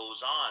that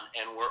goes on,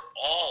 and we're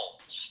all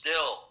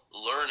still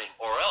learning,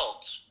 or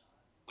else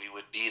we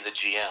would be the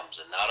GMs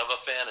and not of a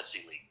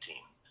fantasy league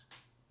team.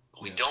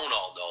 We don't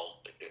all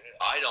know.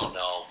 I don't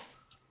know.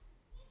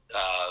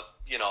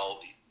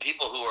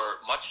 People who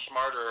are much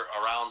smarter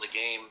around the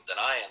game than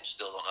I am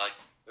still don't know.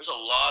 There's a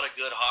lot of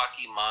good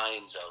hockey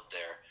minds out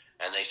there,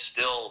 and they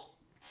still,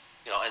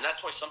 and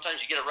that's why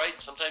sometimes you get it right and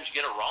sometimes you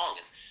get it wrong.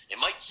 And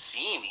it might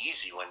seem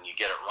easy when you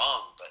get it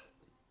wrong, but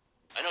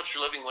I know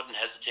True Living wouldn't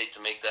hesitate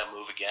to make that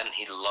move again, and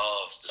he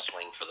loves to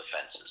swing for the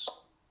fences.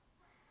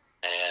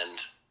 And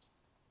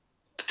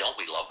don't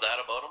we love that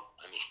about him?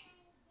 I mean,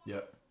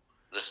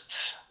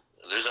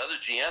 there's other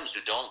GMs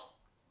who don't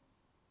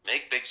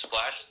make big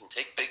splashes and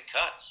take big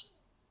cuts,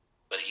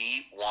 but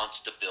he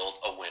wants to build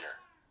a winner.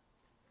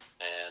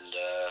 And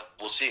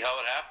we'll see how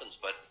it happens,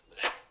 but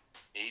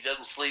he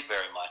doesn't sleep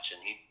very much,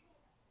 and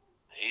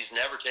he's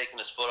never taken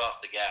his foot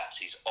off the gas.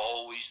 He's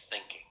always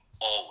thinking,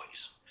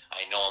 always.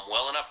 I know him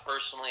well enough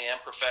personally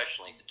and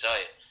professionally to tell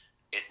you,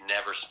 it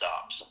never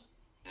stops.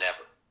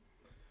 Never.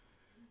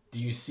 Do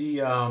you see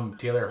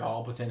Taylor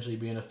Hall potentially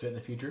being a fit in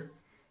the future?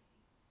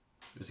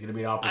 Is it going to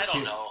be an opportunity? I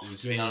don't know.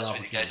 To be honest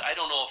with you guys, I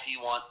don't know if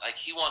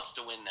he wants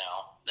to win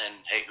now. And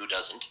hey, who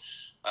doesn't?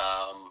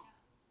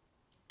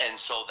 And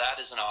so that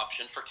is an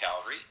option for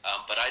Calgary.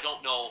 But I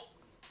don't know.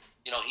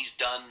 He's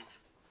done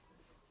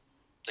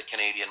the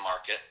Canadian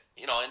market.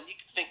 And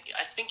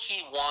I think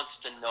he wants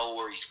to know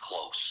where he's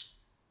close.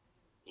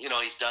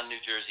 He's done New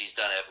Jersey, he's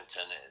done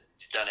Edmonton,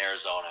 he's done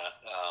Arizona.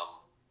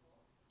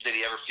 Did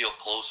he ever feel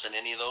close in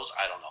any of those?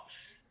 I don't know.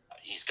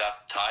 He's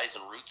got ties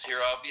and roots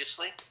here,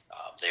 obviously.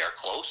 They are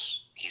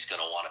close. He's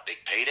going to want a big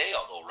payday,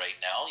 although right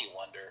now you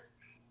wonder,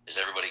 is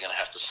everybody going to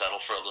have to settle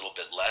for a little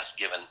bit less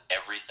given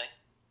everything?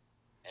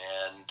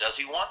 And does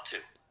he want to?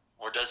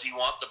 Or does he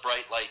want the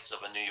bright lights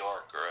of a New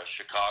York or a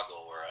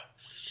Chicago or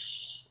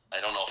I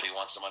don't know if he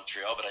wants a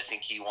Montreal, but I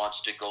think he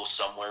wants to go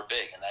somewhere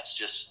big, and that's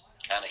just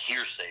kind of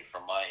hearsay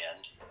from my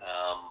end.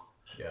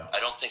 I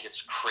don't think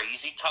it's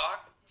crazy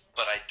talk,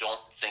 but I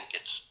don't think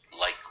it's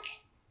likely.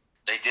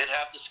 They did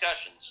have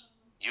discussions,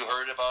 You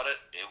heard about it.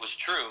 It was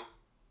true.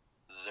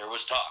 There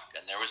was talk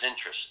and there was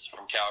interest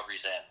from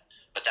Calgary's end.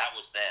 But that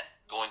was then.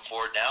 Going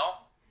forward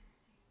now,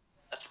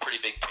 that's a pretty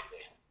big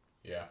payday.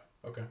 Yeah.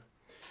 Okay.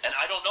 And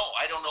I don't know.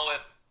 I don't know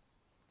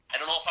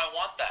if I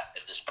want that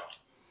at this point.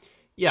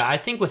 Yeah, I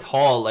think with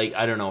Hall, like,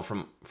 I don't know,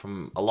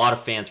 from a lot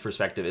of fans'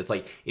 perspective, it's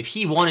like if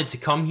he wanted to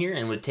come here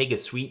and would take a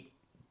sweet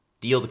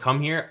deal to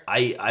come here,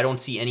 I don't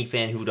see any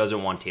fan who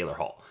doesn't want Taylor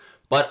Hall.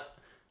 But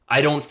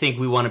I don't think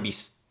we want to be,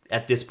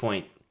 at this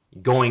point,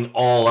 going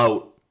all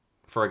out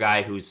for a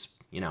guy who's,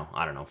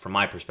 I don't know, from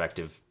my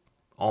perspective,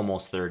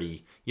 almost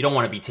 30. You don't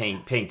want to be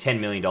paying $10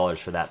 million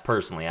for that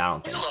personally, I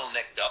don't think. He's a little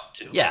nicked up,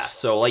 too. Yeah,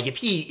 so, like, if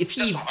he Got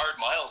some hard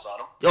miles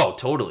on him. Oh,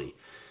 totally.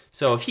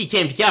 So if he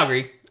came to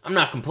Calgary, I'm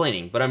not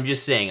complaining, but I'm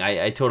just saying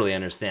I totally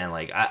understand.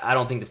 Like, I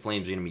don't think the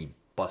Flames are going to be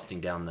busting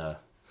down the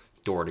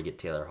door to get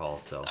Taylor Hall.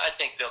 So I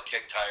think they'll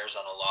kick tires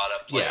on a lot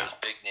of players,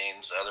 big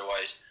names.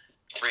 Otherwise,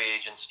 free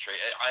agents trade.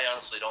 I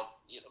honestly don't.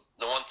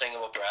 The one thing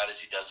about Brad is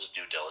he does his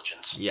due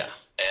diligence. Yeah.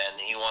 And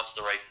he wants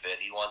the right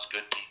fit. He wants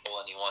good people,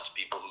 and he wants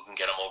people who can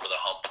get him over the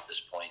hump at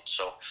this point.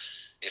 So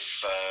if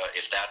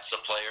that's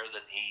a player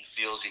that he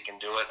feels he can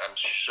do it, I'm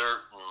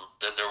certain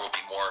that there will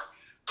be more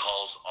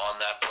calls on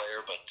that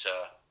player.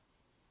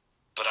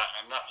 But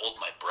I'm not holding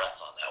my breath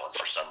on that one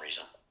for some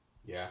reason.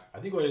 Yeah, I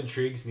think what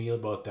intrigues me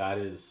about that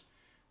is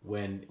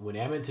when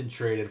Edmonton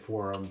traded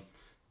for him,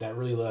 that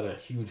really lit a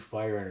huge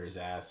fire under his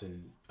ass,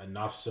 and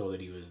enough so that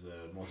he was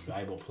the most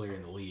valuable player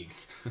in the league.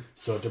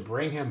 So to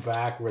bring him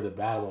back where the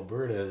Battle of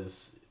Alberta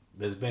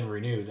has been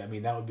renewed, I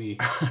mean, that would be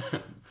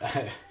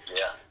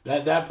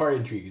that part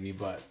intrigued me.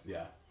 But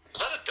yeah, is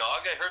that a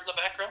dog I heard in the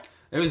background?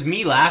 it was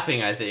me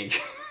laughing, I think.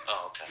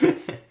 Oh, okay.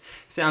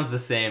 Sounds the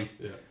same.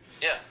 Yeah.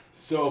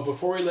 So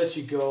before we let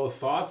you go,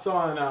 thoughts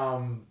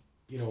on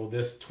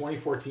this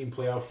 2014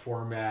 playoff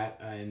format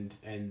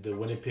and the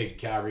Winnipeg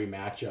Calgary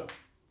matchup?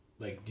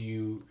 Like,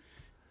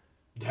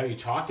 have you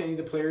talked to any of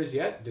the players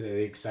yet? Are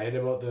they excited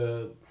about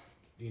the?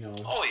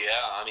 Oh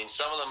yeah, I mean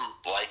some of them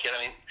like it.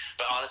 I mean,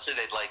 but honestly,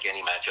 they'd like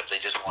any matchup.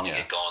 They just want to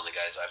get going. The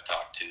guys I've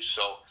talked to.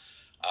 So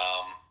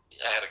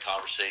I had a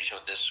conversation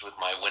with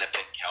my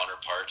Winnipeg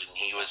counterpart, and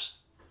he was,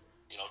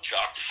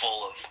 chock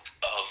full of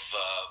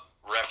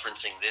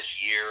referencing this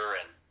year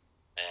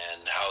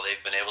and how they've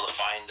been able to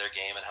find their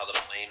game and how the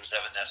Flames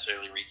haven't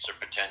necessarily reached their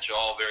potential.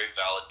 All very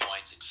valid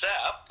points,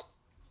 except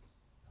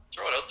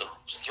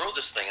throw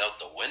this thing out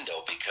the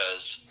window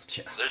because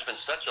there's been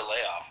such a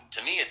layoff.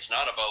 To me, it's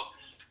not about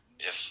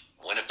if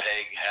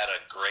Winnipeg had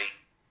a great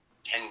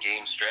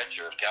 10-game stretch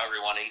or if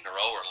Calgary won 8 in a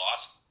row or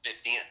lost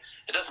 15.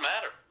 It doesn't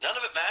matter. None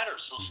of it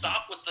matters. So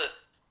stop with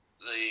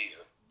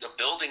the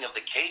building of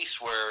the case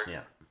where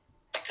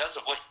because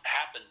of what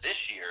happened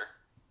this year,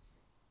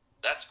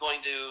 that's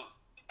going to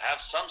have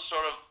some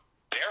sort of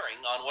bearing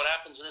on what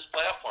happens in this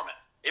playoff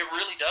format. It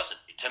really doesn't.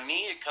 To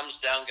me, it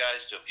comes down,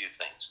 guys, to a few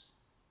things.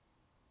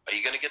 Are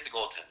you going to get the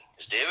goaltending?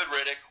 Is David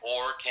Riddick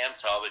or Cam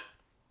Talbot,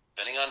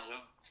 depending on who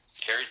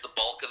carries the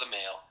bulk of the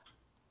mail,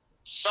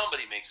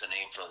 somebody makes a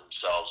name for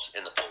themselves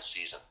in the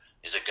postseason?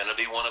 Is it going to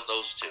be one of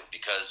those two?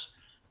 Because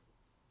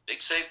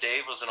Big Save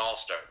Dave was an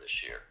all-star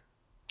this year.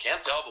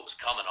 Cam Talbot was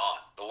coming on.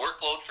 The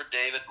workload for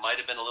David might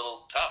have been a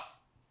little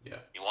tough.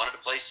 Yeah. He wanted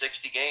to play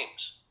 60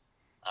 games.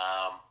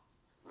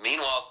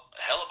 Meanwhile,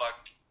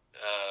 Hellebuck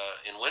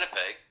in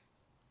Winnipeg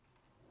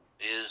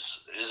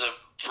is a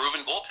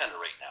proven goaltender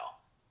right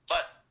now.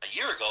 But a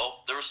year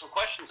ago, there were some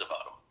questions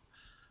about him.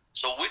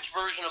 So which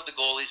version of the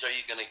goalies are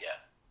you going to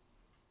get?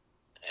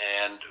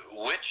 And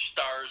which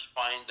stars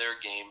find their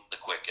game the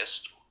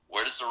quickest?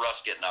 Where does the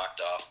rust get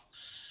knocked off?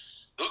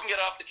 Who can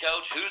get off the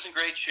couch? Who's in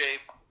great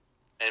shape?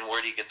 And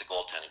where do you get the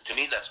goaltending? To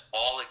me, that's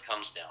all it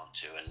comes down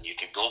to. And you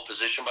can go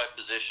position by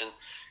position.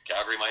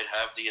 Calgary might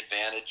have the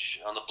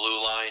advantage on the blue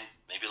line,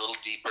 maybe a little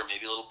deeper,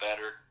 maybe a little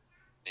better.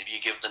 Maybe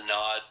you give the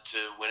nod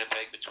to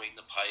Winnipeg between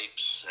the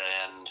pipes.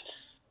 And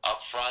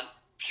up front,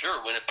 sure,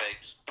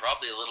 Winnipeg's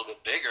probably a little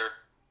bit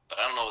bigger, but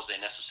I don't know as they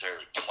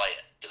necessarily play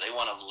it. Do they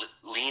want to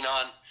lean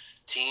on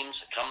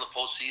teams come the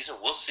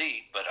postseason? We'll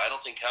see, but I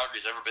don't think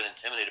Calgary's ever been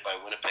intimidated by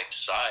Winnipeg's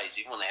size,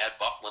 even when they had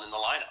Bufflin in the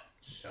lineup.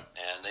 Yeah.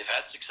 And they've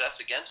had success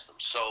against them.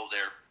 So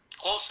they're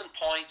close in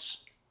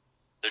points.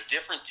 They're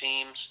different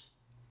teams.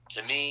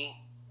 To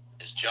me,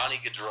 is Johnny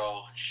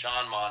Gaudreau,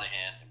 Sean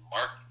Monahan, and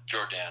Mark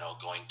Giordano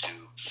going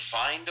to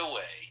find a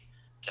way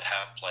to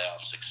have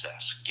playoff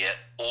success, get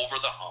over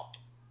the hump?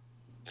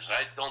 Because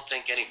I don't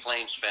think any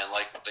Flames fan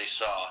liked what they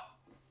saw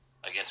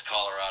against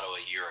Colorado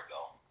a year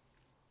ago.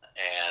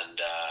 And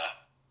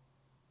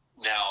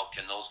now,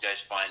 can those guys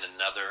find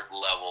another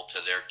level to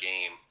their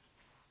game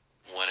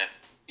when it,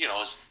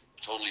 is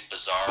totally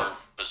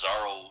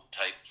bizarro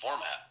type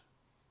format?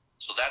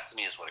 So that to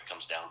me is what it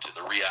comes down to,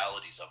 the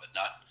realities of it,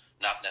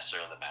 not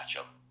necessarily the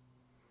matchup.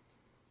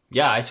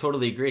 Yeah, I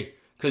totally agree.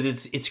 Because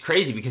it's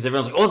crazy because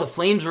everyone's like, oh, the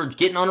Flames were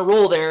getting on a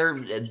roll there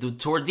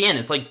towards the end.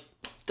 It's like,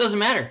 it doesn't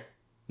matter.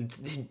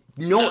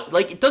 No,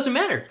 like, it doesn't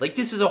matter. Like,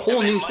 this is a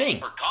whole new thing.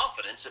 For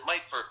confidence, it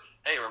might for,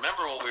 hey,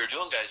 remember what we were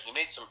doing, guys? We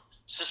made some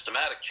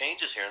systematic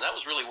changes here, and that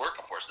was really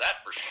working for us.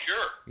 That for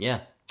sure.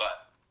 Yeah.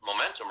 But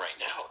momentum right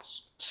now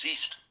is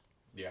ceased.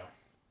 Yeah.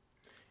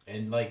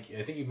 And like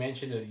I think you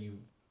mentioned that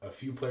a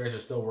few players are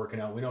still working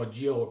out. We know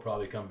Gio will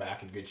probably come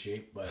back in good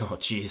shape, but Oh,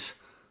 jeez.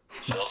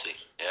 Filthy,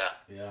 yeah.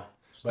 yeah.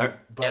 Yeah,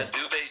 But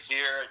Dubé's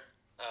here,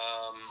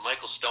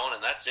 Michael Stone,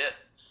 and that's it.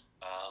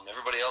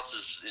 Everybody else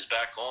is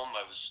back home.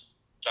 I was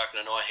talking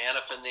to Noah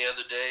Hannafin the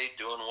other day,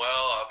 doing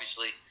well.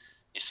 Obviously,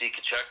 you see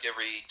Kachuk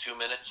every 2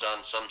 minutes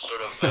on some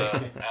sort of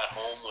at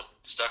home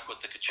stuck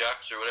with the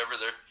Kachucks or whatever.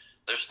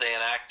 They're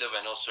staying active.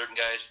 I know certain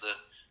guys, the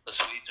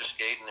Swedes are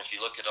skating. If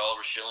you look at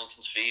Oliver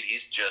Shillington's feed,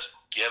 he's just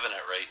giving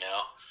it right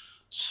now.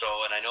 So,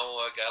 and I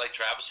know a guy like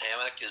Travis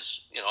Hamonic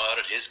is out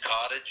at his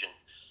cottage and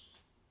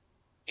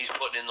he's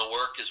putting in the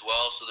work as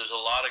well. So there's a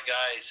lot of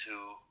guys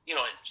who,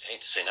 I hate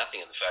to say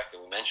nothing of the fact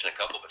that we mentioned a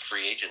couple, but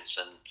free agents,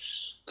 and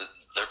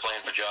they're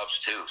playing for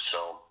jobs too.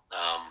 So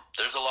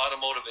there's a lot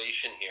of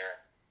motivation here.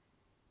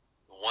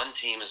 One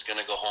team is going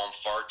to go home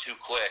far too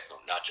quick,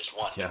 not just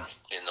one,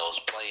 in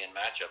those play-in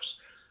matchups.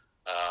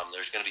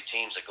 There's going to be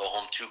teams that go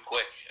home too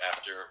quick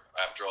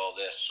after all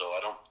this. So I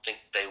don't think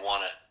they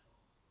want to,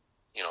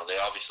 they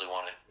obviously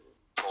want to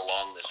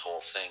prolong this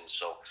whole thing.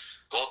 So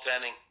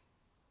goaltending,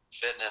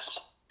 fitness,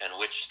 and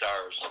which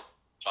stars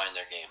find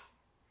their game.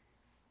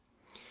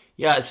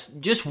 Yeah,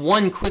 just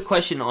one quick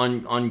question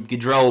on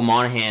Gaudreau,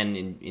 Monahan,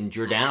 and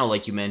Giordano,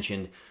 like you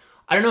mentioned.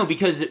 I don't know,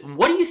 because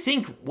what do you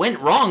think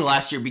went wrong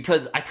last year?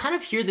 Because I kind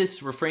of hear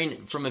this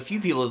refrain from a few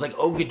people. It's like,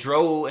 oh,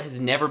 Gaudreau has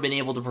never been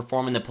able to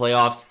perform in the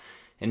playoffs,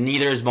 and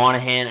neither is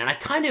Monahan. And I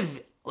kind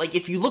of, like,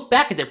 if you look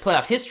back at their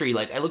playoff history,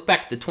 like I look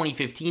back at the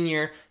 2015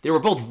 year, they were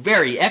both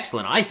very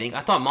excellent, I think.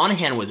 I thought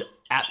Monahan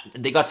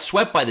they got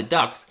swept by the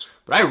Ducks,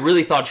 but I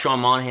really thought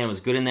Sean Monahan was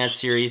good in that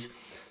series.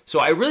 So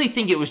I really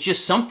think it was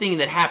just something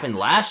that happened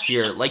last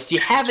year. Like, do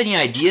you have any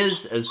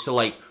ideas as to,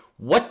 like,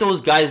 what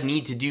those guys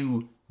need to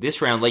do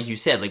this round? Like you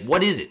said, like,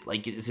 what is it?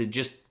 Like, is it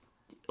just,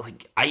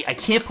 like, I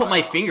can't put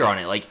my finger on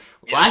it. Like,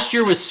 last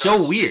year was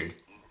so weird.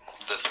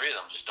 The three of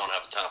them just don't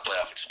have a ton of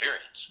playoff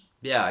experience.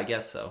 Yeah, I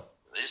guess so.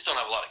 They just don't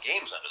have a lot of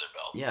games under their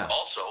belt. Yeah.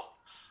 Also,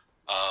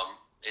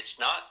 it's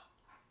not,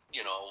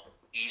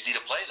 easy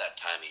to play that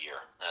time of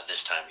year,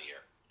 this time of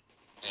year.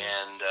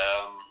 And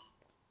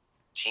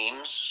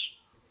teams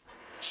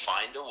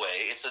find a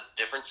way. It's a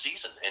different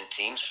season, and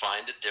teams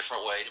find a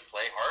different way to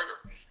play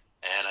harder.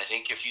 And I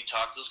think if you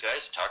talk to those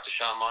guys, talk to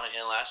Sean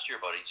Monahan last year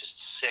about it, he's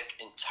just sick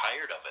and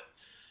tired of it.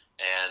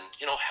 And,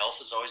 health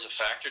is always a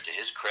factor. To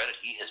his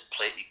credit, he has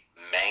played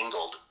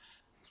mangled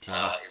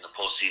in the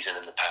postseason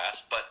in the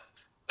past. But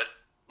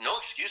no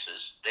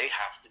excuses. They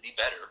have to be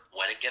better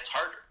when it gets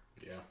harder.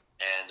 Yeah.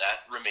 And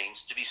that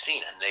remains to be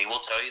seen. And they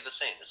will tell you the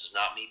same. This is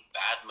not me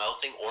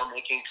bad-mouthing or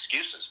making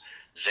excuses.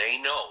 They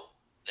know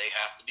they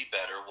have to be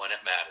better when it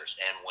matters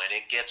and when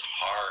it gets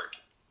hard.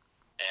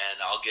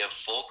 And I'll give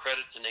full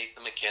credit to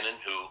Nathan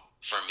MacKinnon, who,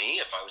 for me,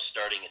 if I was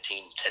starting a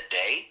team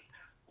today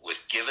with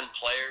given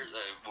players,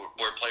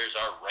 where players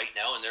are right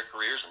now in their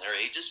careers and their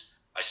ages,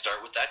 I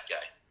start with that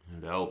guy.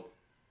 No.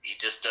 He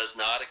just does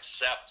not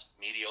accept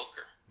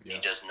mediocre. Yeah.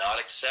 He does not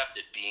accept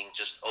it being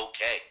just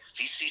okay. If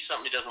he sees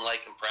something he doesn't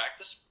like in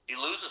practice, he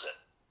loses it.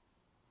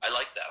 I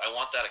like that. I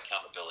want that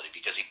accountability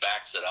because he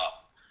backs it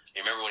up.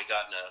 You remember when he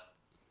got in a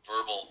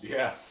verbal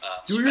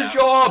do your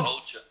job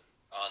coach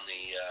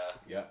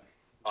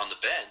on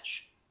the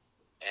bench,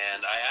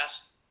 and I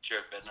asked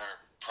Jared Bednar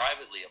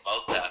privately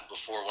about that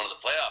before one of the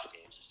playoff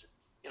games. I said,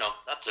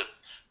 not to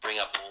bring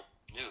up old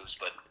news,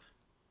 but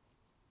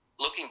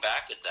looking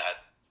back at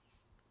that,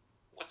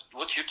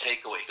 what's your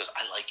takeaway? He goes,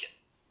 I like it.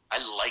 I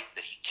like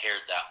that he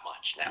cared that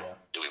much. Now,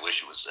 do we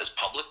wish it was as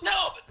public?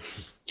 No, but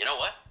you know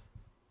what?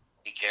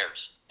 He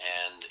cares,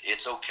 and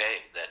it's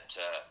okay that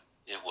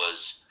it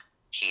was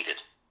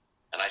heated.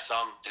 And I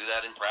saw him do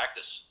that in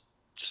practice.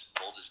 Just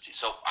pulled his teeth.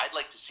 So I'd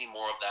like to see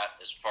more of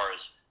that as far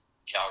as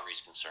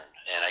Calgary's concerned.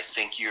 And I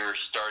think you're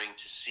starting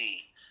to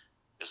see,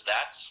 because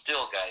that's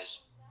still,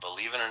 guys,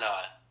 believe it or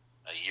not,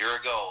 a year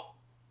ago,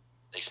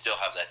 they still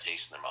have that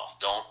taste in their mouth.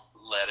 Don't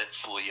let it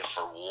fool you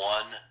for 1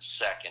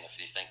 second if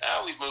you think,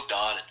 we've moved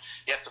on and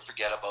you have to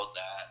forget about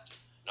that.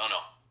 No.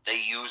 They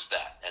used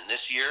that. And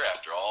this year,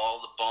 after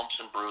all the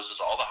bumps and bruises,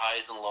 all the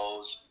highs and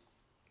lows,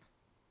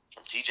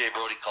 from TJ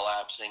Brody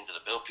collapsing to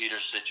the Bill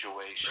Peters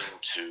situation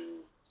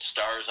to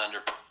Stars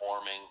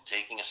underperforming,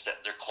 taking a step,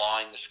 they're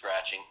clawing, they're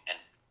scratching. And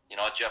you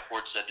know what Jeff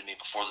Ward said to me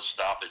before the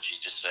stoppage? He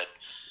just said,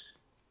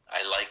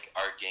 I like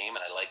our game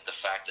and I like the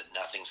fact that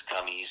nothing's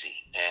come easy.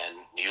 And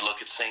you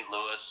look at St.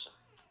 Louis,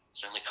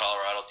 certainly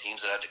Colorado, teams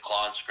that had to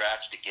claw and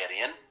scratch to get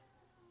in,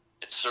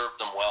 it served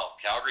them well.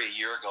 Calgary a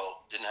year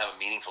ago didn't have a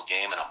meaningful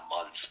game in a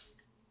month.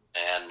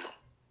 And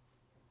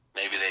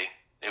maybe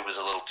it was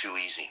a little too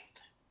easy.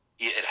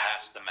 It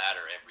has to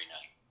matter every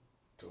night.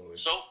 Totally.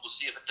 So we'll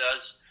see if it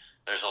does.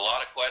 There's a lot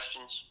of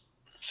questions.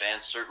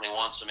 Fans certainly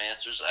want some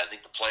answers. I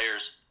think the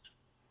players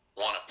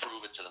want to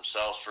prove it to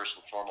themselves first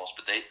and foremost,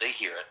 but they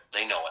hear it.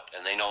 They know it.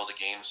 And they know the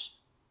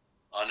games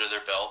under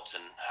their belt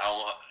and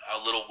how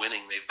little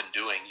winning they've been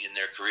doing in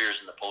their careers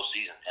in the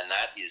postseason. And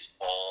that is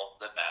all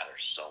that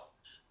matters. So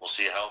we'll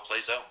see how it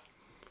plays out.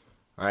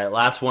 All right,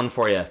 last one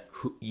for you.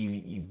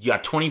 You've you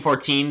got 24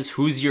 teams.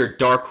 Who's your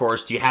dark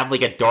horse? Do you have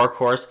like a dark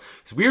horse?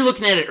 Because we were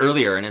looking at it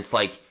earlier, and it's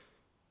like,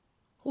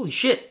 holy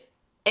shit,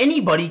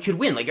 anybody could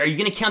win. Like, are you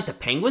gonna count the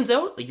Penguins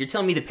out? Like, you're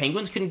telling me the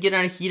Penguins couldn't get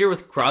on a heater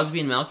with Crosby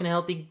and Malkin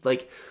healthy?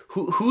 Like,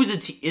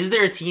 is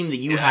there a team that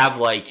you have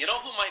like? You know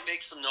who might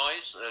make some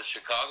noise?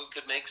 Chicago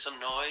could make some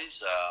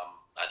noise.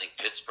 I think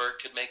Pittsburgh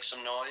could make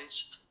some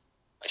noise.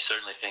 I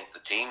certainly think the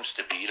teams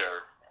to beat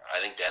are. I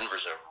think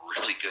Denver's a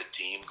really good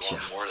team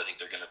going forward. I think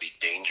they're going to be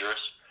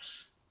dangerous.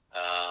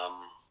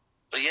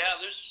 But yeah,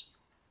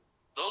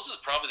 those are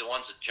probably the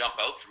ones that jump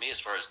out for me as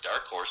far as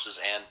dark horses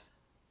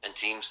and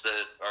teams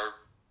that are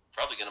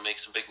probably going to make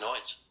some big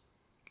noise.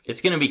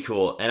 It's going to be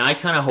cool, and I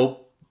kind of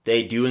hope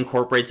they do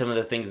incorporate some of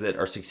the things that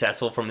are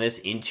successful from this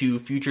into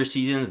future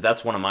seasons.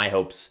 That's one of my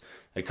hopes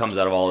that comes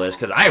out of all this,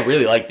 because I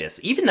really like this.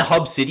 Even the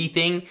Hub City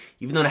thing,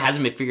 even though it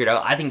hasn't been figured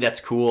out, I think that's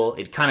cool.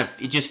 It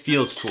just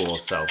feels cool.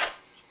 So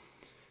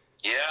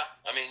yeah,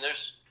 I mean,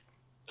 there's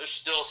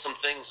still some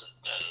things,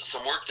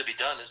 some work to be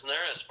done, isn't there,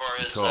 as far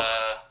as cool.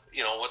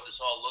 What this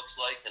all looks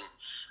like and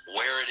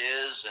where it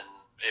is, and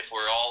if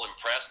we're all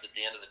impressed at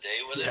the end of the day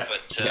with it.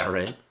 But yeah,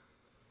 right.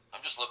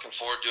 I'm just looking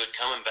forward to it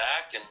coming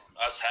back and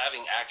us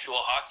having actual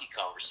hockey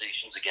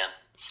conversations again.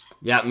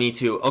 Yeah, me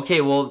too.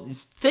 Okay, well,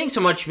 thanks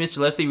so much, Mr.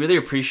 Leslie. Really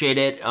appreciate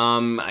it.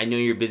 I know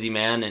you're a busy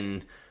man,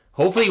 and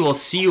hopefully we'll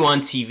see you on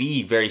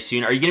TV very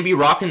soon. Are you going to be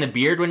rocking the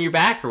beard when you're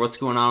back, or what's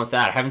going on with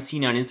that? I haven't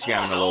seen you on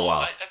Instagram in a little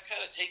while. I've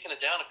kind of taken it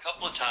down a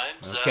couple of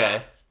times.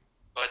 Okay.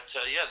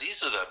 Yeah,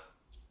 these are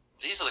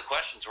the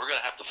questions we're going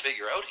to have to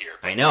figure out here.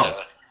 I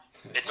know.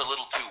 It's a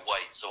little too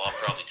white, so I'll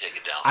probably take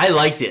it down. I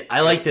liked it.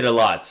 I liked it a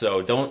lot,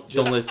 so don't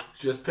listen.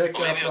 Just pick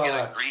Maybe up. I'll get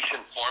a Grecian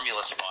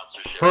formula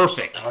sponsorship.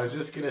 Perfect. I was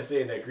just gonna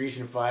say that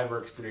Grecian 5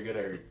 works pretty good.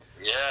 I heard.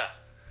 Yeah.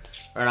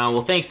 Right on.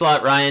 Well, thanks a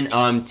lot,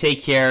 Ryan.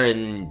 Take care,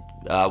 and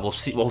we'll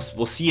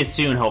see you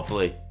soon,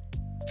 hopefully.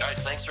 Guys,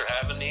 thanks for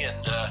having me,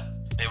 and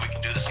maybe we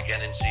can do this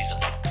again in season.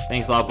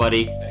 Thanks a lot,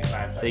 buddy. Thanks,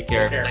 man. Take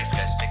care. Thanks,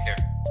 guys.